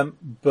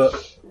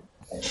 but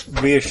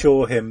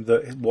reassure him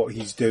that what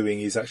he's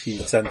doing is actually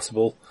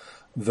sensible,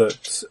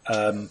 that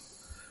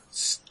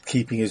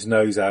keeping his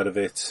nose out of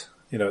it,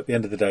 at the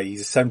end of the day,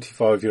 he's a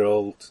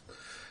 75-year-old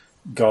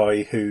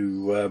guy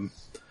who...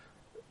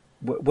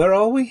 where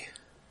are we?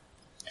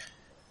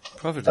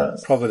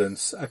 Providence.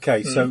 Providence.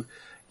 Okay, so,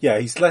 yeah,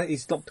 he's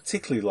not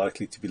particularly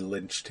likely to be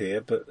lynched here,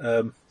 but,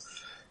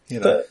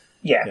 But,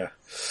 yeah.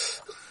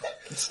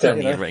 Still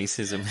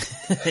racism.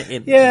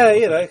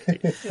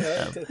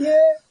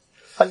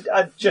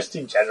 And just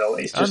in general,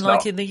 it's just unlike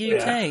not, in the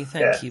UK.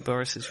 Thank you,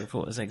 Boris's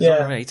report has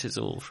exonerated us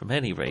all from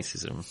any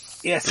racism.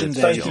 Yes,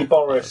 indeed. Thank you,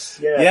 Boris.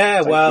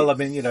 Yeah, well, I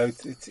mean,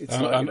 it's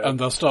not, and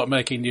they'll start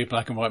making new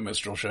black and white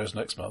minstrel shows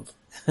next month.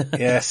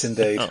 Yes,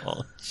 indeed.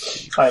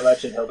 I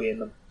imagine he'll be in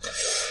them.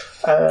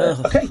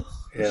 Okay.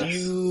 Yes.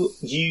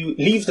 You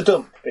leave the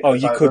dump. Oh,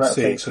 you could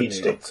see it, couldn't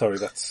you? Sorry,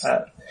 that's...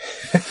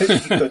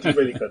 you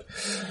really could.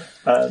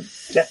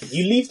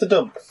 You leave the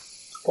dump.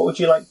 What would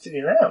you like to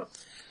do now?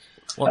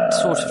 What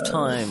sort of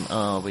time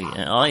are we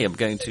at? I am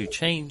going to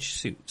change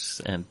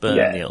suits and burn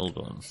the old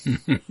one.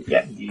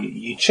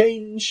 You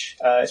change.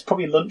 It's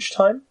probably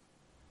lunchtime.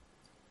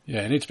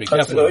 Yeah, you need to be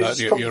careful of that.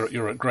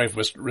 You're at grave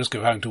risk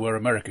of having to wear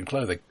American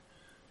clothing.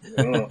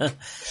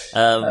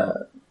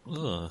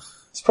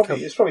 It's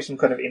probably some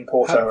kind of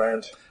importer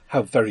around.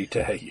 How very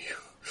dare you?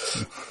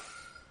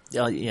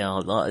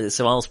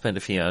 So I'll spend a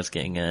few hours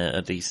getting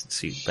a decent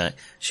suit back.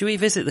 Should we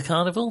visit the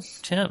carnival,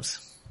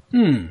 chaps?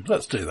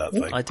 Let's do that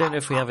thing. I don't know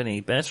if we have any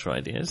better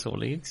ideas or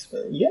leads.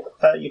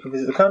 You can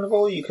visit the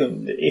carnival. You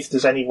can, if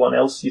there's anyone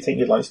else you think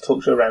you'd like to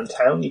talk to around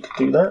town, you could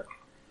do that.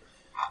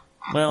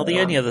 Well, the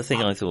only other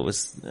thing I thought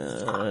was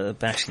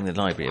bashing the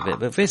library a bit,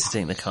 but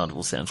visiting the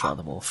carnival sounds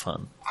rather more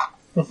fun.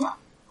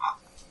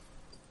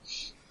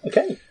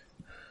 Okay.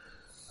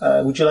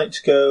 Would you like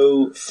to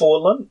go for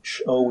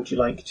lunch, or would you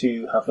like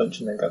to have lunch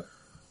and then go?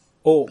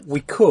 Or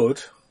we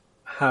could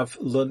have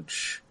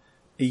lunch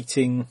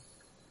eating...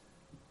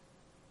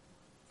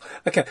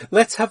 Okay,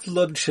 let's have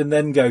lunch and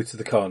then go to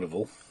the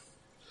carnival.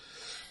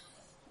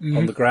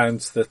 On the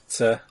grounds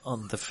that...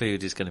 On the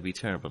food is going to be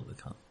terrible at the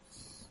carnival.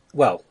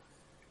 well,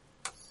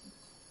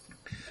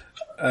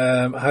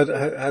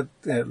 had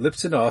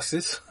lips and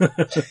arses.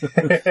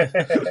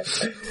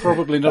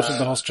 Probably not in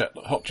the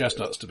hot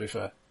chestnuts, to be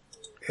fair.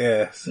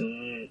 Yes.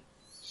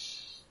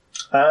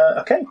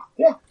 Okay,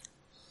 yeah.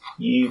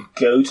 You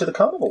go to the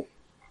carnival.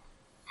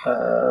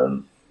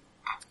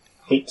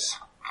 It's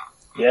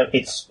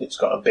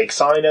got a big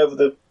sign over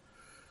the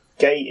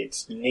gate.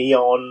 It's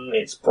neon.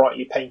 It's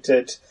brightly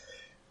painted.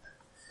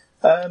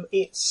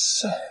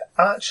 It's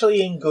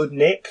actually in good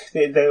nick.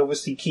 They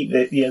obviously keep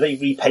they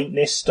repaint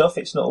this stuff.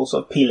 It's not all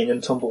sort of peeling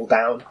and tumble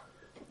down.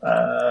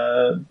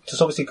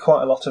 There's obviously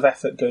quite a lot of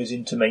effort goes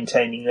into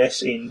maintaining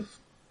this in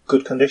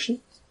good condition.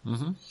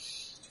 Mm-hmm.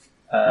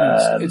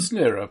 It's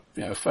near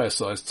a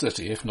fair-sized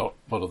city, if not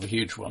one of the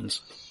huge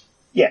ones.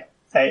 Yeah,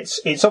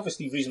 it's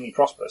obviously reasonably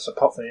prosperous.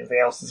 Apart from anything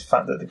else, is the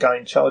fact that the guy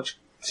in charge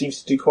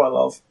seems to do quite a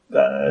lot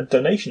of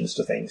donations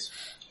to things.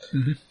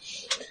 Mm-hmm.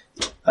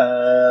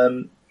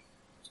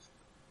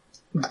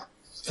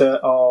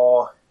 There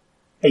are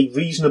a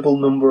reasonable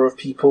number of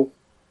people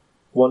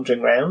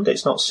wandering around.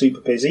 It's not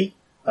super busy.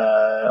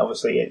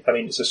 Obviously,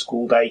 it's a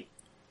school day,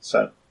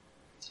 so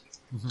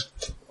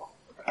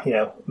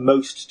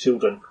most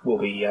children will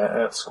be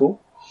at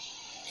school.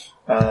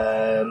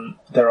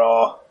 There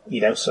are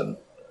some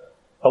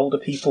older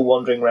people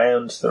wandering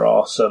around. There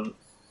are some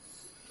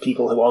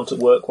people who aren't at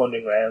work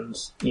wandering around.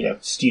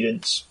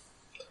 Students,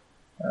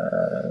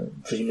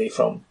 presumably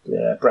from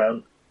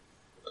Brown.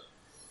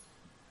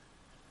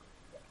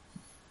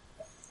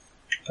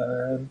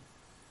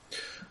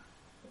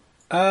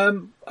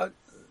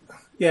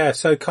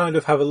 So kind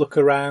of have a look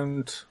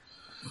around,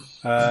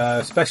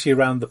 especially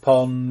around the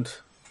pond.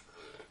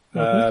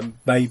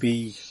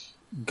 Maybe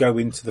go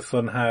into the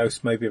fun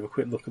house. Maybe have a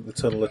quick look at the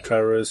Tunnel of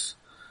Terrors.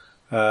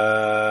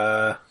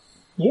 Let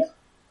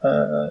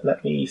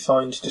me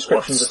find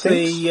descriptions of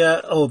things.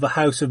 The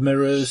House of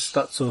Mirrors,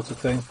 that sort of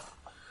thing.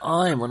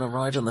 I want to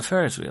ride on the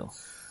Ferris wheel.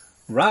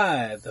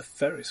 Ride the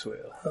Ferris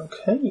wheel.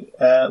 Okay.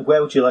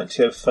 Where would you like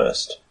to go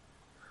first?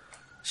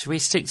 Should we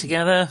stick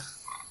together?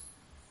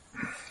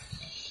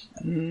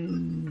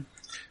 What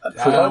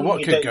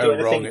could go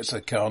wrong? It's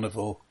a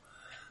carnival.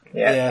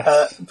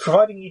 Yeah.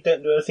 Providing you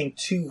don't do anything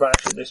too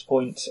rash at this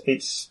point,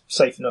 it's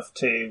safe enough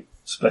to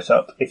split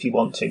up if you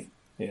want to.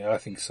 Yeah, I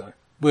think so.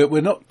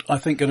 We're not, I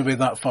think, going to be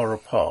that far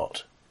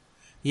apart.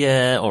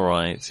 Yeah, all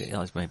right.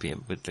 Maybe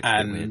it would look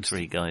And weird,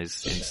 3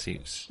 guys in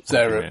suits.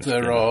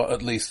 There are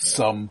at least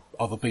some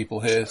other people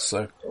here,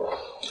 so...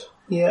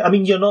 Yeah,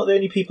 you're not the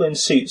only people in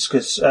suits,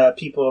 because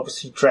people are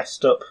obviously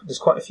dressed up. There's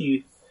quite a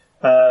few,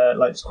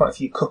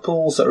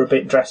 couples that are a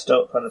bit dressed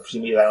up, and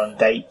presumably they're on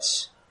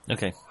dates.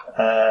 Okay.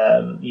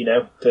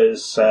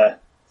 There's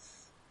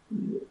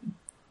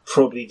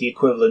probably the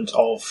equivalent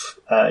of,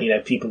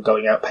 people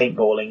going out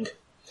paintballing.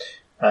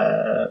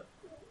 4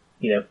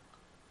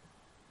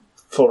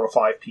 or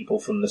 5 people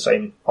from the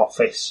same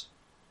office.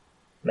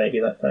 Maybe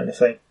that kind of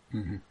thing.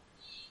 Mm-hmm.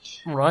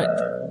 All right.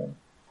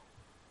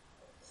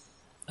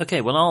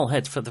 Okay, well, I'll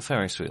head for the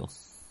Ferris wheel.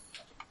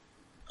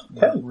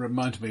 Okay.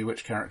 Remind me,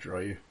 which character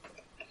are you?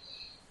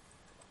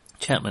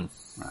 Chapman.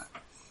 Right.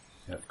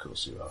 Yeah, of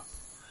course you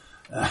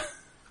are.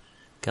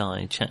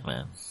 Guy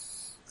Chapman.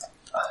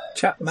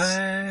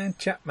 Chapman.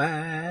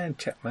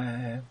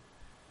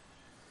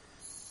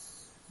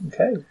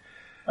 Okay.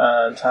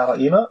 And how about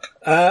you, Mark?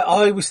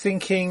 I was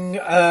thinking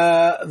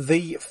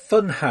the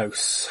Fun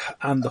House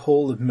and the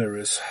Hall of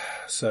Mirrors.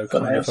 So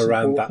Fun kind House of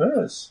around and that. Hall of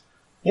Mirrors.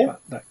 Yeah.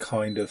 That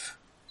kind of.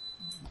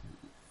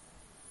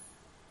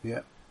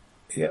 Yeah.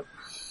 Yep.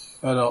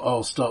 And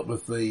I'll start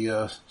with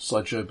the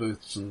sideshow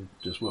booths and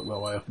just work my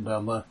way up and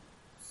down there.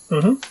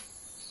 Mm-hmm.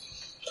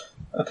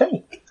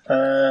 Okay.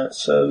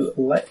 So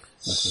let's...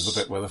 This is the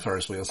bit where the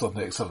Ferris wheel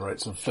suddenly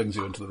accelerates and flings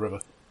you into the river.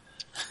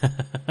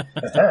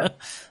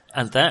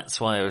 And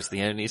that's why I was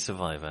the only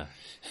survivor.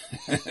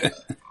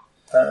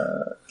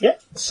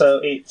 So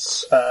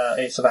it's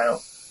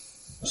about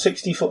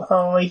 60 foot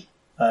high.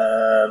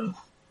 Who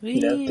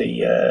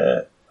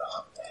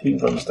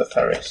runs the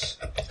Ferris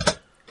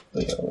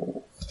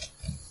wheel?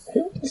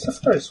 Who runs the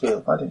Ferris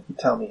wheel? Why didn't you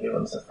tell me who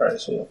runs the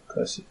Ferris wheel?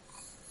 Because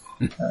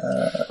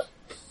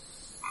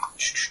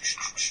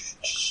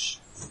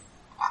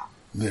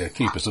Yeah,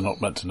 keepers are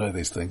not meant to know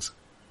these things.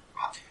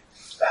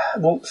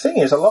 well, the thing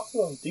is, a lot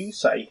of them do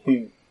say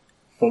who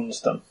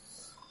runs them.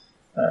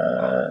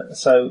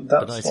 So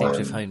that's But I seem to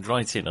have honed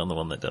right in on the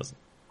one that doesn't.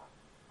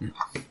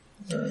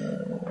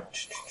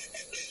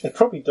 It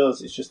probably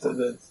does. It's just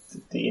that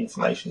the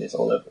information is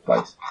all over the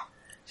place.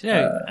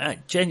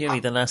 Genuinely,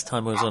 the last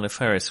time I was on a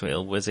Ferris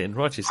wheel was in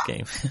Roger's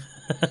game.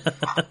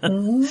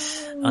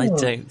 I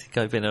don't think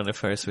I've been on a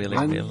Ferris wheel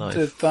in real life.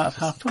 Did that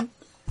happen?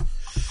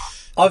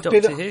 I've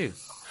Doctor Who.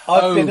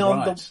 been on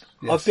right.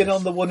 I've been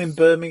on the one in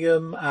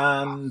Birmingham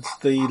and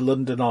the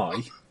London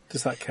Eye.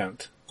 Does that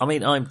count? I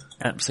mean, I'm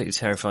absolutely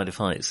terrified of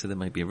heights, so there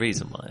may be a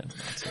reason why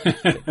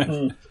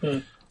I'm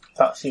not.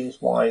 That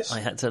seems wise. I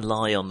had to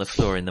lie on the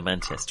floor in the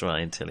Manchester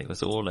Eye until it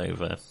was all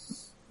over.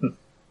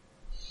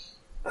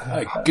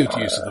 Good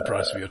use of the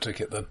price of your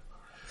ticket, then.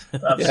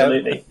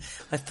 Absolutely.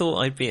 I thought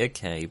I'd be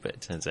okay, but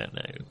it turns out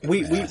no.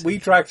 We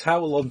dragged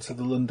Howell onto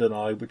the London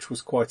Eye, which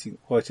was quite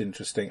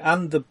interesting,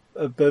 and the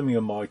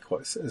Birmingham Eye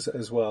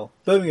as well.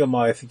 Birmingham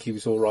Eye, I think he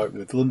was all right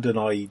with. London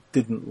Eye, he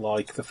didn't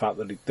like the fact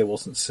that there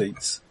wasn't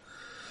seats.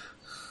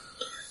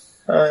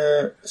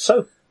 There's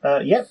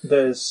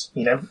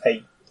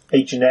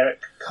a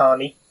generic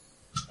carny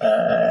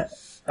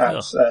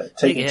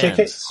taking big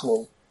tickets.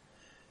 Will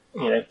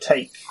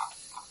take,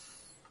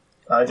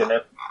 I don't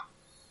know,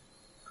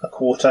 a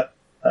quarter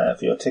for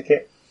your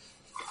ticket,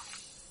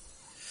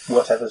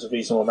 whatever's a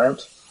reasonable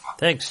amount.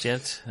 Thanks,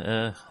 Jet.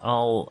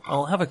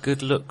 I'll have a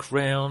good look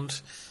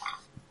round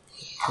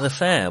the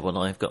fair when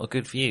I've got a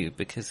good view,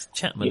 because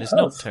Chapman is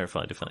not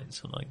terrified of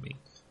heights, unlike me.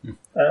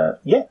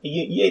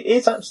 It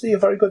is actually a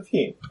very good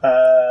view,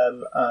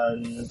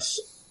 and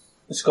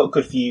it's got a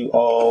good view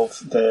of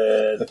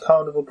the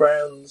carnival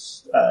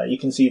grounds. You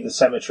can see the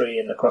cemetery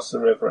and across the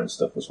river and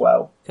stuff as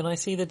well. Can I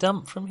see the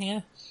dump from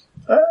here?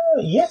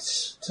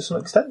 Yes, to some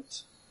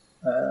extent.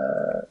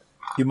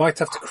 You might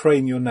have to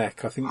crane your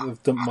neck. I think the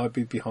dump might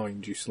be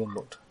behind you,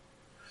 somewhat.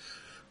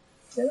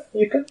 Yeah,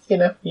 you can.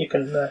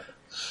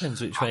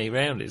 Depends which way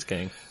round it's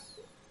going.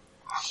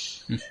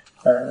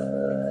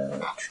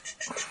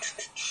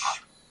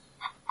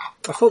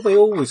 I thought they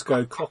always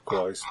go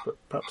clockwise, but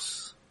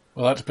perhaps...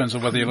 Well, that depends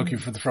on whether you're looking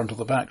for the front or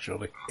the back,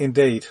 surely.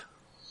 Indeed.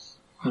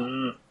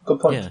 Good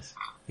point. Yes.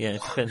 Yeah,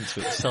 it depends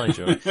which side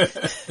you're on.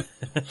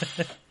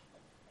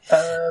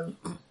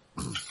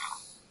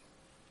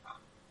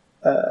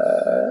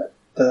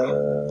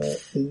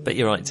 But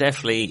you're right,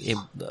 definitely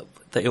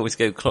they always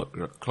go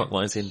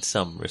clockwise in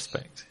some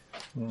respect.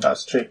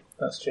 That's true.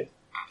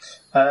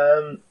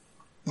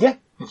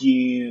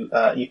 You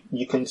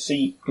can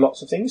see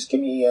lots of things. Give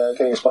me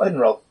a spot hidden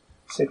roll.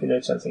 See if you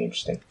notice anything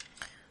interesting.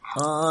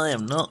 I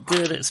am not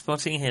good at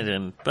spotting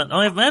hidden, but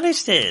I've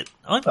managed it.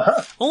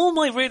 All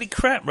my really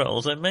crap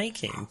rolls I'm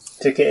making.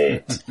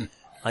 Ticket.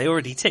 I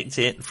already ticked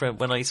it from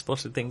when I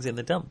spotted things in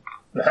the dump.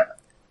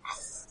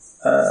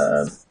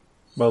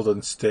 Well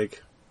done, Stig.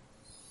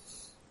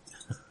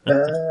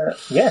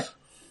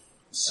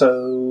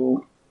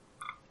 So,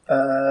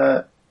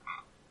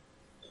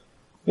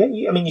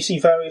 you see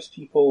various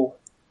people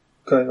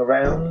going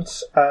around.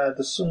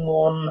 There's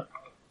someone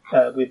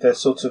with a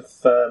sort of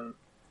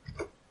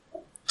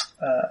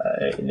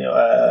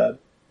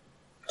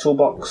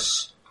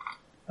toolbox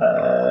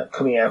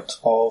coming out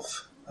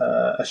of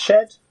a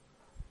shed.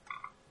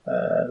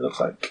 Looks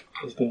like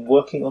he's been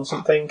working on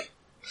something.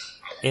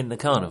 In the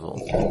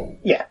carnival?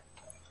 Yeah.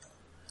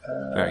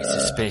 Very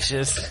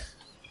suspicious.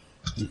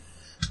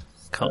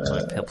 Cocked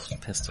my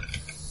pistol.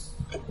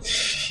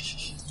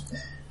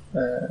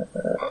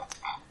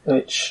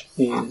 Which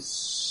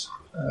is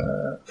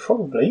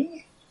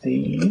probably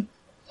the...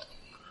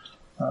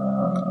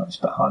 it's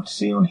a bit hard to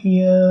see on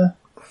here.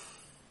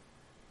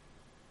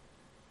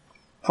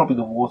 Probably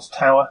the water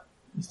tower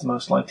is the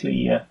most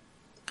likely...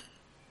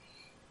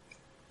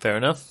 Fair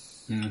enough.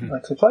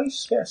 likely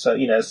place. Yeah, so,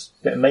 there's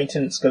a bit of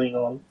maintenance going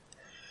on.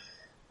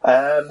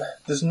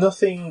 There's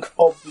nothing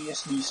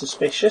obviously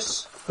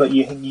suspicious, but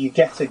you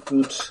get a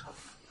good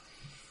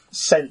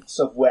sense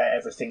of where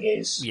everything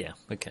is. Yeah,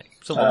 okay.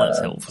 Someone that's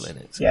helpful in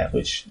it. Yeah,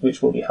 which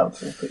will be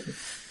helpful.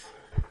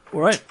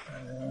 Alright.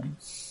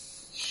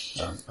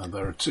 And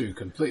there are two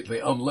completely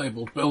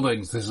unlabelled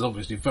buildings. This is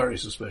obviously very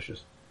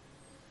suspicious.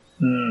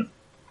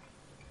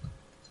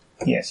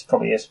 Yes,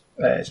 probably is.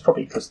 It's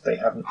probably because they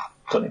haven't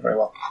done it very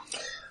well.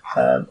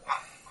 I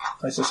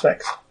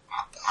suspect.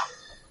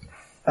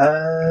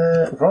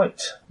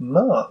 Right,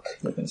 Mark.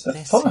 Looking at the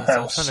fun house.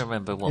 I'm trying to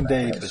remember what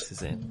this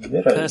is in.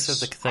 Curse of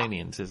the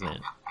Chthonians, isn't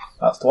it?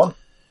 That's the one.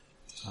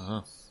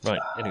 Uh-huh. Right,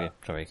 anyway,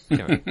 sorry.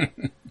 Carry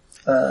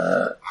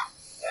on.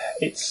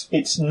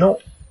 It's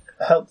not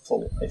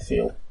helpful, I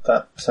feel,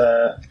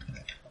 that...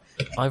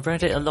 I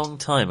read it a long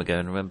time ago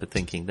and remember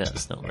thinking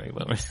that's not very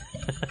well written.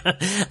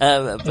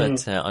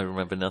 But I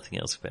remember nothing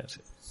else about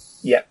it.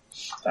 Yeah.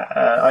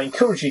 I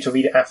encourage you to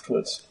read it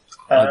afterwards.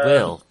 I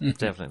will,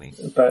 definitely.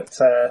 But...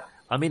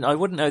 I mean, I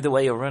wouldn't know the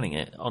way you're running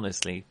it,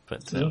 honestly,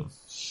 but...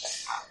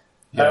 this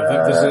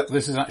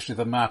is actually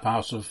the map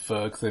out of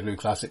Cthulhu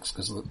Classics,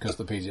 because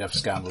the PDF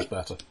scan was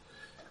better.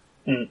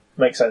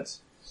 Makes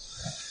sense.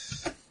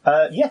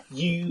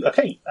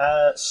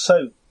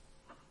 So,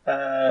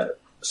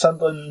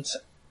 Sunderland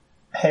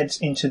heads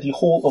into the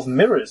Hall of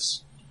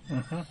Mirrors.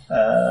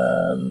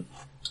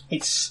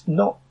 It's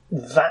not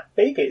that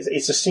big.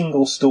 It's a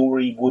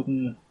single-story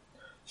wooden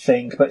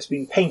thing, but it's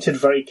been painted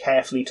very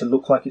carefully to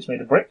look like it's made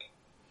of brick.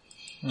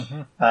 They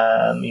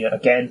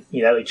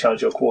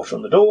charge you a quarter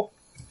on the door,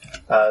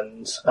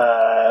 and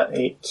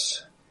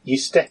you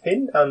step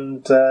in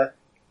and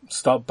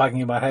start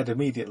banging my head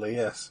immediately.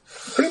 Yes,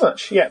 pretty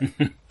much. Yeah,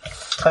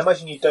 I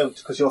imagine you don't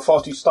because you're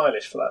far too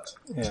stylish for that.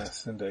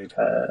 Yes, indeed.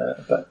 I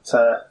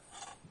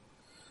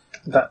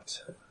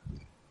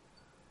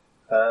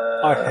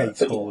hate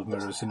Hall of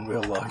Mirrors in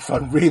real life. I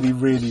really,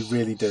 really,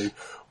 really do.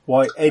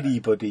 Why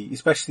anybody,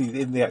 especially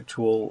in the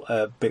actual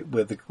bit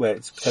where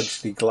it's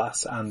potentially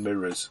glass and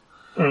mirrors.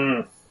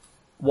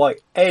 why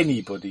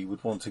anybody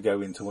would want to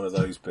go into one of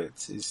those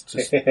bits is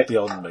just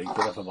beyond me,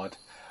 but never mind.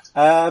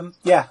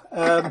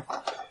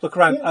 Look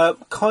around.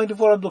 Kind of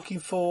what I'm looking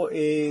for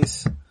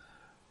is,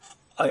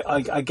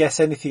 I guess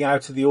anything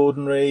out of the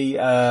ordinary,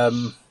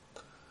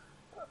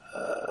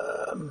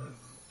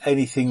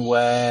 anything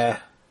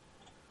where,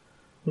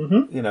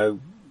 you know,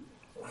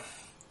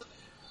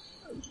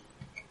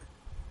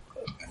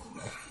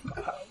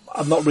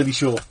 I'm not really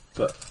sure,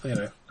 but, you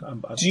know.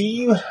 Do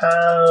you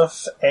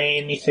have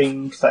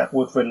anything that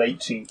would relate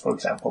to, for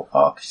example,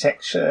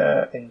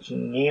 architecture,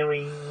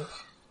 engineering?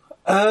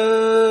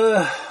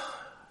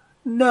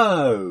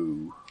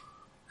 No.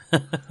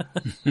 Fair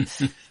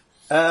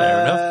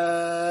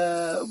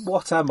enough.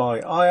 What am I?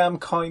 I am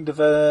kind of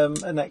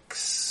an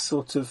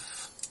sort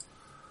of.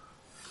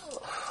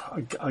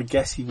 I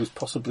guess he was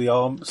possibly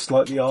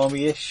slightly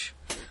army-ish.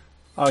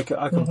 I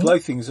can blow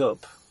things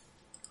up.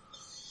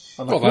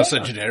 Well, that's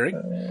engineering.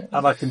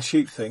 And I can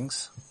shoot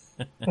things.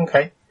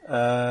 Okay. And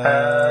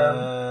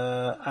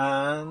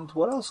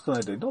what else can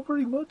I do? Not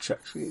very much,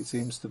 actually, it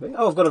seems to be.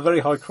 Oh, I've got a very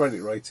high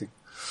credit rating.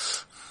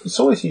 It's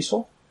always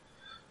useful.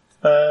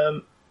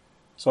 So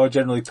I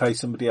generally pay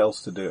somebody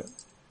else to do it.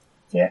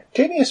 Yeah.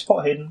 Give me a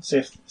spot hidden, see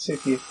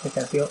if you pick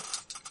anything up.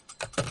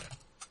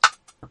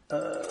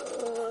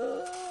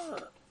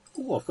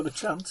 I've got a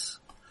chance.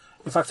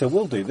 In fact, I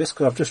will do this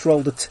because I've just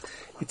rolled it's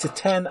a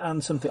 10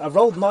 and something. I've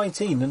rolled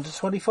 19 and a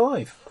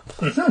 25.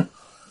 Mm-hmm.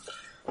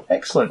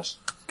 Excellent.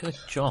 Good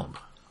job.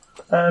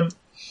 So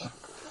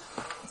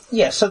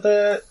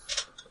the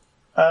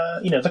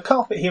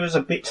carpet here is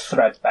a bit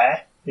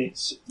threadbare.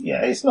 It's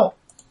not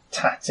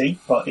tatty,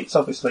 but it's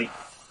obviously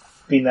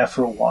been there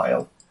for a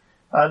while.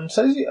 And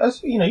so,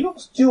 as you know,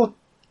 you're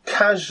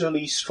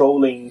casually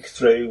strolling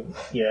through,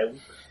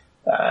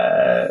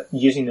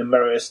 using the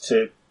mirrors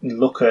to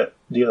look at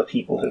the other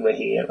people who were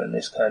here and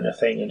this kind of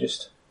thing, and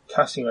just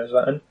casting eyes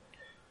at that.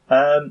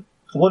 And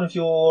one of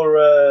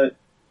your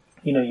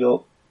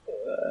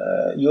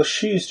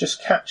shoes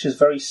just catches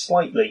very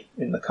slightly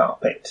in the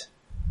carpet,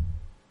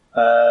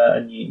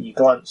 and you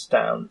glance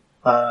down,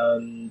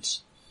 and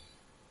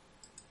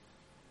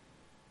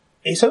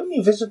it's only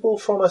visible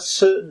from a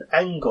certain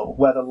angle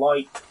where the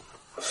light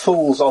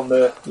falls on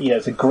the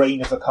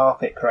grain of the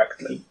carpet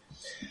correctly.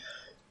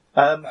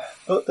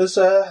 But there's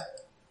a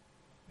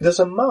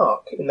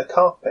mark in the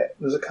carpet.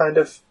 There's a kind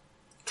of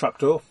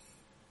trapdoor,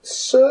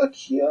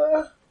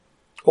 circular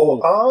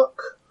or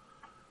arc,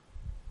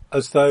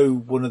 as though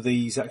one of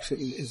these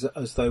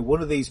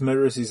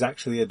mirrors is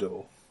actually a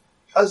door.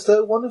 As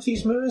though one of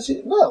these mirrors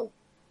is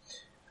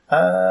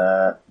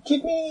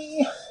give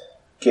me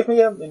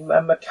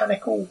a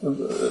mechanical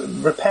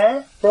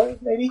repair,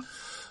 right? Maybe.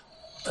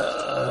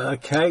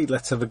 Okay,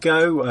 let's have a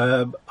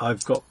go.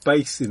 I've got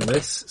base in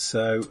this,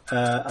 so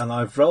and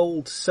I've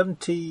rolled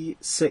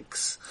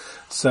 76.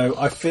 So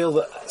I feel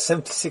that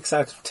 76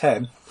 out of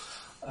 10.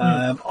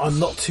 I'm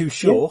not too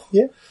sure.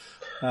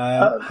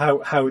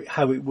 How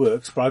it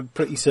works, but I'm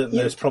pretty certain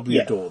there's probably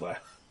a door there.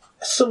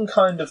 Some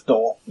kind of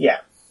door, yeah.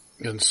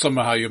 And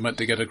somehow you're meant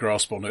to get a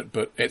grasp on it,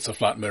 but it's a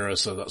flat mirror,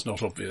 so that's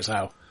not obvious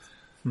how.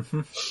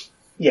 Mm-hmm.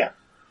 Yeah.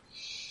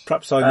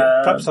 Perhaps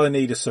I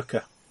need a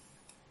sucker.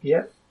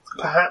 Yeah.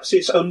 Perhaps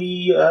it's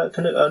only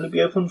can it only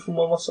be opened from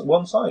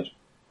one side.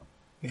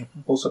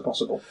 Mm-hmm. Also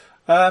possible.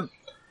 I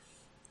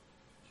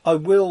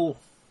will.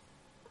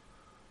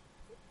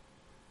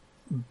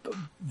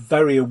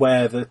 Very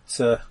aware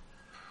that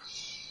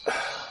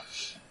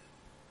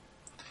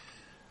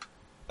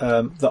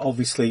that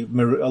obviously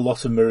a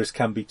lot of mirrors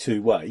can be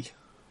two-way.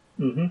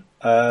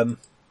 Mm-hmm.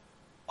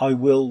 I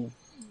will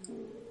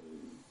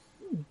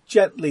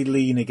gently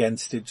lean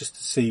against it just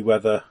to see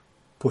whether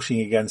pushing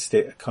against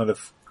it kind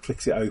of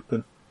clicks it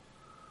open.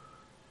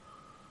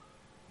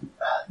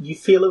 You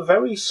feel a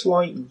very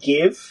slight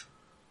give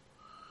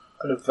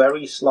and a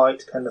very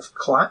slight kind of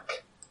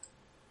clack,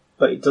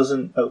 but it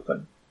doesn't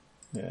open.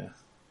 Yeah.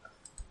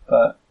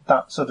 But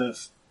that sort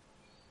of...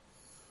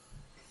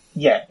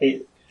 Yeah,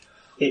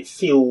 it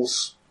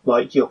feels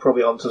like you're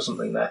probably onto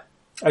something there.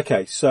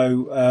 Okay,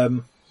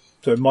 so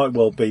it might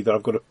well be that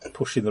I've got to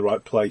push in the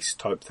right place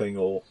type thing,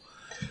 or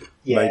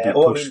maybe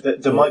push...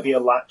 there might be a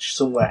latch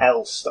somewhere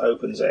else that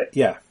opens it.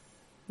 Yeah.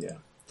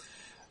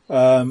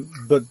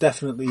 But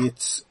definitely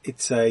it's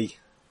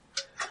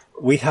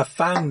we have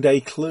found a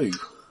clue.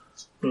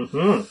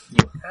 Mm-hmm.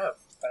 You have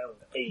found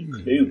a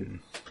clue.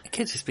 It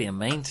could just be a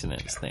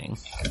maintenance thing,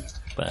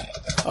 but...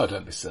 Oh,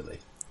 don't be silly.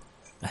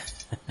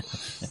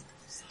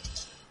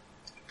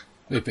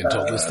 We've been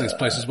told this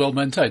place is well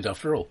maintained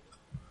after all.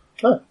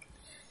 Oh.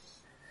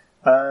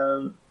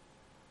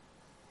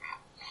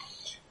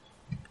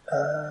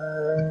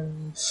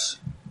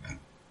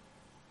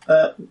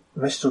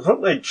 Mr.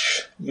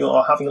 Rutledge,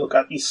 you're having a look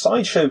at these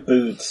sideshow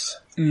booths.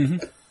 Mm-hmm.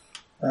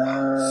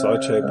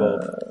 Sideshow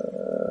Bob.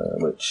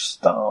 Which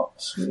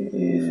starts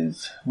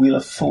with Wheel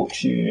of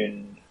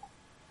Fortune.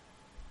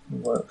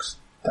 Works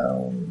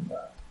down.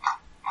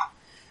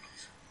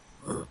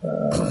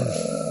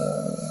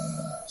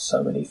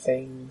 So many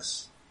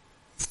things.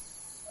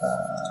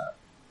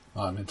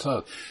 I'm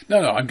entirely...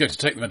 No, I'm going to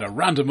take them in a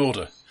random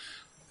order,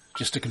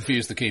 just to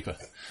confuse the keeper.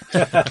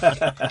 They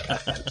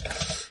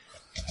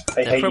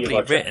They're hate you, probably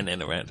Roger. written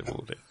in a random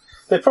order.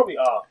 They probably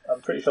are.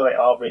 I'm pretty sure they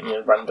are written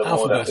in random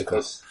order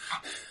Alphabetical.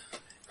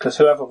 because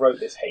whoever wrote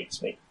this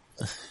hates me,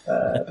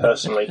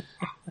 personally.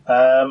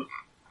 And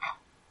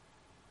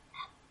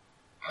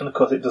of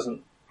course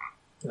the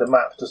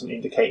map doesn't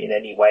indicate in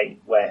any way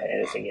where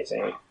anything is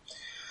anyway.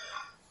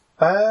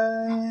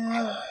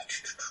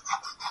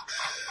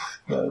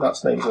 No,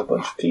 that's names of a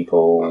bunch of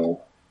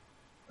people.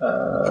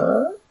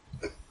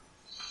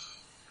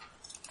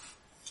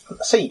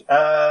 Let's see.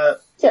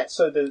 Yeah,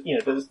 so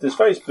there's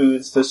various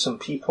booths. There's some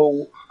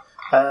people.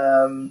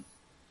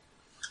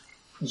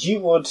 You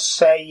would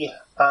say,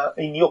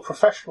 in your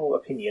professional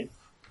opinion,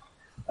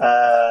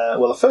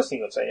 well, the first thing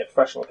you would say in your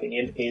professional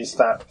opinion is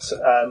that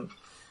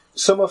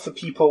some of the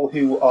people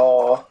who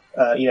are,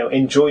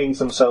 enjoying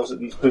themselves at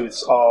these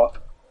booths are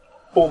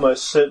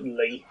almost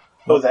certainly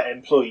other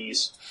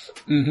employees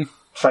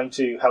trying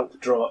to help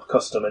drum up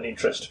custom and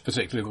interest.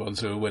 Particularly the ones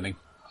who are winning.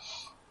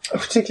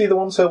 Particularly the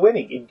ones who are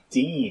winning,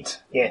 indeed,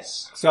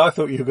 yes. So I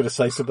thought you were going to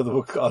say some of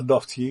them are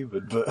not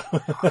human, but...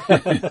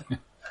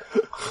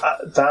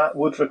 That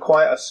would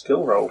require a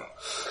skill roll.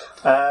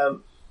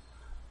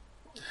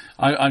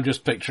 I'm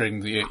just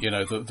picturing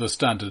the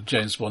standard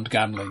James Bond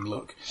gambling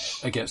look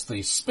against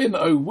the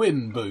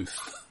spin-o-win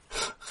booth.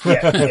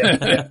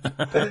 Yeah.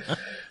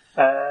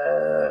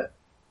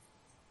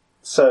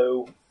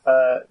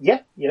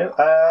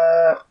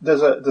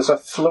 There's a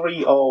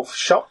flurry of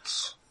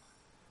shots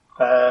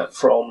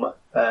from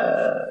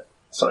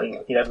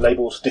something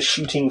labelled the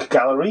shooting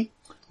gallery.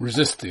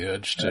 Resist the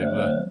urge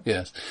to,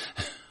 yes.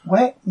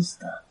 Where is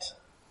that?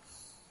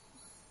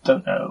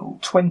 Don't know.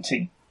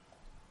 20.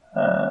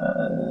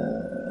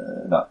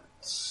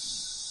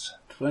 That's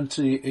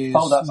 20 is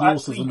that's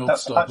north of the North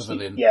Star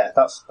Pavilion. Yeah,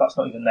 that's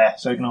not even there,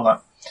 so ignore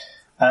that.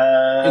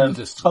 In the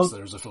distance,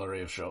 there is a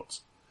flurry of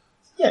shots.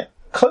 Yeah,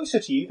 closer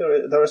to you,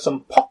 there are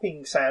some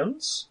popping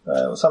sounds.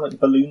 Sound like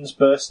balloons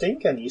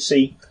bursting, and you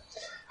see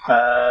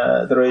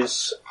there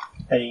is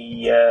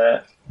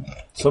a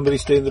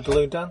Somebody's doing the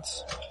balloon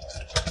dance?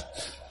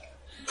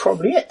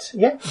 probably it.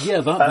 Yeah,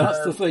 Yeah,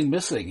 that's the thing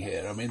missing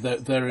here. I mean,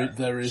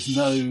 there is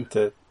no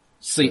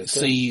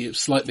see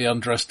slightly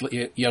undressed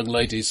young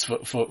ladies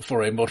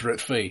for a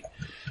moderate fee.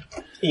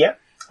 yeah.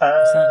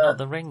 Is that not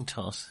the ring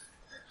toss?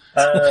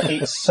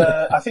 It's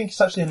I think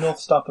it's actually a North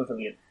Star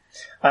Pavilion.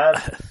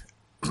 But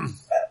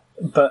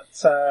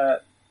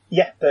the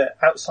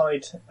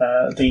outside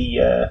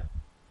the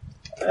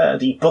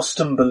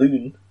Bustum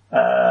balloon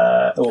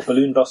or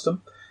balloon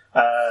Bustum.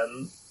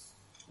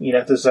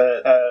 There's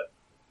a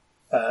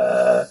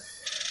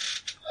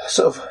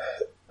sort of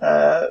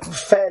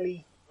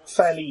fairly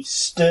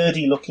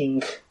sturdy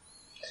looking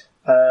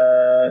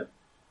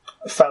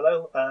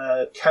fellow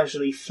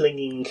casually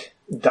flinging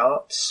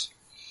darts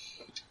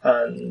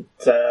and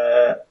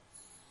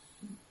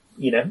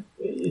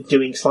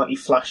doing slightly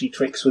flashy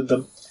tricks with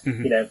them.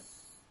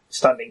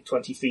 Standing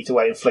 20 feet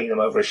away and flinging them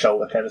over his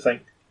shoulder, kind of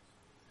thing.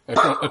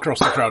 Across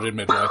the crowded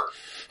midway.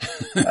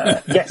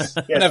 Yes,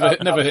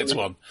 never hits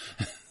one.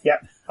 Yeah,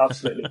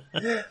 absolutely.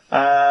 The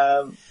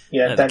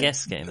Then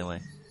guests get in the way.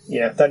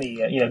 then he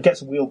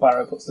gets a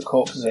wheelbarrow, puts the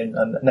corpses in,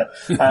 and no.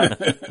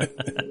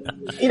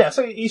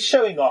 So he's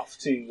showing off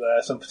to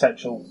some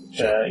potential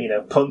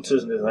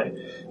punters, and he's like,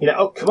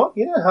 oh come on,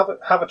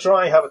 have a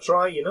try,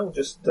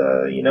 just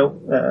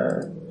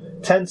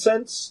 10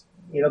 cents,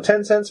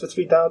 10 cents for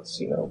 3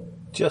 darts,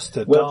 Just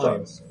a well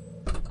dime. done.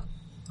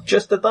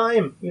 Just a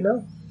dime,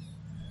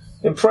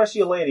 Impress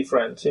your lady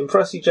friend,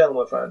 impress your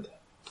gentleman friend.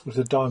 It was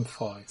a dime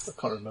 5. I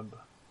can't remember.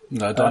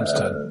 No, dime's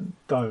 10.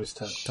 Dime was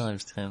 10.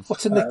 Times 10.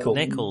 What's a nickel?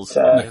 Nickels.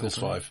 Nickels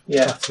 5.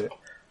 Yeah, That's it.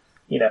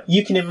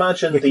 you can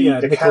imagine the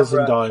nickels and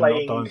camera dime, not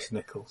playing dimes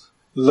nickels.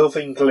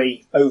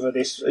 lovingly over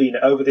this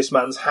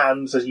man's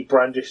hands as he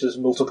brandishes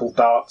multiple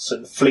darts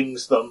and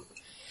flings them.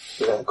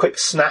 A quick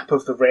snap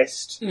of the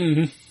wrist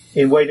in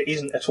a way that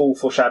isn't at all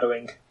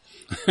foreshadowing.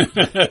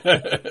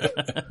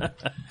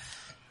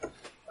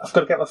 I've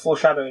got to get my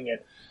foreshadowing in.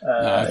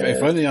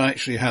 If only I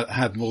actually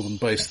had more than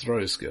base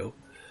throw skill.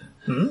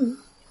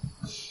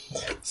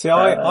 See,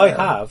 I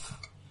have.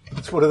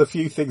 It's one of the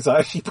few things I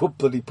actually put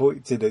bloody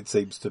points in, it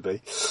seems to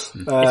be. If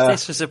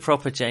this was a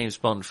proper James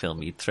Bond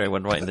film, you'd throw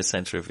one right in the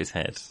centre of his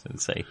head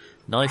and say,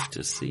 "Knife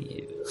to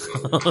see you,"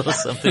 or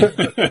something.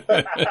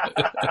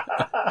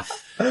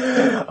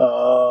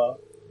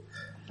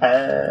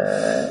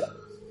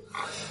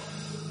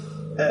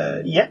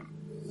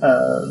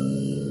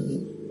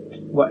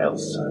 What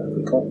else have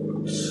we got?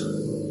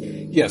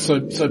 Yeah, so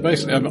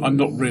basically, I'm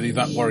not really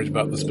that worried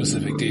about the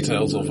specific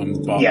details of them,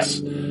 but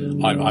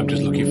I'm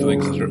just looking for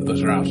things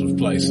that are out of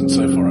place, and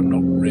so far I'm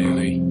not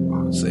really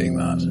seeing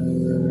that.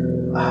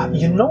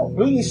 You're not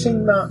really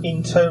seeing that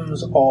in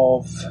terms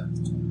of,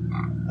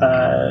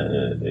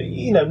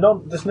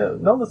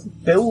 none of the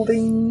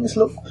buildings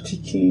look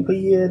particularly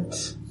weird.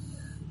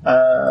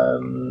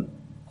 That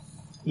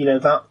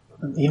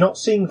you're not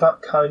seeing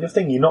that kind of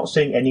thing. You're not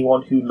seeing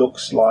anyone who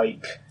looks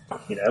like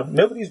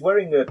Nobody's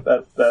wearing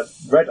a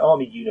Red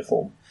Army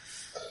uniform.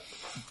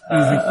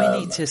 We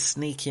need to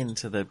sneak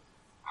into the...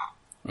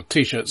 A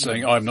T-shirt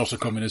saying, "I'm not a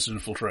communist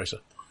infiltrator."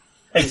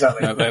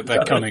 Exactly.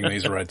 They're cunning,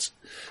 these Reds.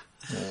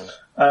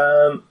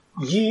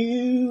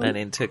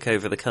 Lenin took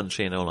over the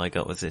country and all I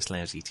got was this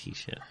lousy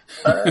T-shirt.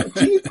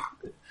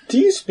 Do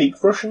you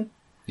speak Russian?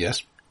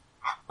 Yes.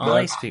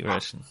 I speak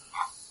Russian.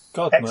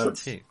 God Excellent.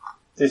 knows. Too.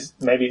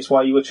 Maybe it's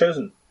why you were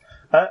chosen.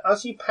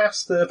 As you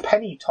pass the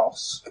penny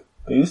toss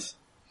booth,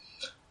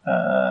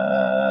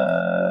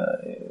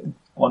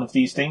 one of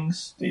these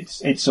things,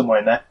 it's somewhere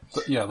in there.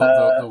 Yeah,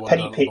 the one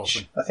penny down at the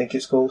pitch, bottom. I think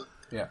it's called.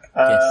 Yeah.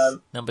 Yes,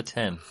 number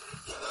 10.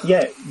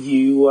 Yeah,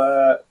 you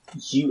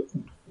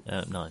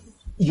 9.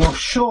 you're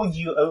sure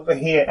you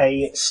overhear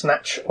a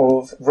snatch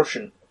of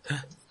Russian.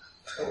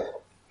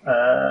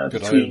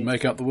 Could I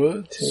make out the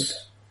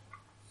words?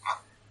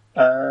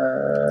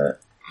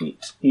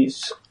 It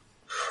is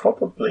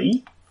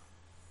probably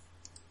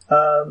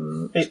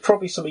it's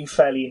probably something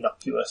fairly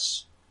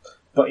innocuous,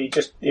 but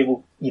it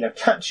will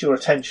catch your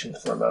attention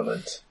for a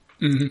moment.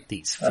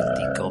 These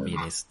filthy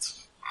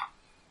communists.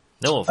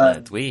 No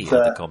offense, we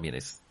are the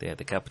communists. They are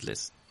the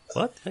capitalists.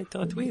 What? I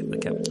thought we were the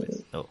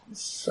capitalists. Oh.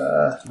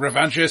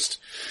 Revanchist.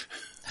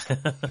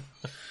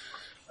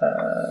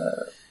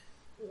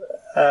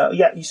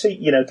 Yeah, you see,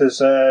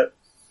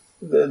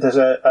 there's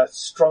a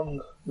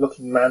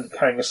strong-looking man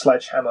carrying a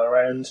sledgehammer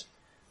around,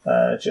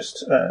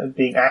 just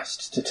being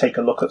asked to take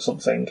a look at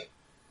something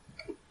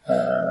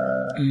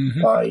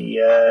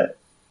by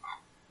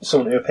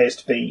someone who appears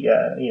to be,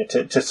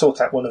 to sort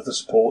out one of the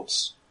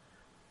supports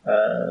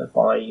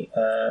by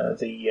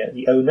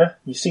the owner.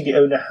 You see, the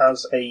owner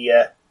has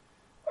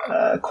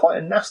quite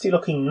a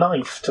nasty-looking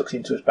knife tucked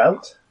into his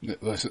belt.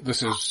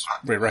 This is,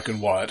 we reckon,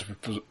 Wyatt.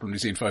 We've probably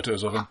seen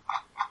photos of him.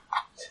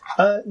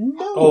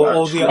 No. Or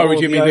actually. Oh,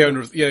 do you mean the owner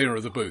of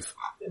the booth?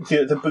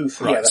 The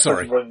booth, Right, yeah, that's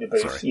sorry. running the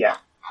booth, Sorry. yeah.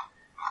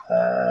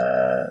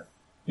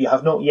 You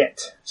have not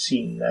yet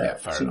seen fair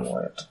enough.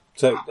 Wyatt.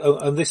 So,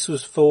 and this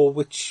was for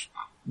which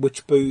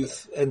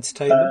booth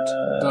entertainment?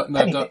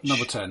 Penny pitch.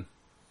 Number 10.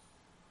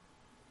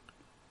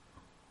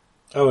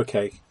 Oh,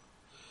 okay.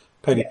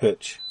 Penny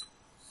pitch.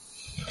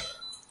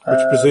 Which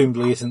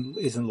presumably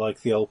isn't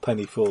like the old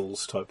Penny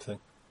Falls type thing.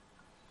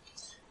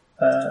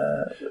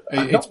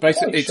 It's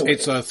basically quite sure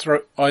it's a throw.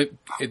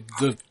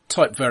 The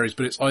type varies,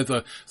 but it's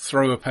either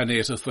throw a penny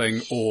at a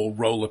thing or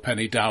roll a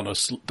penny down a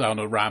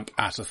ramp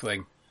at a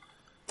thing.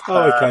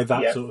 Oh, okay,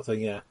 that yeah. sort of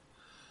thing.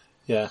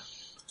 Yeah.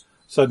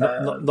 So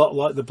not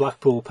like the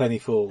Blackpool Penny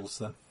Falls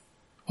then.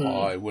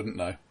 I wouldn't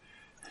know.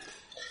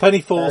 Penny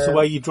Falls the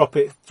way you drop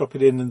it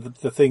in, and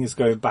the thing is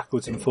going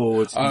backwards and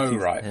forwards. Oh, and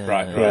right.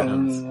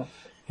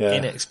 Yeah.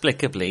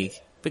 Inexplicably,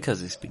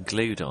 because it's been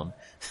glued on.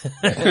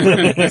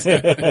 Remains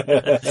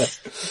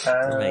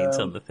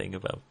on the thing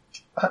above.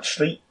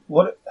 Actually,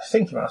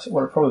 thinking about it,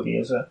 what it probably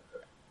is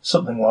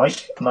something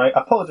like, and I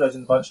apologise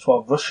in advance to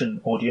our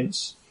Russian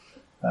audience,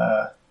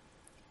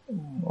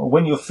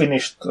 when you're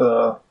finished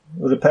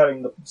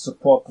repairing the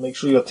support, make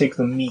sure you take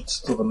the meat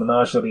to the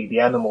menagerie. The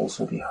animals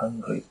will be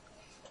hungry.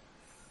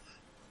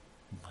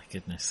 My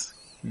goodness.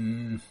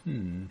 The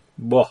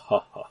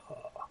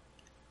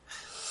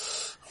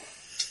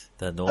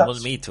normal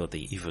meat or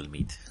the evil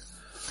meat?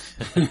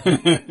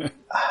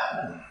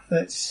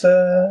 It's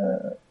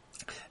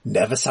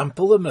Never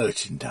sample the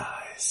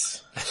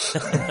merchandise.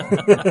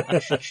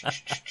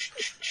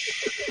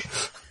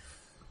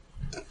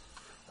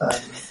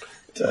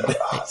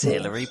 It's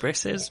Hillary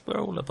Briss's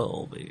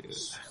rollable.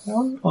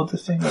 one other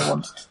thing I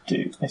wanted to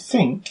do. I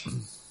think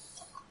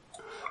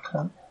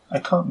I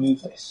can't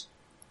move this.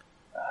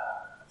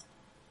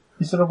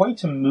 Is there a way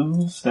to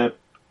move the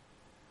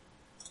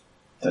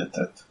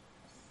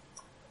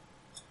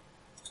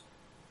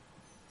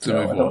To no, I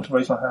move don't on. want to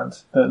raise my hand.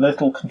 The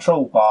little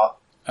control bar.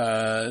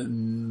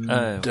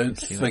 Don't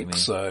see what you think mean.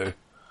 so.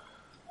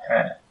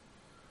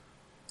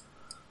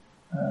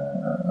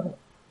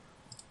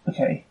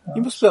 Okay.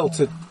 You must be able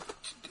to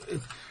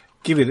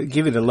give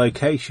it a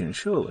location,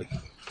 surely.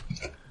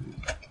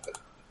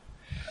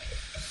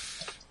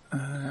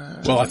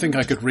 Well, I think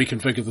I could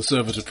reconfigure the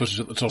server to put it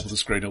at the top of the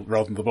screen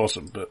rather than the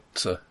bottom, but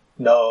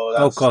No,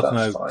 that's, Oh God,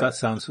 that's no! fine.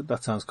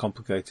 That sounds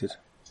complicated.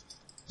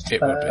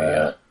 it would be.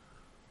 Yeah.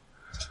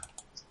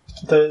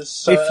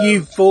 There's If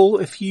you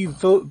view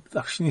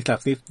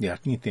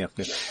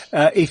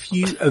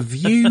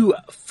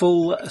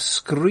full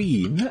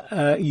screen,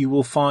 you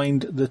will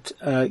find that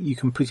you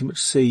can pretty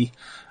much see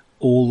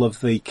all of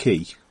the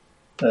key.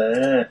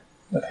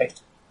 okay,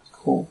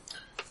 cool,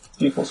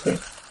 beautiful screen.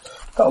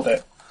 That'll do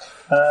it.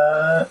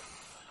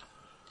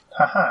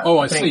 Oh,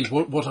 I see.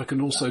 What I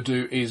can also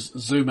do is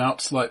zoom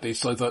out slightly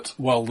so that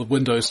while the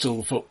window is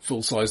still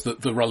full size,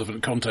 that the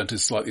relevant content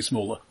is slightly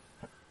smaller.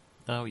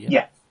 Oh, yeah.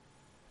 Yeah.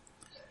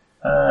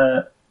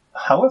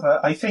 However,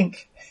 I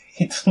think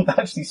it doesn't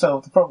actually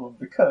solve the problem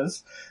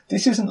because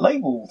this isn't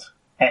labelled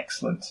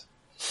excellent.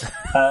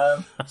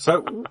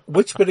 So,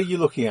 which bit are you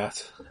looking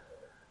at?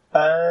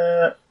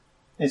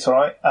 It's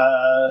alright.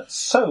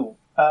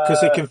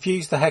 Because it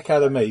confused the heck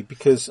out of me,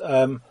 because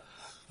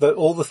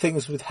all the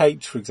things with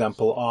H, for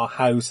example, are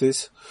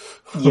houses.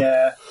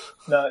 Yeah.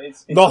 No,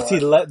 it's Not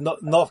all right.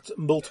 not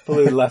multiple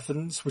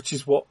 11s, which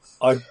is what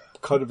I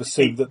kind of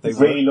assumed that they It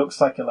really were. looks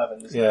like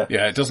 11s. Yeah.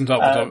 Yeah, it doesn't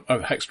help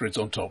with hex grids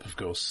on top, of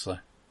course. So.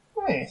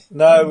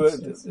 No,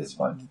 it's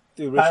fine.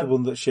 the original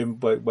one that Shim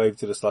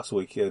waved at us last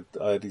week, I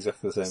had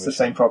exactly the same It's issue. the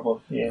same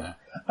problem, yeah.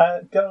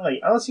 Guy,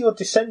 as you're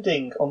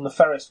descending on the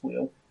Ferris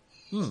wheel,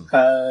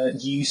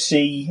 you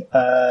see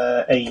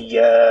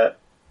a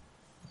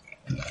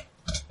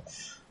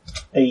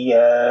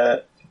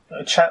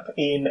chap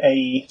in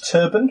a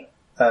turban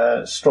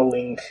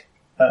strolling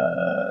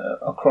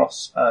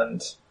across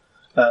and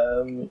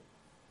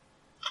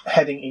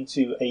heading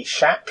into a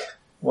shack,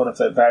 one of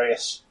the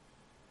various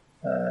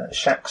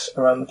shacks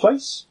around the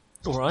place.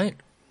 All right.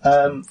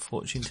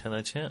 Fortune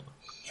teller chap.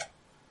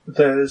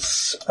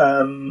 There's,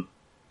 you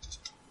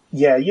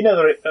know,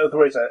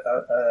 there is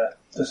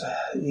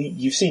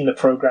you've seen the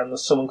program,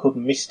 there's someone called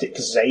Mystic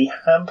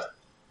Zahab.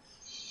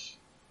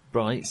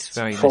 Right,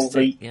 very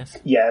Probably, mystic, yes.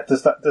 Yeah,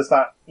 there's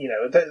that, you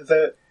know,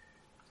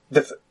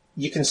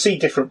 you can see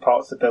different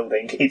parts of the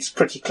building. It's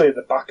pretty clear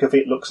the back of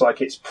it looks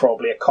like it's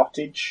probably a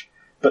cottage,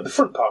 but the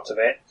front part of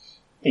it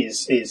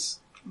is,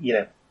 you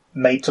know,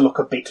 made to look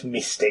a bit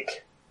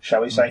mystic,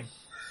 shall we say.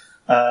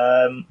 But,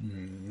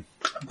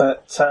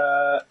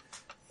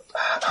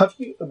 have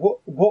you got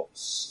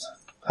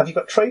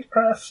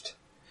tradecraft?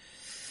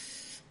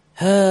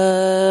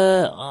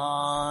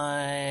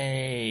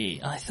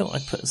 I thought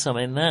I'd put some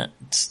in that.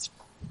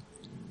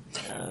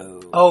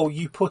 No. Oh,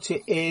 you put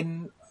it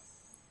in.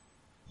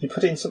 You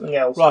put in something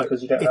else Right.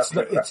 because you don't have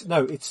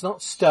tradecraft. It's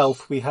not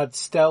stealth. We had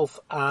stealth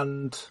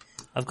and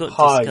I've got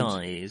hide.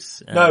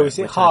 disguise. No, is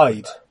it which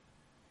hide?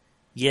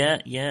 Yeah.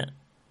 Yeah,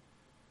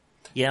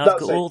 I've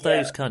That's got it, all yeah.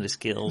 those kind of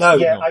skills. No. but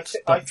Yeah, not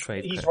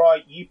tradecraft. he's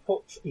right. You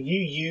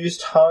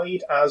used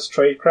hide as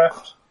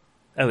tradecraft.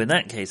 Oh, in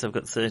that case, I've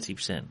got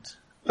 30%.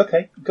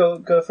 Okay,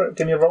 go for it.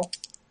 Give me a roll.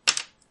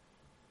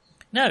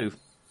 No.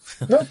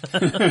 No.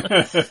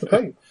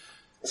 Okay.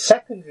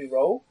 Secondary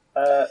roll.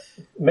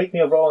 Make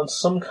me a roll on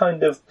some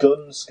kind of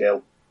gun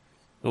skill.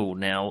 Oh,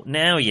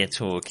 now you're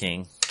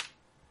talking.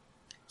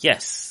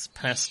 Yes,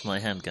 passed my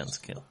handgun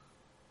skill.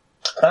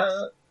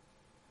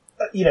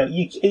 You know,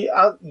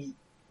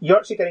 you're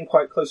actually getting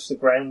quite close to the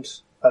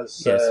ground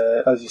as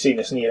you see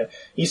this, and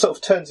he sort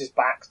of turns his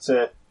back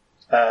to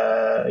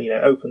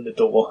open the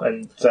door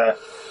and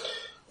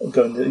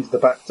go into the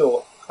back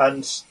door,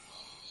 and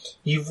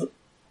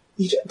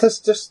there's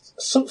just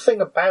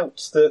something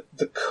about the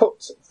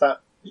cut of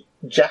that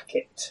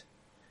jacket.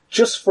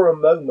 Just for a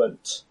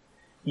moment,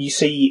 you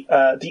see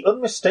the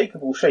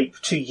unmistakable shape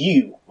to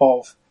you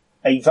of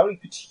a very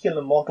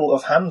particular model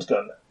of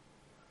handgun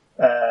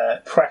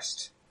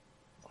pressed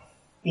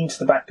into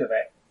the back of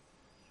it.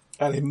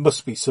 And it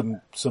must be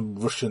some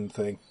Russian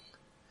thing.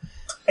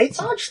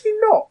 It's actually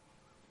not.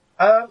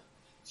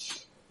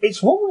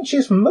 It's one which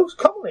is most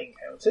commonly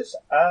encountered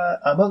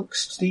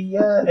amongst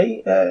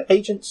the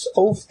agents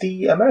of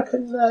the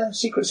American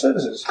Secret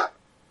Services.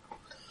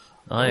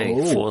 I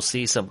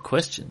foresee some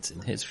questions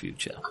in his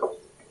future.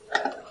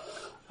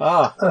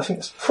 Ah, And I think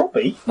it's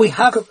probably we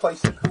have a good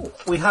place to call.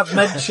 we have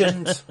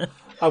mentioned,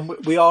 and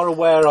we are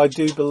aware. I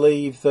do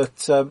believe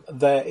that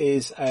there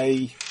is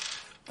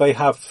they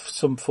have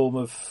some form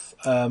of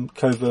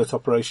covert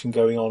operation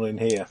going on in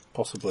here,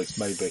 possibly,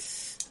 maybe.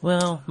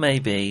 Well,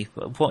 maybe.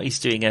 But what he's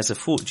doing as a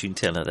fortune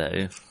teller,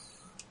 though.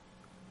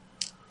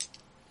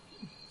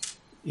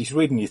 He's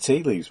reading your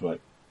tea leaves,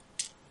 mate.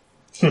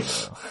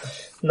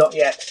 Not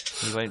yet.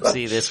 You won't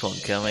see this one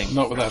coming.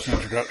 Not without an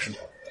introduction.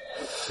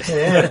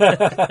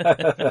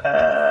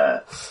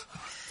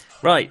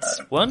 Right,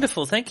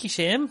 wonderful. Thank you,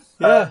 Shim.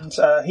 Yeah.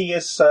 And he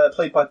is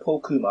played by Paul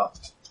Kumar.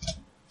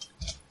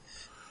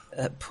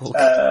 Paul.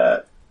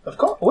 I've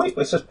got. Wait,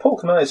 it says Paul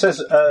Kumar. It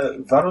says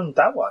Varun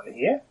Dhawan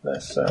here.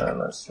 Let's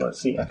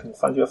see. I can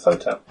find you a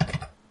photo.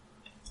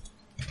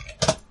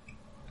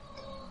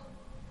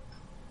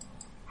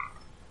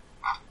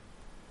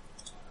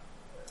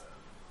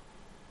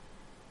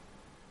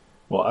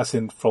 What? As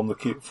in from the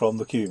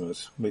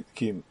Kumas, meet the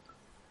Kuma.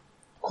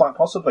 Quite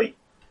possibly.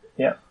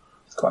 Yeah,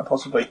 quite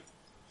possibly.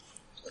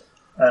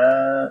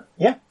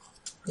 Yeah,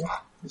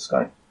 this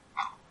guy.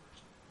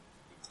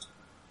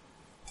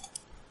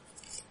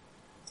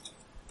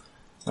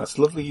 That's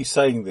lovely you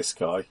saying this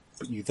guy,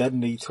 but you then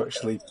need to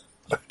actually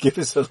give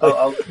us a.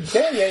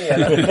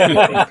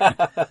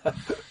 Yeah.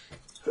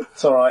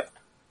 It's all right.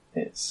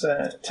 It's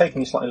taking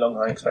me slightly longer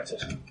than I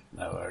expected.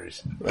 No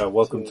worries.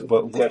 Welcome to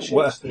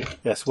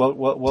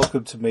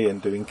welcome to me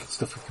and doing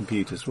stuff with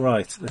computers.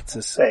 Right, let's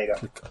just There you go.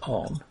 click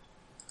on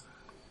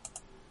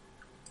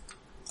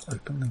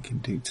open link in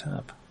do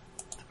tab.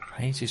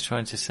 Page is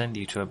trying to send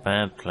you to a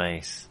bad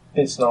place.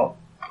 It's not.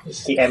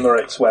 It's the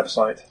Emirates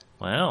website.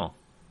 Wow.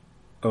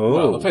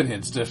 Well,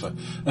 opinions differ.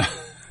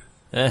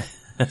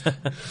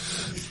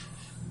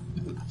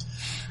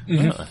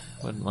 Well,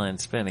 wouldn't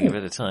mind spending a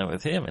bit of time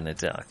with him in a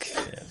dark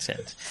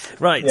tent.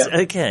 Right,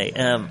 Yeah. okay.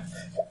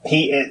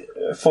 He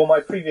is, for my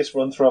previous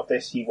run through of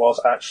this, he was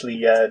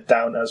actually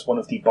down as one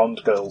of the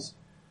Bond girls.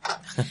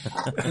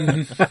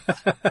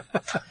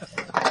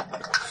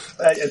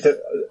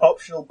 The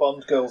optional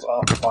Bond girls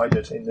are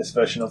provided in this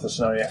version of the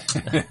scenario.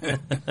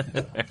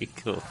 Very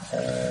cool.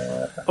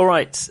 All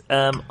right,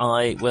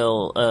 I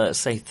will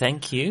say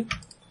thank you,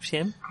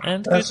 Jim,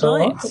 and good That's all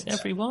night, right.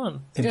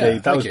 everyone. Indeed, Yeah,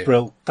 that thank was you.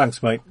 brilliant.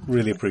 Thanks, mate.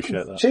 Really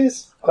appreciate that.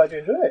 Cheers. Glad you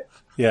enjoyed it.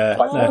 Yeah,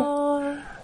 Bye. no,